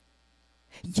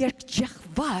 երկ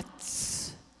ջեղված,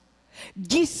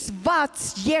 գիսված,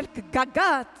 երկ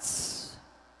գագած,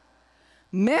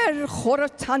 մեր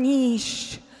խորհրդանիշ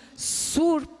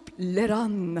սուրբ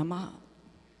լերան նման։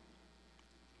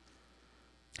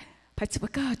 Բայց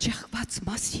վկա ջեղված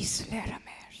մասիս լերը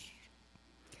մեր։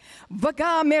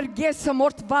 Վգա մեր գեսը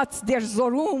մորտված դեր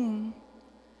զորում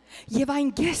և այն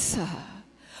գեսը,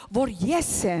 որ ես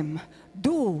եմ,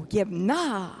 դու և նա,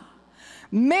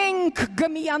 մենք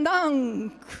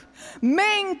գմիանանք,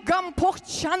 մենք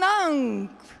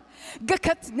գամփոխչանանք,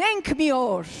 գկտնենք մի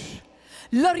օր,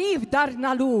 լրիվ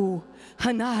դառնալու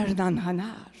հնարն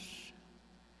անհնար։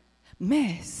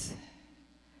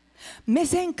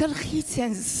 Մեզ են գլխից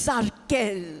են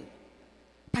զարկել,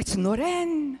 բայց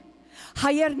նորեն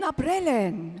հայերն ապրել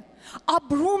են,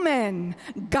 ապրում են,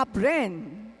 գաբրեն,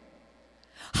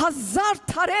 հազար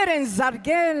թարեր են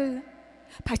զարգել,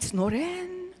 բայց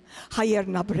նորեն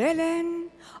հայերն ապրել են,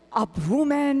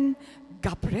 ապրում են,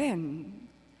 գաբրեն,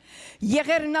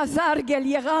 եղերնազարգել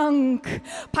եղանք,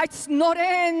 բայց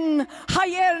նորեն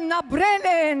հայերն ապրել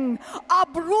են,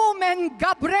 ապրում են,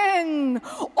 գաբրեն,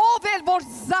 ով էլ որ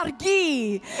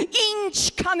զարգի,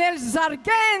 ինչքան էլ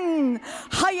զարգեն,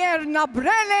 հայերն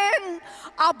ապրել են,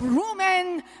 ապրում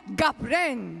են,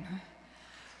 գաբրեն։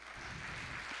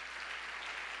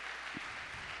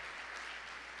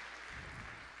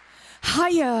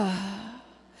 Հայը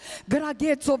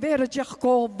գրագեց ովերը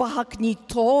ջեղկով վահակնի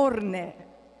թորն է,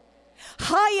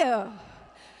 Հայը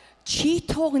չի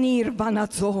թողնի իր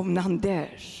վանածովն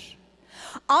անդեր,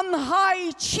 անհայ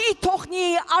չի թողնի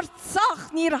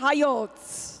Արցախն իր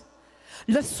հայոց,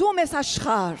 լսում ես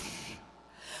աշխար,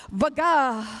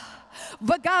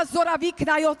 վգա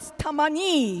զորավիքն այոց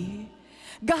թամանի,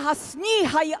 գահասնի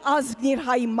հայ ազգն իր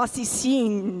հայ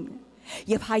մասիսին,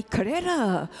 և հայ քրերը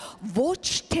ոչ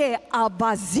թե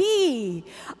ավազի,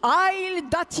 այլ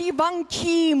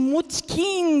դատիվանքի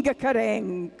մուտքին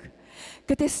գկրենք,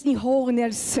 Կտեսնի հողն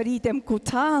էլ սրիտ եմ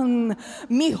կուտան,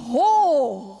 մի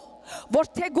հող, որ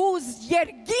թեգուզ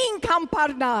երգինք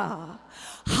համպարնա,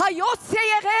 հայոց է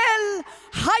եղել,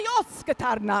 հայոց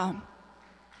կտարնա։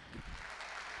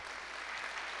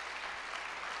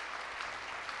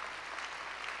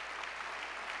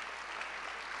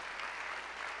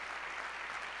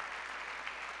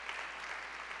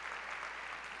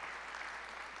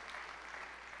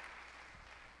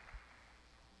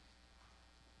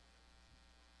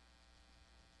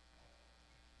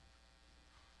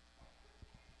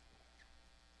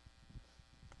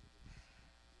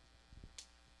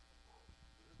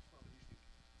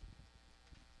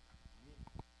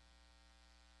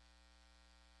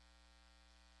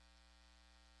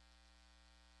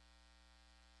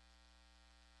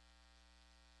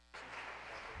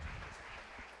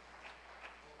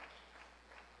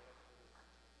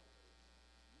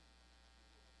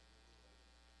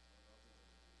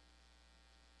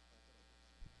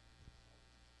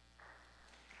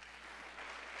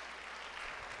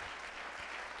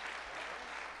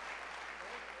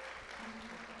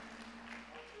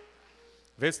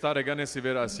 Վեց տարեգանես ի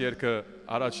վեր այս երկը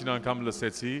առաջին անգամ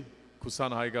լսեցի,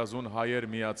 կուսան հայգազուն հայեր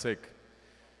միացեք։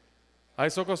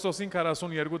 Այս օգոստոսին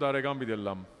 42 տարեգան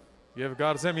բիդելլամ, և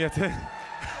գարձեմ եթե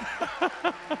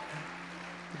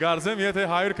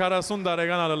 140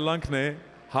 տարեգան ալլանքն է,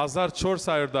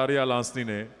 1400 տարի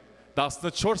ալանսնին է,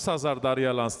 14,000 տարի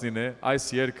ալանսնին է, այս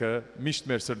երկը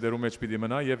միշտ մեր սրդերու մեջ պիտի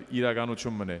մնա և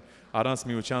իրականություն մնե, առանց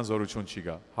միության զորություն չի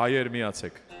գա, հայեր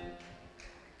միացեք։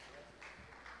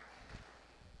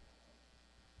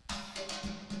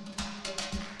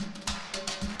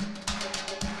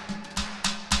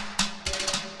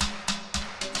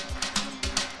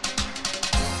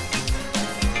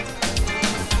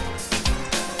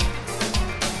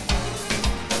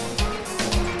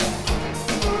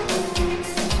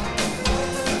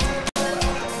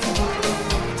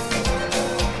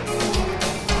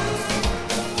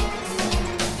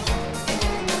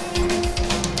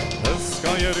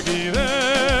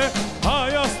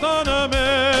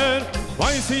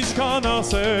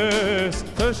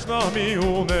 տեսնամի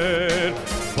ուներ,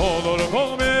 բոլոր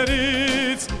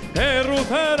կողմերից հեռու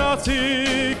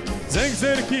թերացիք, զենք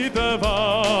ձերքի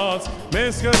տված,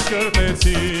 մեզ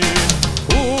կրկրտեցին,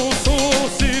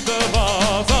 Ուսուսի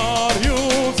տված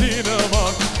արյուծի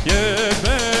նման, ետ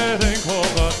բերենք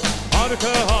հողը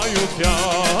հարկը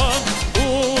հայության,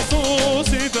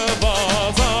 Ուսուսի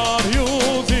տված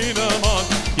արյուծի նման,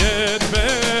 ետ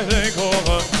բերենք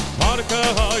հողը հարկը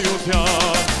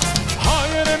հայության,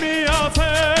 հայերը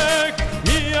միացեք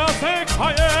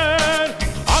հայեր,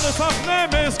 Արցախն է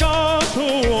մեզ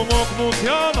կանչում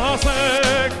օգնության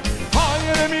հասեք,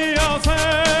 հայերը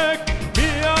միացեք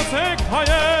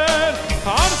հայեր,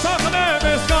 Արցախն է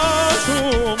մեզ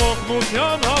կանչում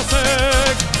օգնության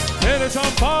հասեք, Թերը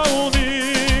ճամփա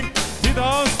ունինք,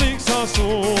 դիտաստինք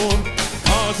սասուն,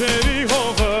 Քաջերի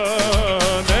հողը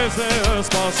մեզ է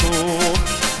սպասում,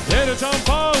 Թերը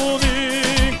ճամփա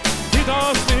ունինք,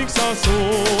 դիտաստինք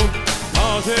սասուն,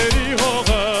 Քաջերի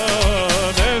հողը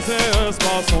մեզ է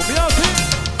սպասում, Միասին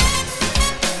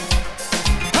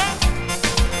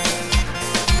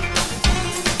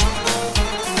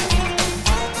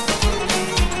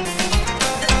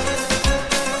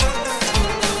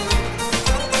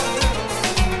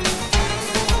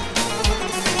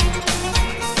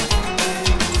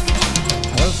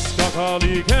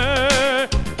Հսկակալիք է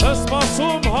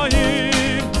սպասում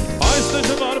հային, այս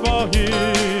դժվար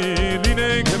բահին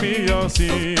լինենք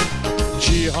միասին,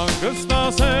 չի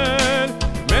հանգստացել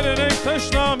մերն ենք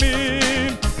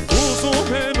թշնամին, ուզում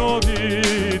է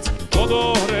նորից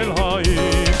կոդորել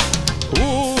հային,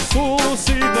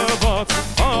 Ուսուսի տված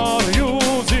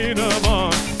արյուծի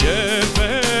նման, ետ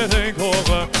բերենք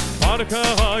հողը հարկը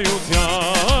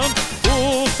հայության,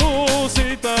 Ուսուսի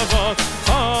տված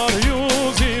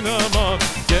արյուծի նման,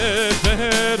 ետ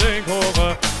բերենք հողը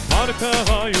հարկը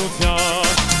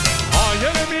հայության,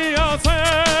 հայերը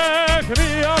միացեք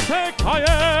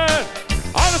հայեր,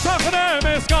 Արցախն է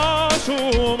մեզ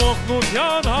կանչում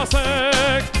օգնության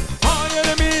հասեք,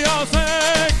 հայերը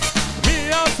միացեք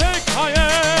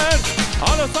հայեր,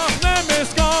 Արցախն է մեզ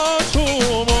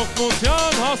կանչում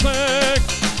օգնության հասեք,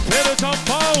 Թերը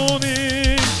ճամփա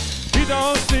ունինք,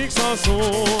 դիտաստինք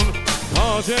սասուն,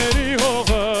 Քաջերի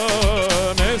հողը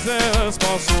մեզ է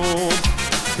սպասում,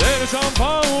 Թերը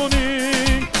ճամփա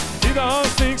ունինք,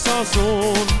 դիտաստինք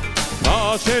սասուն,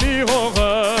 Քաջերի հողը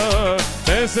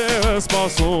մեզ է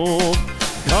սպասում,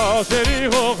 Քաջերի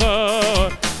հողը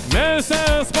մեզ է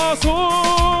սպասում,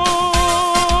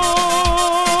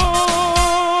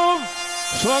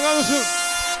 Շնորհակալություն։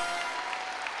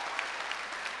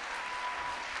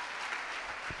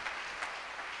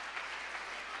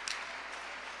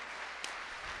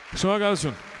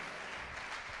 Շնորհակալություն։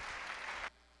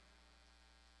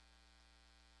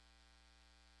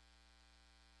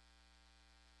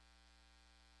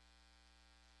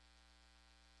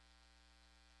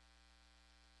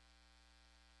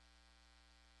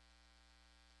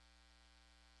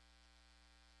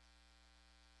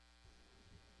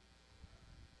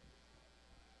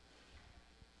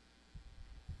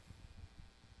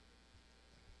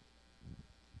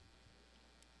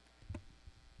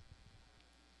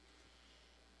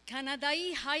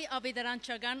 Կանադայի հայ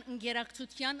ավետարանչական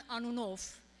ընկերակցության անունով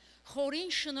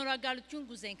խորին շնորհակալություն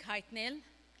կուզենք հայտնել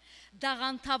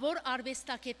դաղանթավոր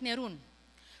արվեստագետներուն,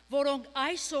 որոնք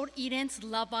այսօր իրենց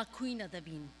լավագույնը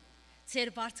տվին,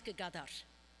 ձեր վարձքը կդար։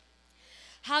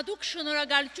 Հատուկ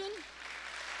շնորհակալություն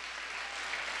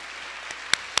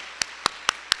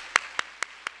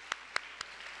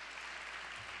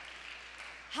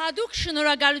Հատուկ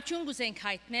շնորհակալություն կուզենք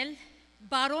հայտնել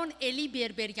բարոն Էլի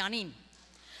Բերբերյանին,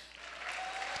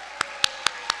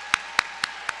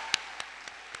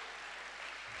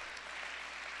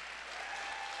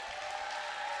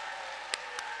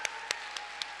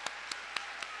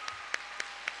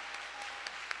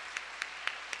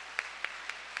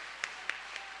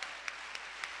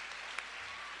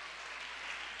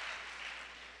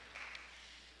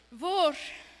 որ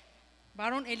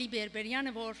բարոն Էլի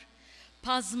Բերբերյանը, որ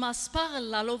բազմասպաղ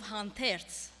լալով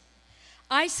հանդերձ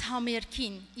այս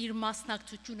համերգին իր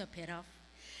մասնակցությունը բերավ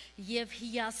եւ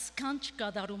հիասքանչ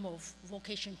կատարումով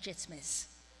ոգեշնչեց մեզ։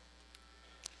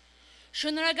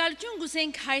 Շնորհակալություն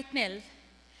կուզենք հայտնել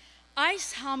այս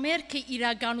համերգը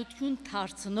իրականություն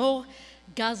դարձնող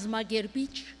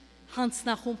գազագերբիչ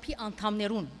հանձնախումբի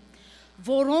անդամներուն,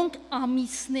 որոնք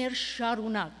ամիսներ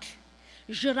շարունակ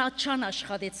ժրաչան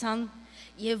աշխատեցան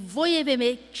եւ ովևէ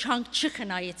մեկ չանք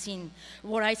չխնայեցին,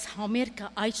 որ այս համերգը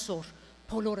այսօր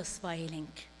բոլորս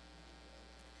վայելենք։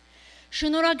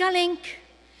 Շնորհակալ ենք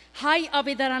հայ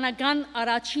ավետարանական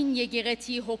առաջին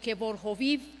եկեղեցի հոգևոր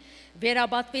հովիվ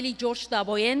վերաբատվելի Ջորջ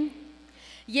Դավոյեն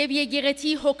եւ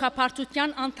եկեղեցի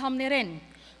հոգապարտության անդամներեն,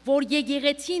 որ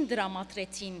եկեղեցին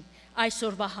դրամատրեցին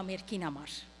այսօրվա համերգին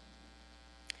համար։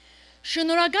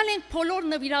 Շնորհակալ ենք բոլոր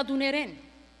նվիրատուներեն,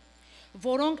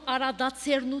 որոնք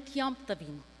արադացերնությամբ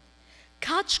տվին,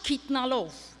 քաչ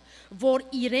գիտնալով, որ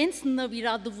իրենց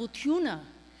նվիրատվությունը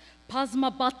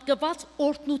բազմապատկված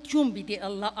օրհնություն պիտի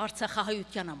ըլլա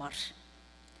Արցախահայության համար։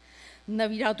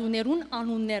 Նվիրատուներուն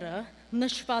անունները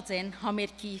նշված են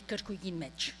համերգի գրքույկին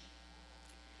մեջ։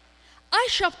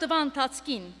 Այս շաբթվա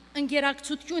ընթացքին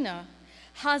ընկերակցությունը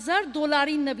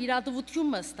 $1000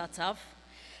 նվիրատվությունը ստացավ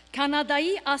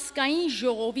Կանադայի ազգային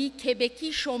ժողովի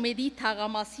Քեբեկի շոմերի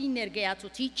թաղամասի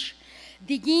ներկայացուցիչ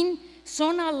Դիգին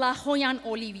Սոնա Լախոյան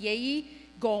Օլիվիեի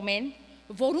գոմեն,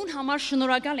 որուն համար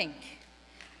շնորհակալ ենք։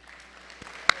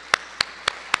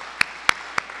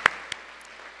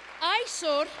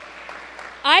 Այսօր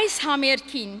այս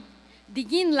համերգին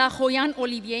Դիգին Լախոյան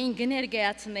Օլիվիեին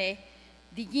կներկայացնե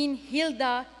Դիգին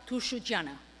Հիլդա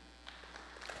Թուշուջյանը։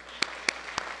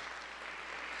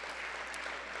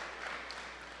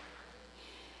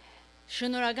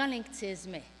 Շնորհակալ ենք ձեզ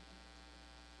մե,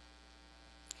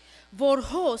 որ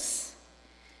հոս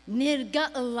ներկա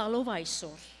ըլլալով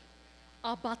այսօր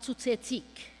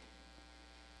ապացուցեցիք,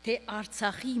 թե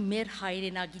Արցախի մեր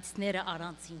հայրենագիցները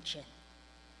առանցին չեն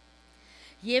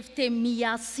եւ թե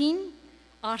միասին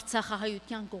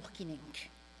Արցախահայության կողքին ենք,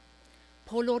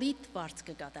 բոլորիդ վարձ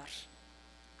կգադար։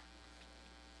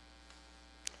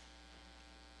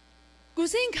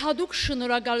 Կուզենք հատուկ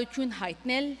շնորհակալություն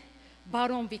հայտնել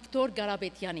Բարոն Վիկտոր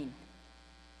Գարաբետյանին,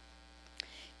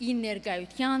 իր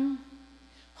ներկայության,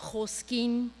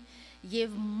 խոսքին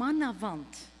եւ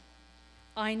մանավանդ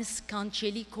այն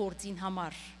սքանչելի գործին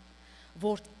համար,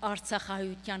 որ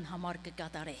Արցախահայության համար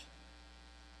կկատարե։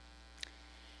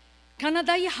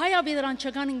 Կանադայի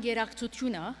հայ-ավետարանչական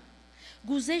ընկերակցությունը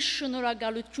գուզե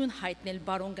շնորհակալություն հայտնել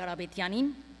Բարոն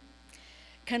Գարաբետյանին,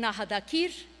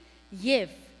 քնահատակիր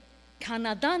եւ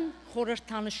Կանադան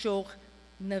խորհրդանշող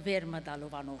նվեր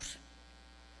մտալովանոր։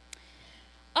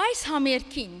 Այս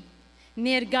համերգին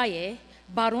ներկա է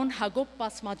Բարոն Հակոբ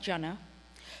Պասմատյանը,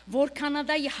 որ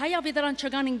Կանադայի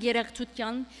հայ-ավետարանչական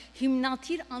ընկերակցության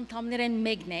հիմնադիր անդամներեն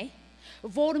մեկն է,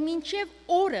 որ մինչև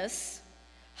օրս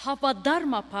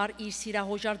հավատարմաբար իր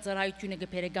սիրահոժար ծառայությունը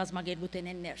կբերե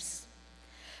գազམ་ագերբութենեն ներս։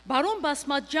 Բարոն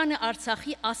Պասմատյանը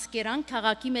Արցախի Ասկերան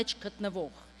քաղաքի մեջ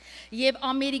գտնվող եւ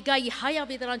Ամերիկայի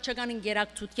հայ-ավետարանչական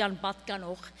ընկերակցության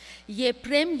պատկանող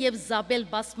Եփրեմ եւ Զաբել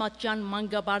Բասմատյան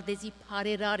մանկաբարձի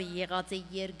բարերարի եղած է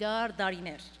երկար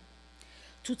տարիներ,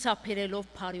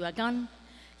 ցուցաբերելով փարյուական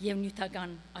եւ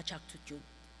նյութական աջակցություն։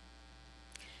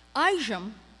 Այժմ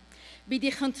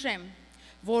պիտի խնդրեմ,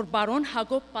 որ Բարոն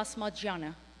Հակոբ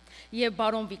Պասմատյանը եւ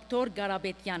Բարոն Վիկտոր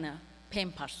Գարաբետյանը փեմ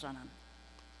բարձրանան։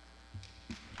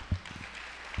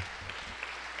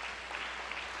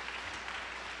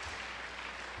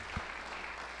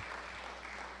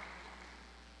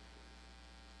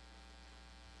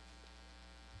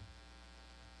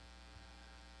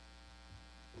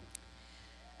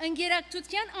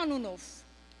 Ընկերակցության անունով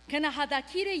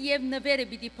քնահատակիրը եւ նվերը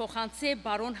պիտի փոխանցե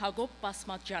Բարոն Հակոբ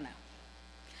Պասմատյանը։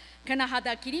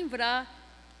 Քնահատակիրին վրա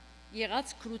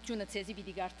եղած քրությունը ցեզի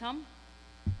պիտի գարտամ։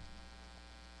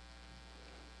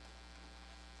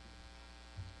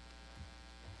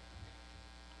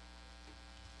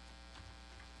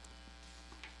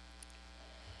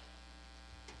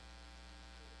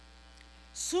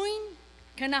 Սույն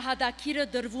քնահատակիրը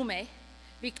դրվում է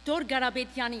Վիկտոր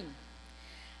Գարաբետյանին,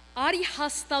 արի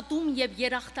հաստատում եւ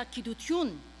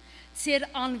երախտագիտություն ծեր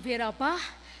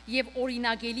անվերաբահ եւ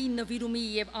օրինագելի նվիրումի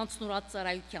եւ անցնորած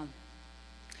ծառայության։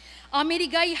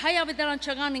 Ամերիկայի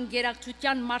հայ-ավետարանչական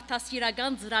ընկերակցության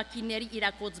մարդասիրական ծրագիրների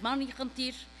իրագործման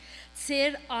խնդիր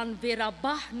ծեր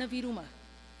անվերաբահ նվիրումը,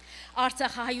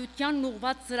 Արցախահայության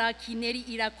ուղղված ծրագիրների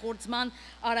իրագործման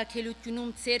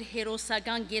առաքելությունում ծեր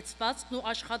հերոսական գեցվածքն ու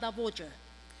աշխատավոճը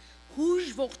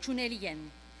հույժ ողջունելի են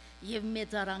եւ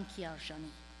մեծարանքի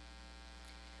արժանի։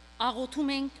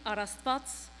 Աղոթում ենք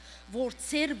առաստված, որ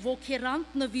ծեր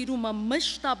ոգերանտ նվիրումը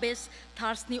մշտապես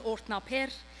դարձնի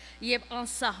օրհնաբեր եւ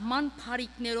անսահման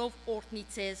բարիքներով օրհնի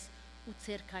ձեզ ու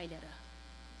ձեր քայլերը։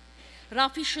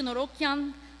 Ռաֆի Շնորոկյան,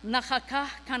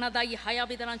 նախագահ Կանադայի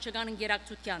հայ-ավետարանչական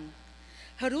ընկերակցության,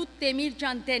 Հրութ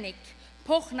Տեմիրջան Դենիկ,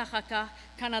 փոխնախագահ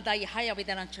Կանադայի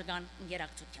հայ-ավետարանչական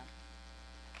ընկերակցության։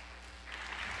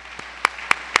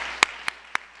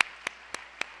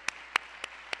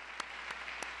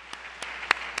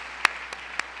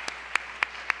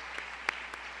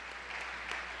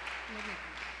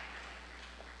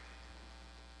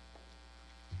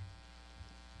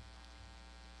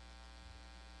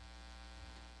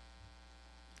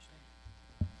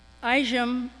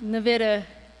 Այժմ նվերը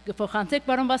կփոխանցեք,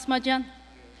 պարոն Բասմաջյան։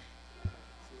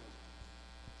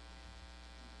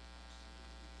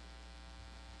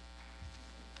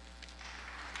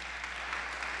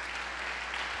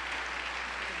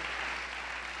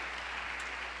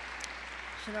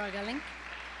 Շնորհակալ ենք։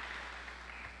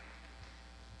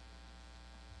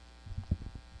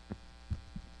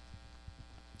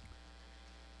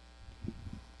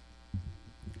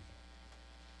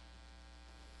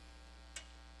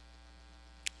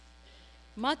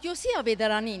 Մատյոսի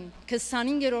ավետարանին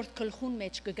 25-րդ գլխուն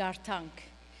մեջ կգարթանք,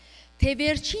 թե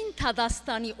վերջին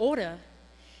Թադաստանի օրը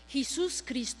Հիսուս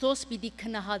Քրիստոս պիտի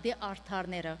քնահատե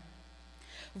արդարները,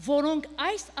 որոնք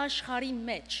այս աշխարհի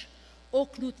մեջ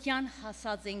օգնության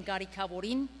հասած են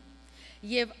գարիքավորին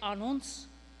եւ անոնց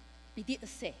պիտի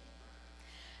ասե.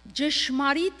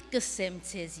 Ճշմարիտ կսեմ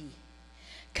ցեզի,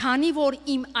 քանի որ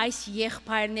իմ այս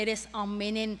եղբայրներես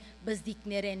ամենեն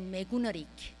բզդիկներեն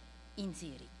մեգուներիք ինձ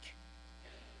երիք։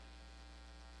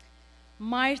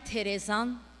 Մայր Թերեզան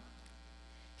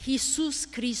Հիսուս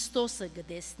Քրիստոսը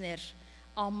գտեսներ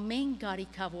ամեն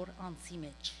գարիքավոր անձի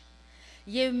մեջ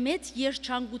եւ մեծ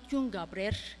երջանկություն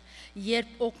գաբրեր,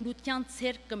 երբ օգնության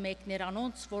ցերկ կմեկներ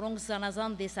անոնց, որոնք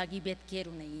զանազան տեսակի պետքեր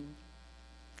ունեին։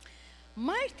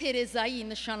 Մայր Թերեզայի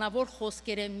նշանավոր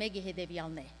խոսքերը մեկը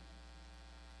հետևյալն է.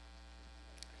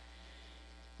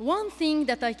 One thing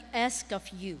that I ask of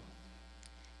you,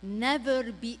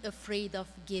 never be afraid of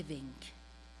giving.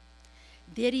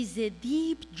 There is a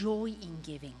deep joy in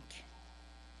giving,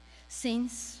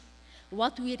 since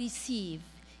what we receive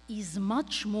is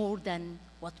much more than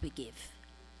what we give.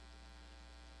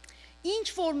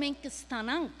 Ինչ որ մենք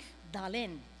կստանանք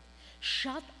դալեն,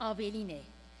 շատ ավելին է,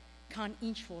 քան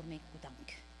ինչ որ մենք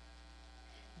կտանք։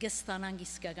 Կստանանք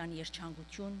իսկական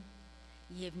երջանկություն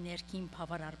եւ ներքին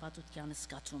բավարարվածության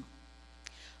զգացում։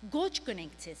 Գոչ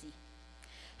կնենք ցեզի։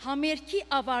 Համերգի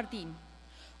ավարտին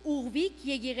ուղվիկ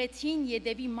եկեղեցին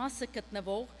յետևի մասը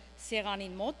գտնվող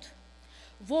սեղանին մոտ,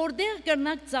 որտեղ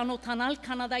կրնակ ծանոթանալ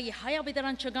Կանադայի հայ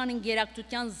ավետարանչական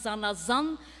ընկերակցության զանազան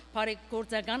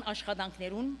բարեգործական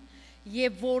աշխատանքներուն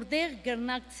եւ որտեղ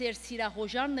կրնակ ծեր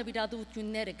սիրահոժար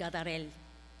նվիրատվությունները կատարել։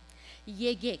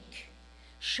 Եկեք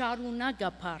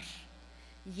շարունակապար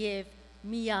եւ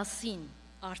միասին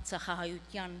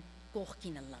Արցախահայության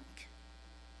կողքին ըլլանք։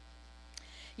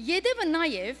 Յետևը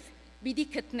նաեւ պիտի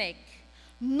գտնեք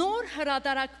նոր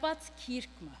հրատարակված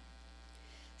գիրքը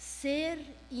Սեր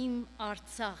իմ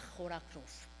Արցախ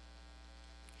խորագրով։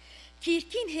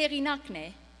 Գիրքին հեղինակն է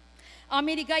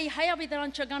Ամերիկայի հայ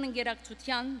ավետարանչական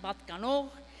ընկերակցության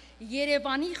պատկանող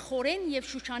Երևանի Խորեն եւ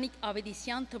Շուշանիկ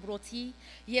Ավետիսյան դպրոցի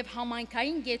եւ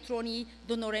համայնքային կենտրոնի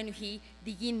դնորենուհի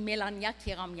Դիգին Մելանիա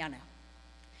Քեղամյանը։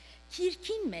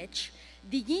 Գիրքին մեջ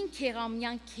Դիգին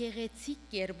Քեղամյան քեղեցիկ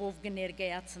կերպով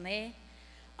կներկայացնե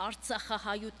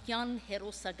Արցախահայության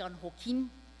հերոսական հոգին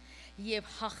եւ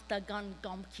հաղթական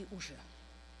կամքի ուժը։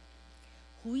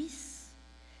 Հույս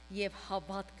եւ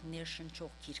հավատք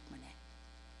ներշնչող գիրք մնե։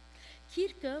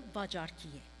 Գիրքը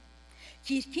վաճառքի է։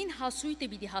 Գիրքին հասույթը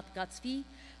պիտի հատկացվի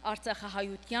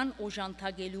Արցախահայության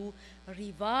օժանդակելու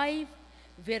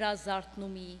Revive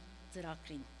վերազարթնումի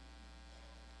ծրագրին։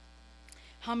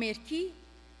 Համերգի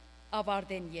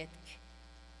ավարտեն ետք,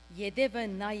 յետևը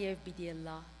նաեւ պիտի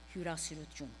լա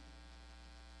հյուրասիրություն։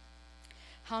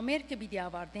 Համերգը պիտի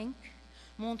ավարտենք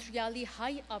Մոնտրեալի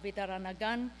հայ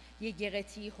ավետարանական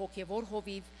եկեղեցի հոգևոր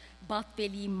հովիվ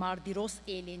Բատվելի Մարտիրոս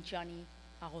Էլենջյանի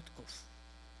աղոթքով։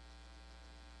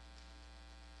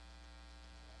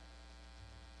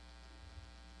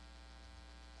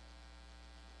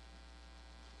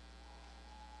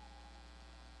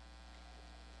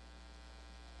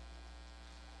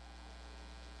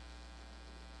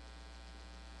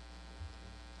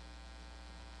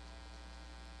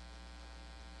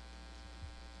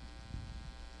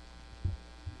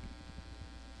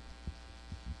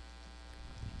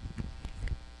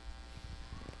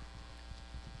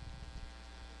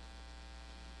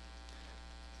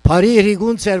 Բարի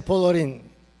իրիգուն ծեր բոլորին։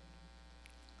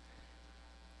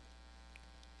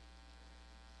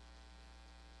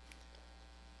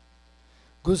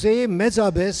 Գուզեի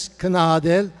մեծապես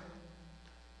քնահատել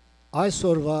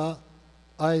այսօրվա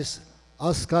այս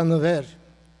ասկանվեր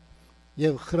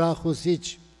եւ խրախուսիչ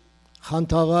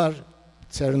խանդավառ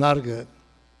ծերնարգը,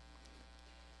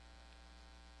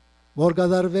 որ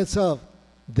կատարվեցավ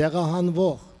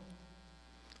դեղահանվող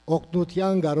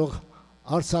օգնության կարող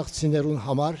արցախցիներուն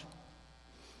համար,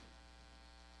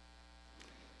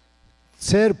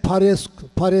 ծեր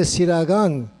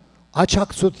պարեսիրական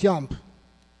աչակցությամբ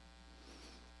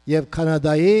և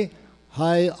Կանադայի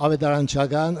հայ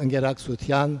ավետարանչական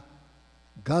ընկերակցության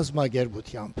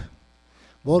գազմագերբությամբ,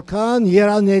 որքան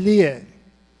երանելի է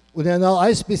ունենալ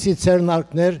այսպիսի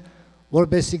ցերնարկներ,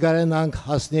 որպեսզի կարենանք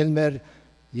հասնել մեր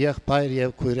եղբայր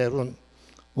եւ քույրերուն,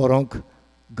 որոնք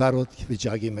գարոտ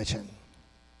վիճակի մեջ են։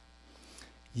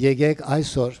 Եկեք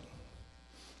այսօր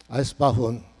այս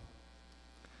պահուն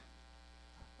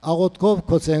աղոթքով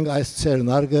կոչենք այս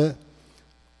ցերնարկը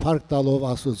փառք տալով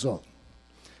Աստծո,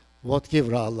 ոտքի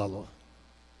վրա ալալով։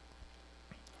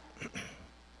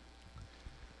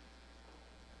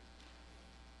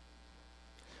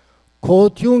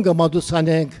 Քոթյուն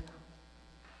գմադուսանենք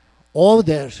ով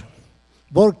դեր,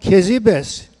 որ քեզի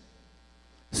պես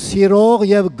սիրող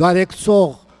եւ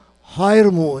գարեկցող հայր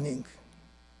մունինք։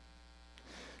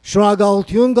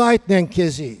 Շնորհակալություն գայտնենք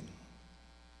քեզի,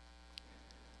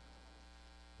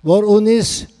 որ ունիս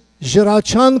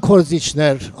ժրաչան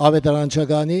կորզիչներ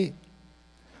ավետարանչականի,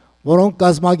 որոնք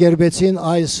կազմակերպեցին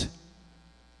այս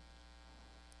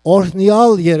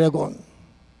օրհնյալ երեկոն,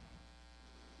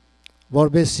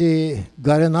 որպեսզի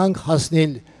գարենանք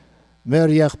հասնել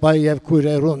մեր եղբայր եւ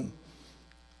քույրերուն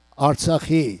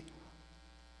Արցախի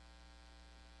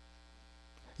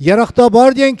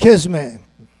երախտաբարդ են քեզ մե,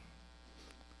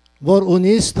 որ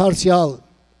ունիս դարձյալ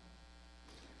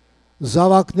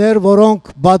զավակներ,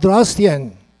 որոնք պատրաստ են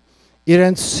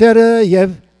իրենց սերը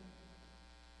եւ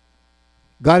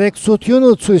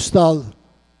գարեկցությունը ցույց տալ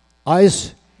այս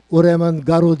ուրեմն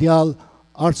գարուդյալ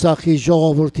Արցախի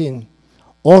ժողովրդին,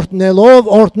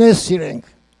 օրհնելով օրհնես սիրենք։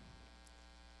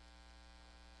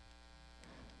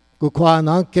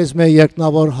 Գուքանանք քեզ մե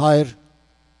երկնավոր հայր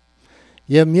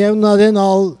եւ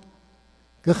միևնադենալ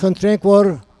կխնդրենք,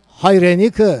 որ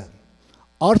հայրենիքը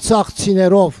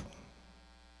արցախցիներով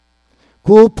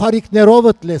քու փարիկներով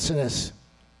ըտլեցնես,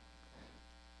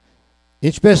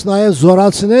 ինչպես նաեւ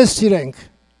զորացնես սիրենք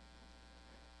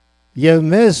եւ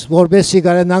մեզ որպեսզի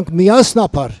կարենանք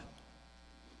միասնապար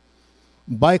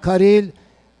բայկարիլ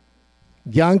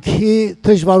Գյանքի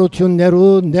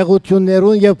դժվարություններուն,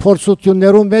 նեղություններուն եւ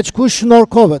փորձություններուն մեջ քու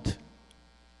շնորհքովդ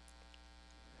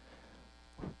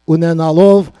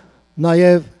ունենալով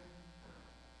նաեւ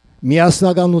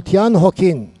միասնականության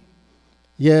հոգին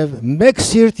եւ մեկ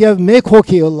սիրտ եւ մեկ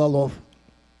հոգի ըլլալով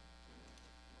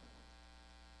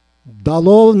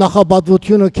դալով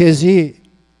նախապատվությունը քեզի,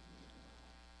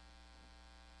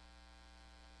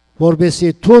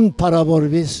 որպեսզի տուն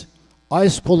փառավորվիս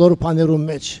այս բոլոր բաներում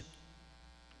մեջ,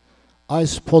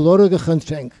 այս բոլորը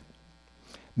կխնդրենք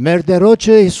մեր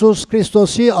Տերոջը Հիսուս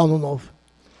Քրիստոսի անունով,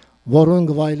 որուն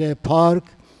գվայել է փառք,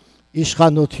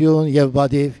 իշխանություն եւ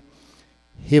բադիվ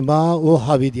հիմա ու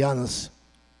հավիտյանս։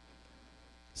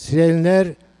 Սիրելիներ,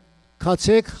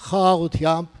 կացեք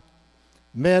խաղաղությամբ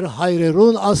մեր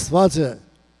հայրերուն Աստվածը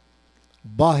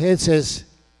բահեց ես,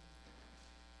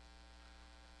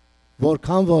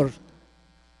 որքան որ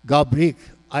գաբրիկ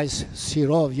այս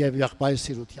սիրով եւ եղբայր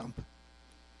սիրությամբ։